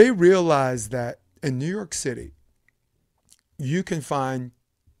do they realize that in New York City you can find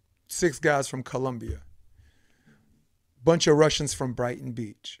six guys from Colombia, bunch of Russians from Brighton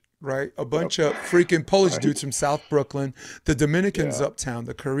Beach, right? A Yep. bunch of freaking Polish Right. dudes from South Brooklyn, the Dominicans Yeah. uptown,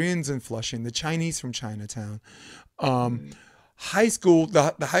 the Koreans in Flushing, the Chinese from Chinatown, um, Hmm.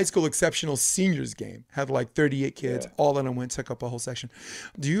 the high school exceptional seniors game had like 38 kids. Yeah. All of them took up a whole section.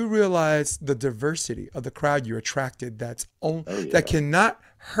 Do you realize the diversity of the crowd you attracted that cannot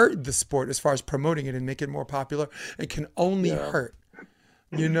hurt the sport as far as promoting it and make it more popular, and can only hurt?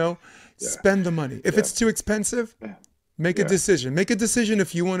 You know, spend the money. If it's too expensive, make a decision. Make a decision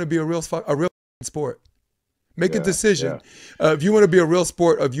if you want to be a real sport. Make a decision. If you want to be a real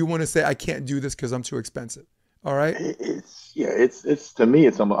sport, if you want to say, I can't do this because I'm too expensive. All right. It's to me,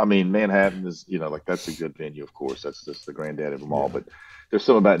 I mean, Manhattan is, you know, like that's a good venue, of course. That's just the granddad of them all. But there's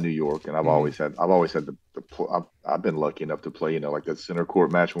something about New York, and I've always had I've been lucky enough to play, you know, like that center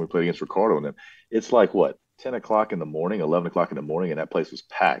court match when we played against Ricardo, and then it's like what 10 o'clock in the morning, 11 o'clock in the morning, and that place was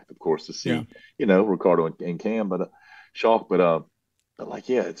packed, of course, to see, you know, Ricardo and Cam, but Chalk, but like,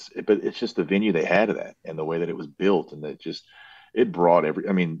 it's just the venue they had of that and the way that it was built, and it brought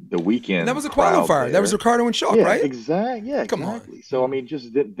I mean, the weekend. And that was a qualifier. That was Ricardo and Chalk, right? Exactly. Yeah, Come exactly. on. So I mean,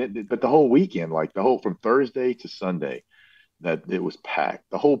 but the whole weekend, like from Thursday to Sunday, that it was packed.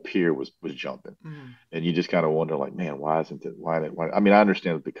 The whole pier was jumping, and you just kind of wonder, like, man, why isn't it? Why? I mean, I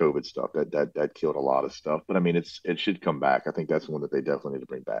understand that the COVID stuff that killed a lot of stuff, but I mean, it should come back. I think that's one that they definitely need to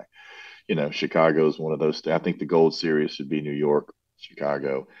bring back. You know, Chicago is one of those. I think the Gold Series should be New York,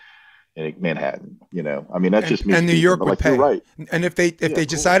 Chicago, and Manhattan. You know, I mean, that's just me. And New York would pay. You're right. And if they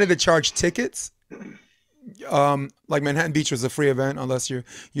decided to charge tickets, like Manhattan Beach was a free event unless you're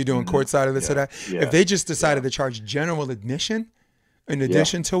doing courtside of this or that. Yeah. If they just decided to charge general admission in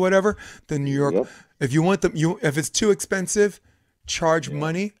addition to whatever, then New York, if you want them, if it's too expensive, charge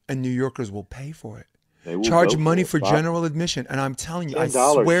money, and New Yorkers will pay for it. Charge money for general admission, and I'm telling you, I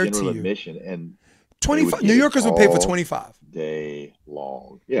swear to you, admission and 25. New Yorkers would pay for 25 day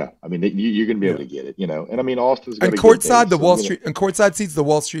long. Yeah, I mean, you're going to be able to get it, you know. And I mean, Austin's got and courtside, the Wall Street and courtside seats, the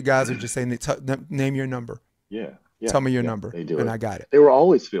Wall Street guys are just saying, name your number. Yeah. Tell me your number, they do and it. I got it. They were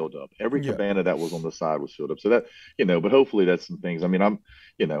always filled up. Every cabana that was on the side was filled up. So that, you know, but hopefully that's some things. I mean,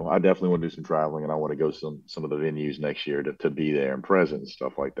 you know, I definitely want to do some traveling, and I want to go some of the venues next year to be there and present and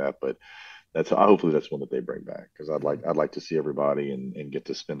stuff like that. But hopefully that's one that they bring back, because I'd like to see everybody and get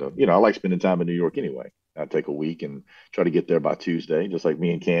to spend I like spending time in New York anyway. I'd take a week and try to get there by Tuesday, just like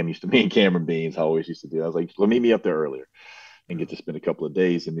me and Cameron Beans always used to do. I was like, meet me up there earlier and get to spend a couple of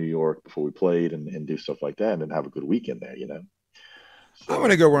days in New York before we played and do stuff like that, and then have a good weekend there, you know. So, I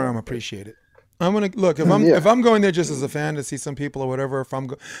want to go where I'm appreciated. I want to look, if I'm going there just as a fan to see some people or whatever,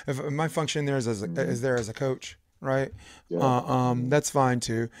 if my function there is there as a coach, right? That's fine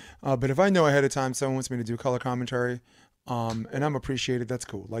too. But if I know ahead of time someone wants me to do color commentary, and I'm appreciated, that's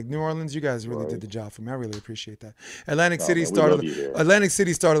cool. Like New Orleans, you guys really did the job for me. I really appreciate that. Atlantic City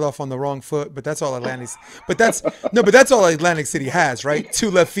started off on the wrong foot, but that's all that's all Atlantic City has, right?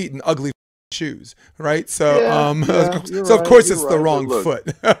 2 left feet and ugly shoes, right? So so of course it's the wrong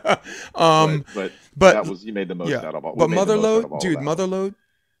foot. But that was, you made the most out of it. But Motherlode,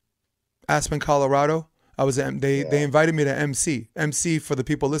 Aspen, Colorado. They invited me to MC. MC, for the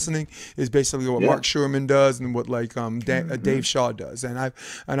people listening, is basically what Mark Sherman does and what Dave Shaw does. And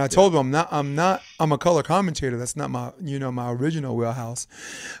I told him I'm a color commentator. That's not my original wheelhouse,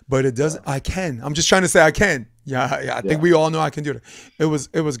 but it does. I can. I'm just trying to say I can. I think we all know I can do it. It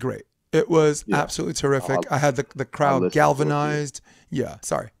was great. It was absolutely terrific. I had the crowd galvanized.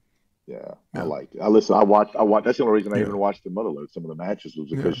 Sorry. Yeah, I liked it. I watched. That's the only reason I even watched the Motherlode. Some of the matches was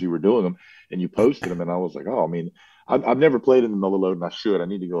because you were doing them and you posted them, and I was like, oh, I mean, I've never played in the Motherlode, and I should. I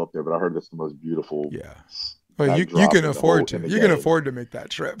need to go up there, but I heard that's the most beautiful. Yeah. Well, you can afford to. You can afford to make that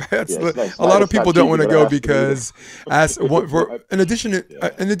trip. A lot of people don't want to go because, in addition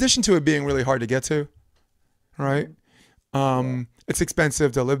to it being really hard to get to, right? It's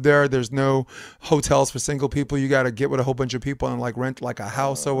expensive to live there. There's no hotels for single people. You got to get with a whole bunch of people and like rent like a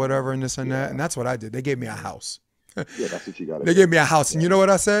house or whatever and this and that. And that's what I did. They gave me a house. That's what you got. They gave me a house. And you know what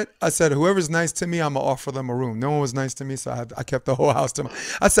I said? I said, whoever's nice to me, I'm going to offer them a room. No one was nice to me, so I kept the whole house to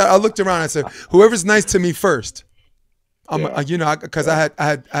myself. I looked around and I said, whoever's nice to me first. Because I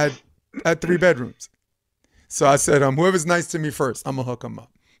had 3 bedrooms. So I said, whoever's nice to me first, I'm going to hook them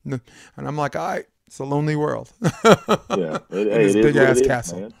up. And I'm like, all right. It's a lonely world. It is big ass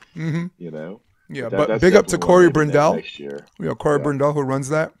castle. You know. Yeah, but big up to Corey Brindell. Corey Brindell, who runs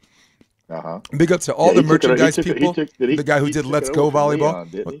that. Big up to all the merchandise people. The guy who did Let's Go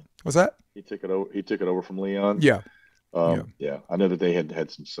Volleyball. Leon, what's that? He took it over from Leon. Yeah. I know that they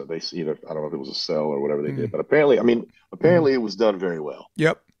had some. So they either, I don't know if it was a sell or whatever they did, but apparently it was done very well.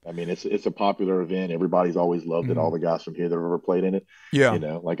 Yep. I mean, it's a popular event. Everybody's always loved it. All the guys from here that have ever played in it. Yeah. You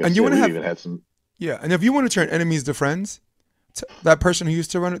know, like I said, we even had some. Yeah, and if you want to turn enemies to friends, that person who used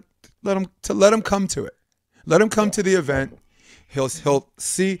to run it, let them come to it. Let them come to the event.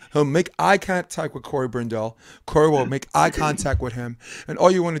 He'll make eye contact with Corey Brindle. Corey will make eye contact with him, and all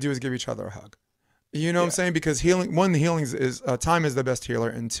you want to do is give each other a hug. You know what I'm saying? Because healing is time is the best healer,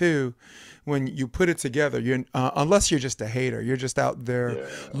 and two, when you put it together, you unless you're just a hater, you're just out there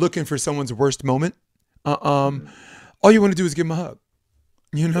looking for someone's worst moment. All you want to do is give them a hug.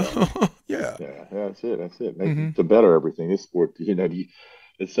 You know? Yeah, that's it. To better everything. This sport,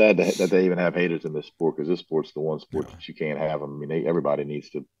 it's sad that they even have haters in this sport, because this sport's the one sport that you can't have them. I mean, everybody needs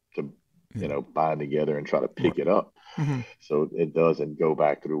to bind together and try to pick it up. So it doesn't go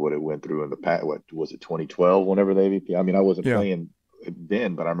back through what it went through in the past. What was it, 2012? Whenever the AVP. I mean, I wasn't playing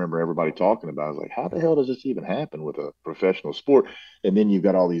then, but I remember everybody talking about it. I was like, how the hell does this even happen with a professional sport? And then you've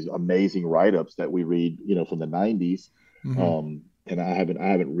got all these amazing write-ups that we read, from the 90s. And I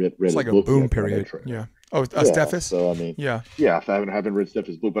haven't read it's like a boom period. Steffes. So I mean, I haven't read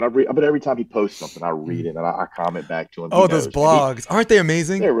Steffes' book, but but every time he posts something, I read it and I comment back to him. Oh, those blogs, aren't they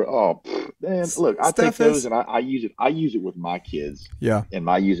amazing? Man, look, I take those and I use it. I use it with my kids. Yeah, and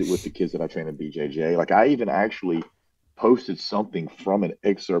I use it with the kids that I train in BJJ. Like, I even actually posted something from an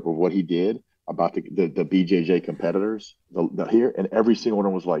excerpt of what he did about the BJJ competitors here, and every single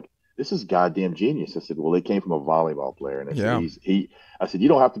one was like, "This is goddamn genius." I said, "Well, they came from a volleyball player," and I said, I said, "You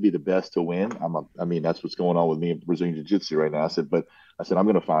don't have to be the best to win." I mean, that's what's going on with me in Brazilian Jiu-Jitsu right now. I said, I'm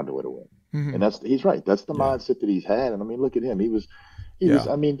going to find a way to win, and he's right. That's the mindset that he's had. And I mean, look at him. He was.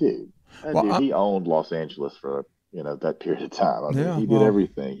 I mean, dude, he owned Los Angeles for that period of time. I mean, he did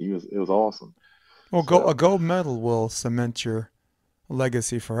everything. It was awesome. Well, a gold medal will cement your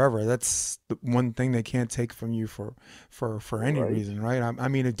legacy forever. That's the one thing they can't take from you for any reason, right? I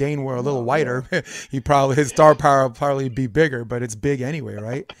mean, if Dain were a little whiter, his star power would probably be bigger, but it's big anyway,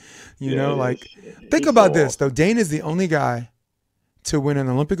 right? Think about this though. Dain is the only guy to win an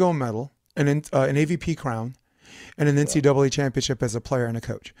Olympic gold medal, an AVP crown, and an NCAA championship as a player and a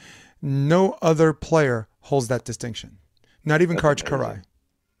coach. No other player holds that distinction. Not even Karch Karai.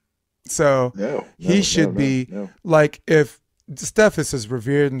 So he should be like, if Steffes is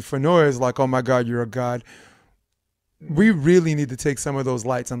revered and Fanoy is like, oh my God, you're a god. We really need to take some of those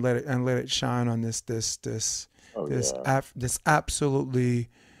lights and let it shine on this absolutely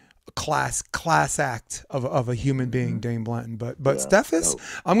class act of a human being, Dain Blanton. But Steffes,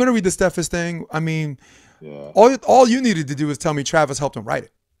 I'm gonna read the Steffes thing. I mean, all you needed to do is tell me Travis helped him write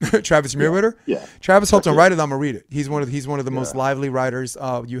it. Travis Merriweather. Travis helped him write it. I'm gonna read it. He's one of the most lively writers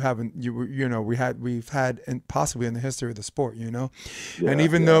we've had and possibly in the history of the sport. And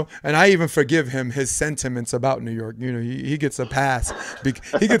and I even forgive him his sentiments about New York. He gets a pass.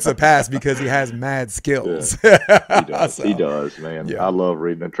 He gets a pass because he has mad skills. He does, man. I love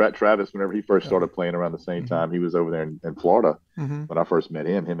reading. And Travis, whenever he first started playing around the same time, he was over there in Florida. When I first met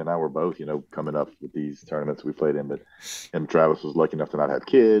him and I were both, coming up with these tournaments we played in. But Travis was lucky enough to not have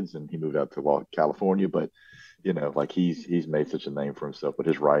kids, and he moved out to California. But like he's made such a name for himself. But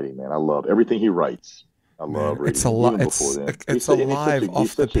his writing, man, I love everything he writes. I love reading. It's alive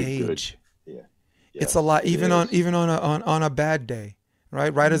off the page. It's a lot, even on a bad day.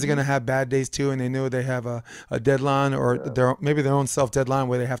 Right, writers are going to have bad days too, and they know they have a deadline or maybe their own self deadline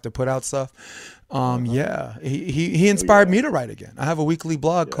where they have to put out stuff. He inspired me to write again. I have a weekly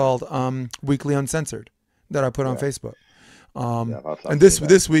blog called Weekly Uncensored that I put on Facebook. And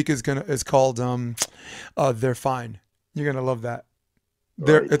this week is called They're Fine. You're gonna love that.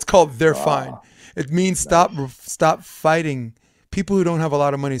 It's called They're Fine. It means stop fighting. People who don't have a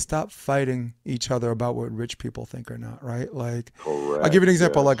lot of money, stop fighting each other about what rich people think or not, right? Like, I'll give you an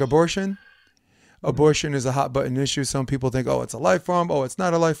example, like abortion. Abortion is a hot button issue. Some people think, oh, it's a life form. Oh, it's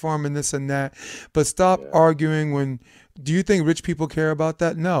not a life form, and this and that. But stop arguing do you think rich people care about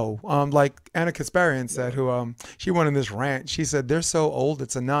that? No. Like Anna Kasparian said, who she went on this rant. She said they're so old,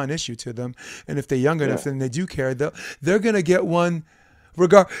 it's a non-issue to them. And if they're young enough and they do care, they're going to get one.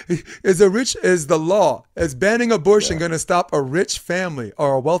 Is the law, is banning abortion going to stop a rich family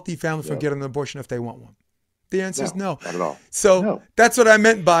or a wealthy family from getting an abortion if they want one? The answer is no. Not at all. So that's what I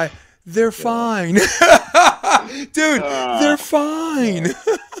meant by they're fine. Dude, they're fine.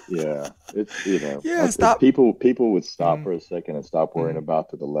 It's stop. People would stop for a second and stop worrying about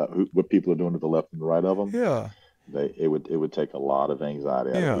to the left, what people are doing to the left and right of them. It would take a lot of anxiety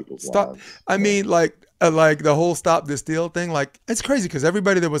out of people's lives. I mean, like the whole Stop the Steal thing. Like, it's crazy because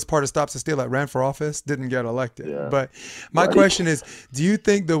everybody that was part of Stop the Steal that ran for office didn't get elected. But my question is, do you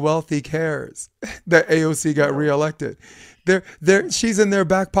think the wealthy cares that AOC got reelected? She's in their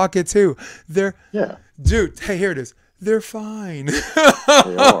back pocket too. Dude, hey, here it is. They're fine.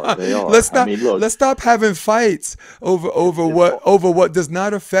 They are. Let's stop having fights over what does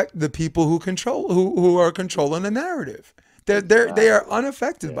not affect the people who are controlling the narrative. They are Exactly.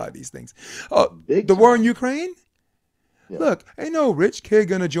 unaffected Yeah. by these things. Big The war in time. Ukraine. Yeah. Look, ain't no rich kid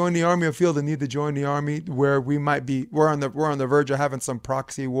gonna join the army or feel the need to join the army where we're on the verge of having some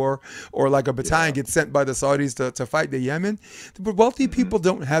proxy war, or like a battalion Yeah. gets sent by the Saudis to fight the Yemen. But wealthy Hmm. people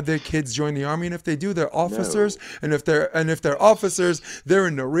don't have their kids join the army, and if they do, they're officers. No. And if they're Yes. officers, they're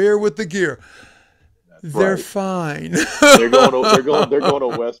in the rear with the gear. That's They're right. fine. They're going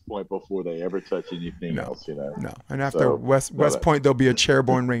to West Point before they ever touch anything No, else. no. And after So no, West Point, they'll be a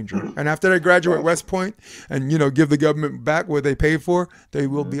chairborne ranger. And after they graduate that's West Point and give the government back what they paid for, they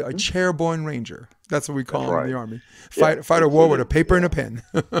will be a mhm. chairborne ranger. That's what we That's call them in the right. army. Yeah. Fight a So war with they a paper and yeah. a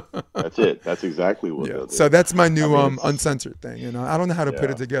pen. That's it. That's exactly what Yeah. they'll So do. that's my I new mean, it's uncensored thing. I don't know how to put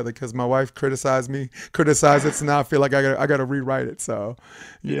it yeah. together because my wife criticized it. So now I feel like I got to rewrite it. So,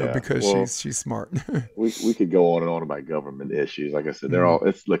 Yeah. because Well, she's smart. we could go on and on about government issues. Like I said, they're Hmm. all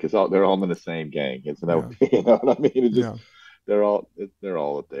it's look, it's all they're all in the same gang. It's no, Yeah. you know what I mean? It's just Yeah. they're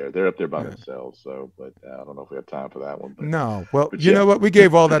all up there. They're up there by Yeah. themselves. So, but I don't know if we have time for that one. No. Well, But you yeah, know what? We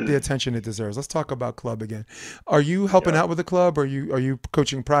gave all that the attention it deserves. Let's talk about club again. Are you helping yeah. out with the club? Are you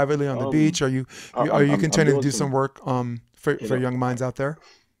coaching privately on the beach? Um, Are you I'm continuing to doing do some some. work You for know, young minds out there?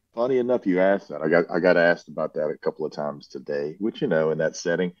 funny enough, you asked that. I got asked about that a couple of times today. Which in that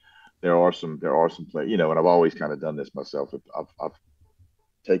setting, there are some play. And I've always kind of done this myself. I've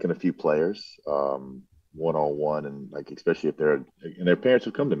taken a few players one on one, and like especially if they're and their parents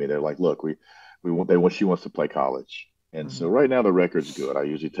have come to me. They're like, "Look, we want they want she wants to play college." And so Hmm. right now the record's good. I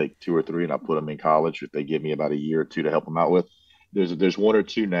usually take two or three and I put them in college if they give me about a year or two to help them out with. There's one or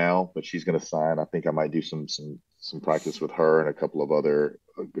two now, but she's going to sign. I think I might do some practice with her and a couple of other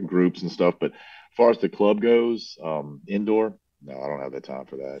groups and stuff. But as far as the club goes, indoor, no, I don't have the time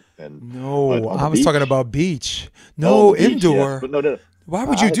for that. But No, on the I was talking beach, about beach. oh, on the No, beach, yes, indoor. but no, no, no. Why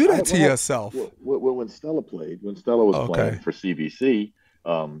would you I do I that have to I have yourself? when Stella was playing Okay. for CBC,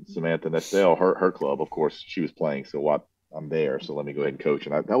 Samantha Nestel, her club, of course, she was playing. So what I'm there, so let me go ahead and coach,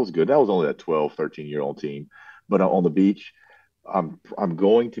 and that was good. That was only a 12, 13-year-old team, but on the beach, I'm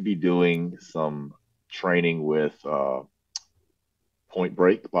going to be doing some training with Point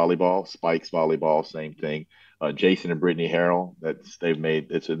Break volleyball, Spikes volleyball, same thing. Jason and Brittany Harrell,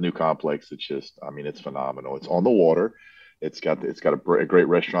 it's a new complex. It's just, I mean, it's phenomenal. It's on the water. It's got a great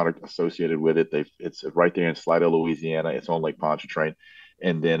restaurant associated with it. It's right there in Slidell, Louisiana. It's on Lake Pontchartrain.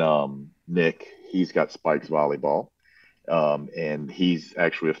 And then Nick, he's got Spikes volleyball, and he's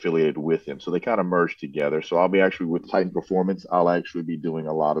actually affiliated with him. So they kind of merge together. So I'll be actually with Titan Performance. I'll actually be doing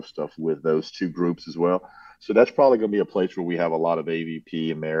a lot of stuff with those two groups as well. So that's probably going to be a place where we have a lot of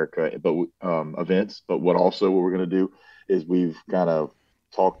AVP America, but events. But what we're going to do is we've kind of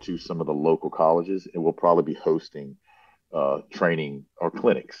talked to some of the local colleges, and we'll probably be hosting training or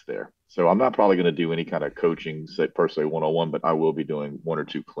clinics there. So I'm not probably going to do any kind of coaching, say, per se, one-on-one, but I will be doing one or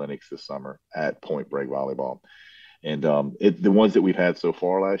two clinics this summer at Point Break Volleyball. And the ones that we've had so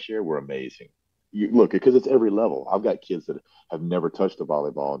far last year were amazing. You look because it's every level. I've got kids that have never touched a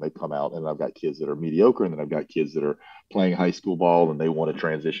volleyball and they come out, and I've got kids that are mediocre, and then I've got kids that are playing high school ball and they want to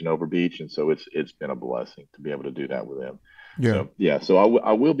transition over beach. And so it's been a blessing to be able to do that with them. Yeah. So yeah, so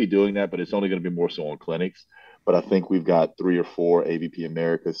I will be doing that, but it's only going to be more so on clinics. But I think we've got three or four AVP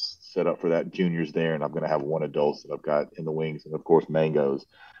Americas set up for that juniors there, and I'm going to have one adult that I've got in the wings, and of course Mangoes.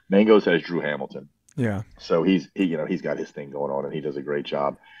 Mangoes has Drew Hamilton. Yeah. So he's got his thing going on and he does a great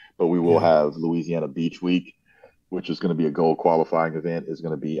job. But we will Yeah. have Louisiana Beach Week, which is going to be a gold qualifying event, is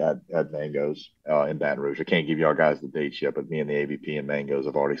going to be at Mango's in Baton Rouge. I can't give y'all guys the dates yet, but me and the AVP and Mango's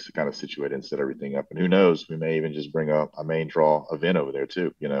have already kind of situated and set everything up. And who knows, we may even just bring a main draw event over there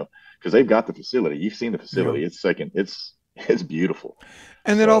too, because they've got the facility. You've seen the Yeah. facility. It's beautiful.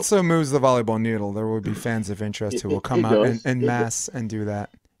 And it So also moves the volleyball needle. There will be fans of interest it, who will it, come it out does. en It masse and do that.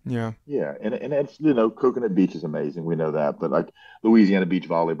 Yeah. Yeah, and that's Coconut Beach is amazing. We know that, but like Louisiana Beach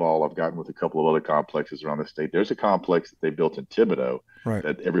volleyball, I've gotten with a couple of other complexes around the state. There's a complex that they built in Thibodeau Right.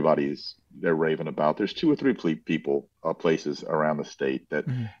 that they're raving about. There's two or three places around the state that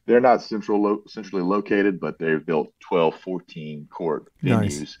Mhm. they're not centrally located, but they've built 12, 14 court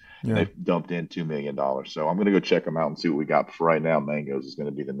Nice. venues, and Yeah. they've dumped in $2 million. So I'm going to go check them out and see what we got. But for right now, Mangoes is going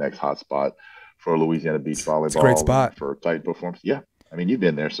to be the next hot spot for Louisiana Beach It's a great volleyball and spot. for tight performance. Yeah, I mean, you've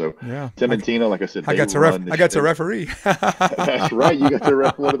been there. So Yeah. Tim and Tina, like I said, I they got to run I got to they referee. that's right. You got to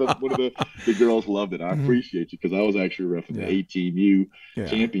ref one of the girls loved it. I Mhm. appreciate you because I was actually refing the Yeah. 18U Yeah.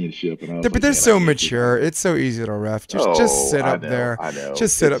 championship, and I was But like, they're man, I so can't keep mature. up. It's so easy to ref. Just Oh, sit up there. I know.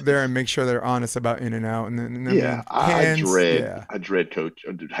 Just sit up there and make sure they're honest about in and out. And then I Yeah. mean hands. Yeah. I dread coach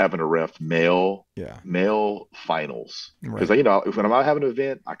having a ref male Yeah. male finals. Because Right. when I'm out having an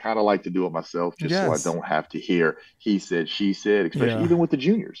event, I kind of like to do it myself just so I Yes. don't have to hear he said, she said, especially Yeah. even with the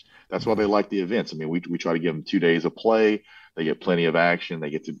juniors. That's why Yeah. they like the events. I mean, we try to give them 2 days of play. They get plenty of action. They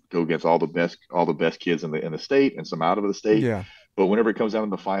get to go against all the best kids in the state and some out of the state. Yeah. But whenever it comes down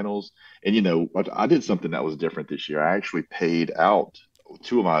to the finals, and I did something that was different this year. I actually paid out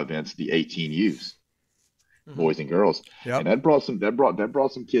two of my events, the 18 U's, Hmm. boys and girls, and Yep. that brought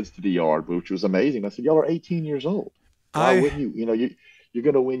some kids to the yard, which was amazing. I said, y'all are 18 years old. Why I wouldn't you? You're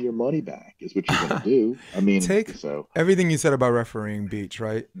going to win your money back, is what you're going to do. I mean, take so everything you said about refereeing beach,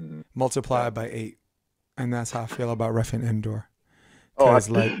 right? mhm, Multiply yeah. it by 8. And that's how I feel about reffing indoor. Oh, Cause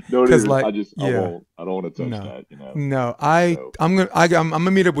like, don't cause even. like, I yeah, won't. I don't want to touch no, that. no. So I'm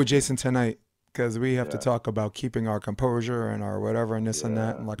gonna meet up with Jason tonight because we have to yeah, talk about keeping our composure and our whatever and this and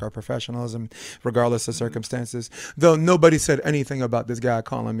that yeah, and like our professionalism, regardless of mhm, circumstances. Though nobody said anything about this guy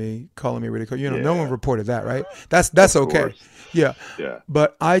calling me really cool. No one yeah. reported that, right? That's Of okay. course, Yeah, yeah,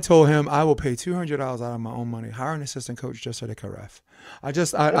 but I told him I will pay $200 out of my own money, hire an assistant coach just so they can ref. I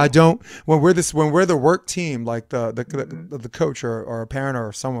yeah, don't when we're the work team, like hmm, the coach or a parent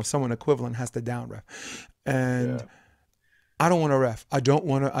or someone equivalent has to down ref. And yeah, I don't want to ref. I don't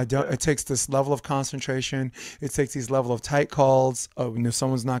yeah, it takes this level of concentration. It takes these level of tight calls. Oh,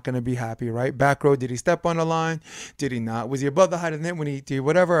 someone's not going to be happy, right? Back row, did he step on the line? Did he not? Was he above the height of the net when he did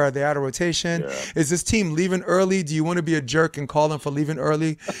whatever? Are they out of rotation? yeah, Is this team leaving early? Do you want to be a jerk and call them for leaving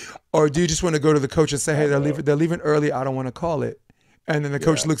early? Or do you just want to go to the coach and say, hey, I know, they're leaving early. I don't want to call it. And then the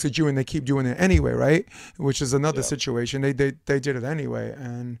coach yeah, looks at you and they keep doing it anyway, right? Which is another yeah, situation. They did it anyway.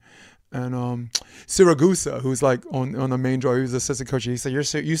 And Siragusa, who's like on the main draw, he was the assistant coach. He said,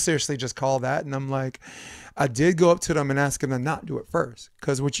 you seriously just call that? And I'm like, I did go up to them and ask them to not do it first.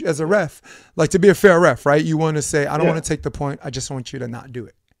 Because as a yeah, ref, like to be a fair ref, right? You want to say, I don't yeah, want to take the point. I just want you to not do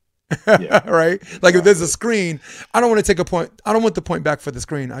it. yeah, Right? Like if there's a exactly, screen, I don't want to take a point. I don't want the point back for the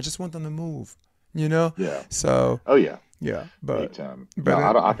screen. I just want them to move, you know? yeah. So, Oh yeah. yeah. Big time. No, But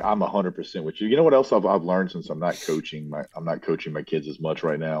it, I'm 100% with you. You know what else I've learned since I'm not coaching my kids as much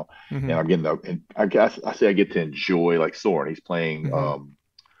right now, mm-hmm, and and I guess I say I get to enjoy like Soren. mm-hmm,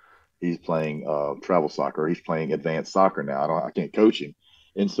 He's playing travel soccer. He's playing advanced soccer now. I can't coach him,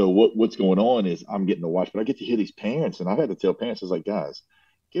 and so what's going on is I'm getting to watch, but I get to hear these parents, and I've had to tell parents, it's like, guys,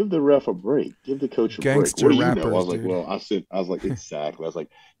 give the ref a break, give the coach a break. What gangster do you know? I rappers, was like, dude. well, I was like, exactly. I was like,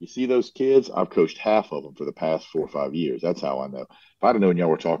 you see those kids? I've coached half of them for the past 4 or 5 years. That's how I know. If I'd have known y'all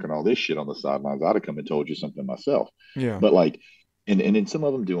were talking all this shit on the sidelines, I'd have come and told you something myself. Yeah. But like, and then some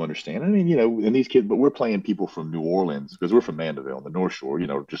of them do understand. I mean, and these kids, but we're playing people from New Orleans because we're from Mandeville, the North Shore,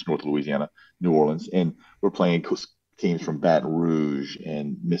 just north of Louisiana, New Orleans, and we're playing teams from Baton Rouge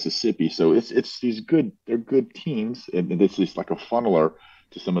and Mississippi. So it's they're good teams, and it's just like a funneler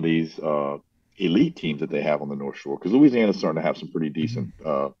to some of these elite teams that they have on the North Shore because Louisiana's starting to have some pretty Mm-hmm. decent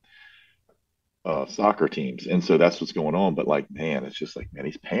soccer teams, and so that's what's going on. But like, man, it's just like, man,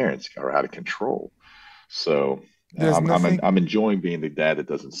 these parents are out of control. So There's nothing. I'm enjoying being the dad that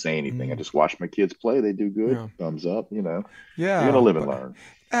doesn't say anything. I Mm, just watch my kids play. They do good. yeah. Thumbs up. You're gonna Yeah. live and But learn.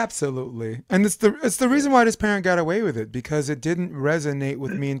 absolutely. And it's the Yeah, reason why this parent got away with it because it didn't resonate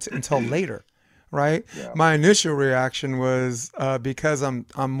with me until later. Right. yeah, My initial reaction was because I'm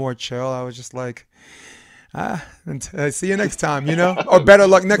more chill. I was just like, see you next time, or better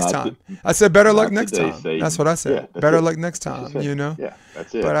luck next not time. to, I said better luck not next today, time. That's Satan. what I said. Yeah, that's Better it. luck next That's just time, it. Yeah,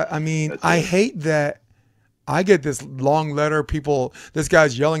 that's But it. I mean, That's I it. hate that I get this long letter. This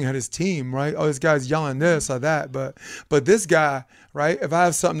guy's yelling at his team, right? Oh, this guy's yelling Mhm. this or that. But this guy, right? If I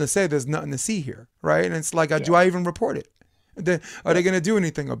have something to say, there's nothing to see here, right? And it's like, do Yeah, I even report it? Are they yeah. going to do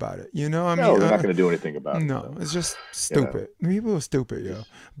anything about it? I mean, No, they're not going to do anything about it. no, So it's just you know, stupid. People are stupid, yo.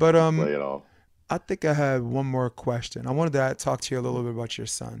 just But just play it off. I think I had one more question. I wanted to talk to you a little Mhm. bit about your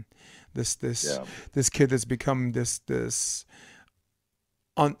son. This this Yeah. this kid that's become this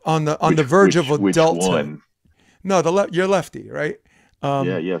on the Which verge of which which adulthood. one? No, you're lefty, right?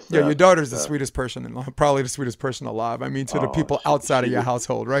 Yeah. Yes, Yeah, your Seth. daughter's the Seth. sweetest person, probably the sweetest person alive. I mean, to the Oh, people outside of she's your a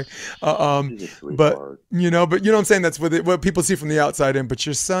household, right? Uh, um, she's a but sweetheart. but you know what I'm saying. That's what people see from the outside in. But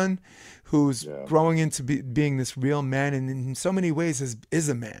your son, who's Yeah. growing into being this real man, and in so many ways is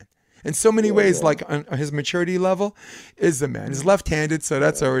a man. In so many Yeah. ways, Yeah. like on his maturity level, is a man. He's Mhm. left-handed, so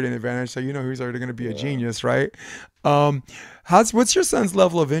that's Yeah. already an advantage. So he's already going to be a Yeah. genius, right? Um, what's your son's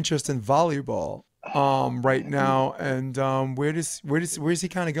level of interest in volleyball right Man, he now, and where's he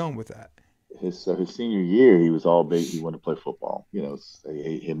kind of going with that? his senior year, he was all big. He wanted to play football.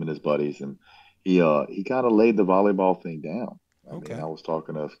 Him and his buddies, and he kind of laid the volleyball thing down. I mean, I Okay. was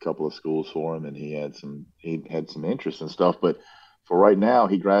talking to a couple of schools for him, and he had some interest and stuff. But for right now,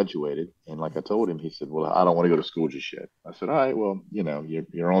 he graduated, and like I told him, he said, "Well, I don't want to go to school just yet." I said, "All right, well,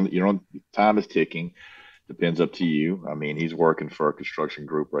 you're on time is ticking. Depends up to you. I mean, he's working for a construction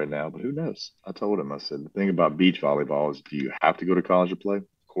group right now, but who knows?" I told him, I said, "The thing about beach volleyball is, do you have to go to college to play?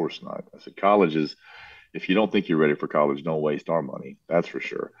 Of course not." I said, "College is, if you don't think you're ready for college, don't waste our money. That's for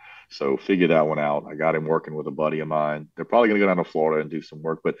sure." So figure that one out. I got him working with a buddy of mine. They're probably going to go down to Florida and do some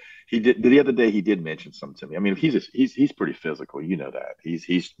work. But he did the other day. He did mention something to me. I mean, he's pretty physical. You know that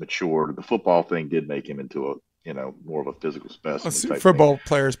he's matured. The football thing did make him into a more of a physical specimen type thing. Football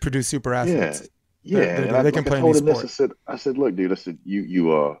players produce super Yeah, athletes. yeah. And They can I play any told him this. sport. I said, look, dude. I said,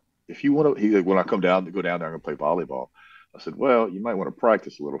 if you want to, when I go down there, I'm going to play volleyball. I said, well, you might want to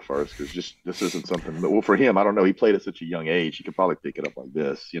practice a little first because just this isn't something. Well, for him, I don't know. He played at such a young age. He could probably pick it up like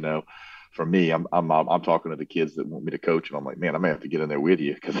this. For me, I'm talking to the kids that want me to coach, and I'm like, man, I may have to get in there with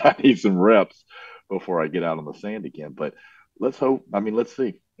you because I need some reps before I get out on the sand again. But let's hope. I mean, let's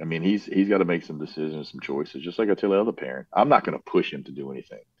see. I mean, he's got to make some decisions, some choices, just like I tell the other parent. I'm not going to push him to do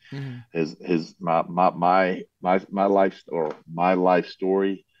anything. His my life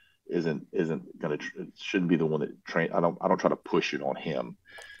story isn't gonna it shouldn't be the one that train. I don't try to push it on him.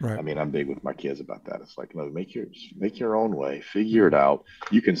 Right. I mean, I'm big with my kids about that. It's like, no, make your own way, figure it out.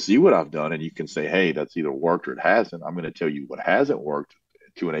 You can see what I've done, and you can say, hey, that's either worked or it hasn't. I'm going to tell you what hasn't worked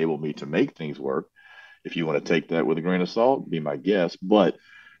to enable me to make things work. If you want to take that with a grain of salt, be my guest. But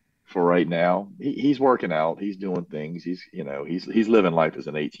for right now, he's working out. He's doing things. He's living life as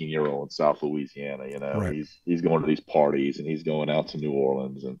an 18-year-old in South Louisiana. Right. He's going to these parties, and he's going out to New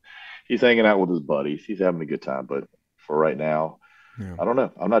Orleans, and he's hanging out with his buddies. He's having a good time. But for right now, Yeah. I don't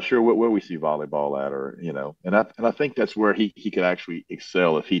know. I'm not sure where we see volleyball at, and I think that's where he could actually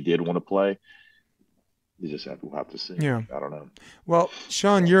excel if he did want to play. We'll have to see. Yeah. I don't know. Well,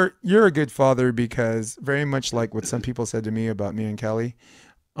 Shawn, you're a good father because very much like what some people said to me about me and Kelly,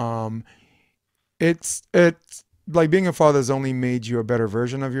 it's like being a father has only made you a better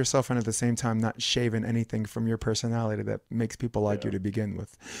version of yourself, and at the same time not shaving anything from your personality that makes people like you to begin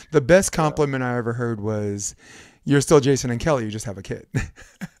with. The best compliment I ever heard was, "You're still Jason and Kelly. You just have a kid."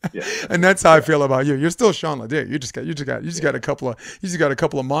 Yeah. And that's how I feel about you. You're still Shawn Ledig. You just got a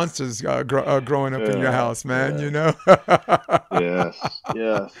couple of monsters growing up in your house, man. Yes.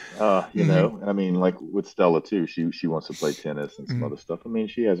 I mean, like with Stella too. She wants to play tennis and some other stuff. I mean,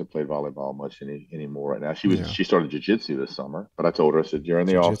 she hasn't played volleyball much anymore right now. She started jiu-jitsu this summer, but I told her, I said, during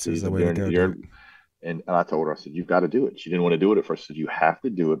the off Jiu-jitsu is the season, way to go, dude. and I told her, I said, you've got to do it. She didn't want to do it at first. I said, you have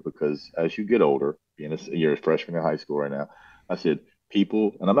to do it because as you get older, you're a freshman in high school right now. I said,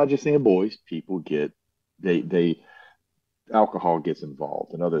 people, and I'm not just saying boys, people they alcohol gets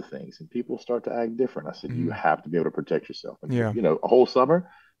involved and other things, and people start to act different. I said, you have to be able to protect yourself. And, Yeah. a whole summer,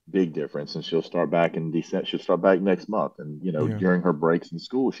 big difference. And she'll start back in December. She'll start back next month. And, during her breaks in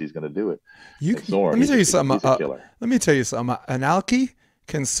school, she's going to do it. Let me tell you something. Let me tell you something. An alky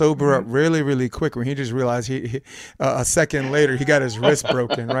can sober up really, really quick when he just realized he a second later he got his wrist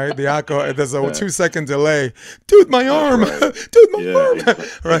broken, right? The alcohol, there's a 2-second delay. Dude, my arm. Right. Dude, my arm.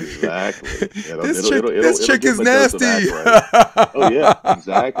 Right. Exactly. This chick is nasty. Oh yeah,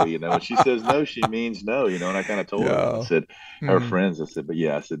 exactly. And she says no, she means no. And I kind of told her. I said, her friends. I said, but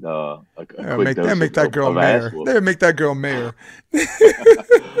yeah, I said, a quick dose make that girl mayor. They make that girl mayor.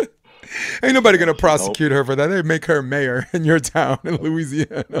 Ain't nobody gonna prosecute her for that. They make her mayor in your town in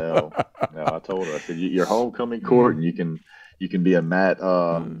Louisiana. No, I told her. I said, "Your homecoming court, and you can be a mat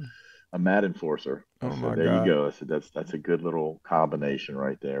enforcer." I said, there you go. I said, that's a good little combination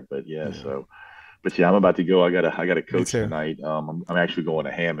right there. But yeah. But yeah, I'm about to go. I gotta coach tonight. I'm actually going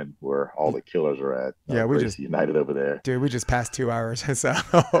to Hammond where all the killers are at. Yeah, we just united over there. Dude, we just passed 2 hours, so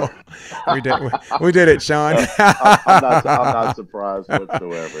we did it, Shawn. I'm not surprised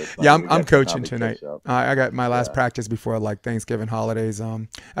whatsoever. Yeah, I'm coaching tonight. I got my last practice before like Thanksgiving holidays. I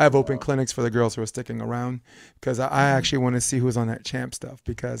have open clinics for the girls who are sticking around because I actually want to see who's on that champ stuff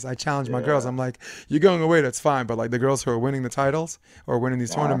because I challenge my girls. I'm like, you're going away, that's fine, but like the girls who are winning the titles or winning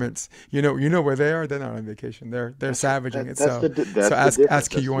these tournaments, you know where they are. They're not on vacation. They're savaging it. So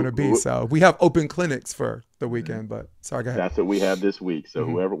ask who you want to be. So we have open clinics for the weekend, but sorry, go ahead. That's what we have this week. So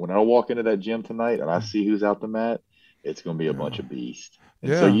when I walk into that gym tonight and I see who's out the mat, it's going to be a bunch of beasts.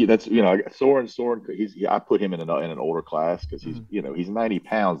 And so that's Soren. I put him in an older class because he's 90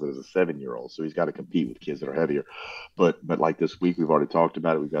 pounds as a 7-year-old, so he's got to compete with kids that are heavier. But like this week, we've already talked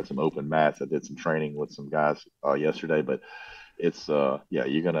about it. We've got some open mats. I did some training with some guys yesterday, but it's the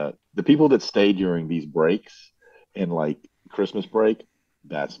people that stay during these breaks and like Christmas break,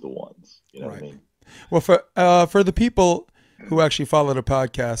 that's the ones. You know what I mean? Well, for the people who actually follow the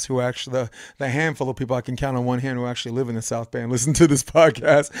podcast, who actually the handful of people I can count on one hand who actually live in the South Bay and listen to this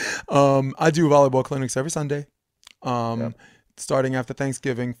podcast. I do volleyball clinics every Sunday, Yep. starting after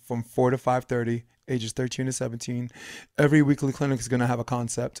Thanksgiving from 4 to 5:30, ages 13 to 17. Every weekly clinic is going to have a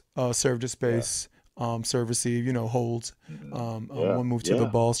concept, serve to Yeah. space, serve, receive, holds, Yeah. one move to the Yeah.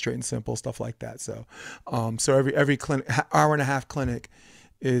 ball, straight and simple, stuff like that. So, so every clinic, hour and a half clinic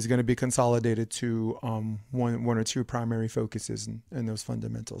is going to be consolidated to one or two primary focuses and those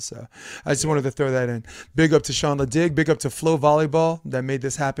fundamentals. So I just wanted to throw that in. Big up to Shawn Ledig. Big up to Flow Volleyball that made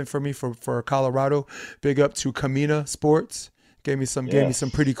this happen for me for Colorado. Big up to Kamina Sports. Gave me some Yes.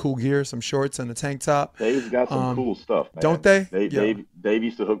 pretty cool gear, some shorts and a tank top. Dave's got some cool stuff, man. Don't they? Dave, Yeah. Dave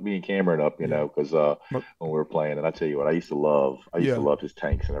used to hook me and Cameron up, because when we were playing, and I tell you what, I used to love his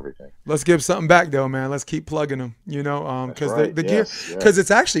tanks and everything. Let's give something back though, man. Let's keep plugging them, because right. the gear, Yes. because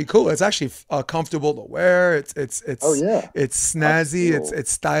it's actually cool. It's actually comfortable to wear. It's Oh yeah. it's snazzy. It's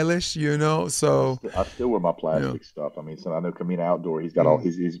stylish, So I still wear my plastic stuff. I mean, so I know Kamina Outdoor, he's got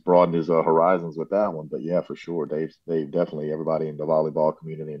he's broadened his horizons with that one. But yeah, for sure, Dave definitely, everybody in the volleyball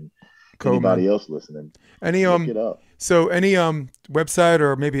community and cool, anybody man. else listening, Any look it up. So any website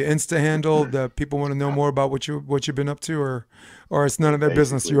or maybe Insta handle that people want to know more about what you've been up to, or it's none of their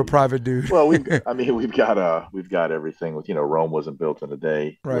business. You're a private dude. Well, we've got everything with Rome wasn't built in a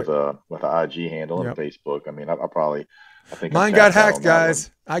day, right, with an IG handle and Facebook. I mean, I think mine got hacked, guys.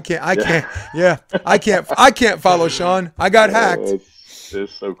 I can't follow Shawn. I got hacked.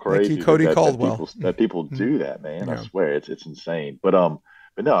 It's so crazy. Cody Caldwell. That people do that, man. I swear, it's insane. But no,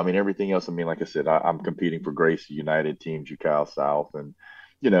 I mean, everything else. I mean, like I said, I'm competing for Gracie United, Team Jucal South, and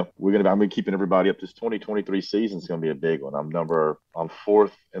I'm gonna be keeping everybody up. This 2023 season is gonna be a big one. I'm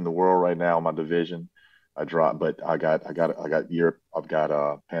fourth in the world right now in my division. I dropped, but I got Europe. I've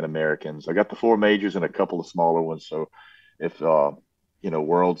got Pan Americans. I got the 4 majors and a couple of smaller ones. So if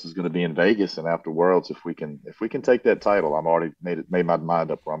Worlds is going to be in Vegas, and after Worlds, if we can take that title, I'm already made my mind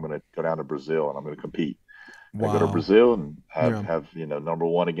up where I'm going to go down to Brazil and I'm going to compete. Wow. Go to Brazil and have number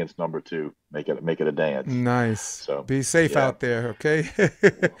 1 against number 2, make it a dance. Nice. So be safe out there, okay?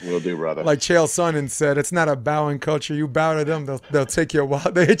 Will do, brother. Like Chael Sonnen said, it's not a bowing culture. You bow to them, they'll take your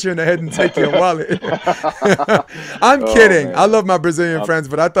wallet. They hit you in the head and take your wallet. I'm kidding. Man. I love my Brazilian friends,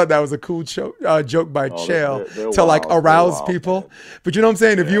 but I thought that was a cool joke by Chael to like arouse people. Man. But you know what I'm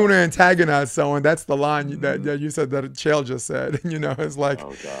saying? If you want to antagonize someone, that's the line that you said that Chael just said. It's like,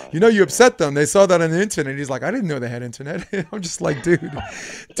 you upset them. They saw that on the internet. He's like, I didn't know they had internet. I'm just like, dude,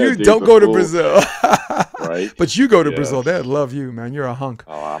 don't go to Brazil. Right? But you go to Brazil, they'd love you, man. You're a hunk.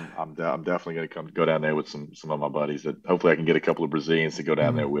 Oh, I'm definitely going to go down there with some of my buddies. That hopefully I can get a couple of Brazilians to go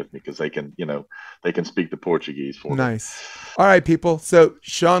down there with me, because they can speak the Portuguese for me. Nice. All right, people. So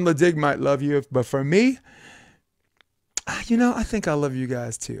Shawn Ledig might love you, but for me, I think I love you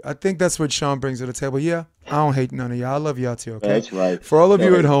guys too. I think that's what Shawn brings to the table. Yeah, I don't hate none of y'all. I love y'all too, okay? That's right. For all of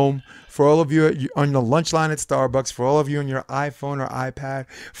you at home, for all of you on the lunch line at Starbucks, for all of you on your iPhone or iPad,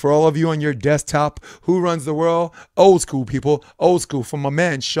 for all of you on your desktop, who runs the world? Old school, people. Old school. For my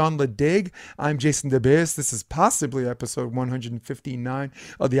man, Shawn Ledig, I'm Jason DeBeers. This is possibly episode 159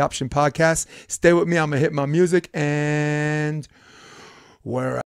 of the Option Podcast. Stay with me. I'm going to hit my music, and we're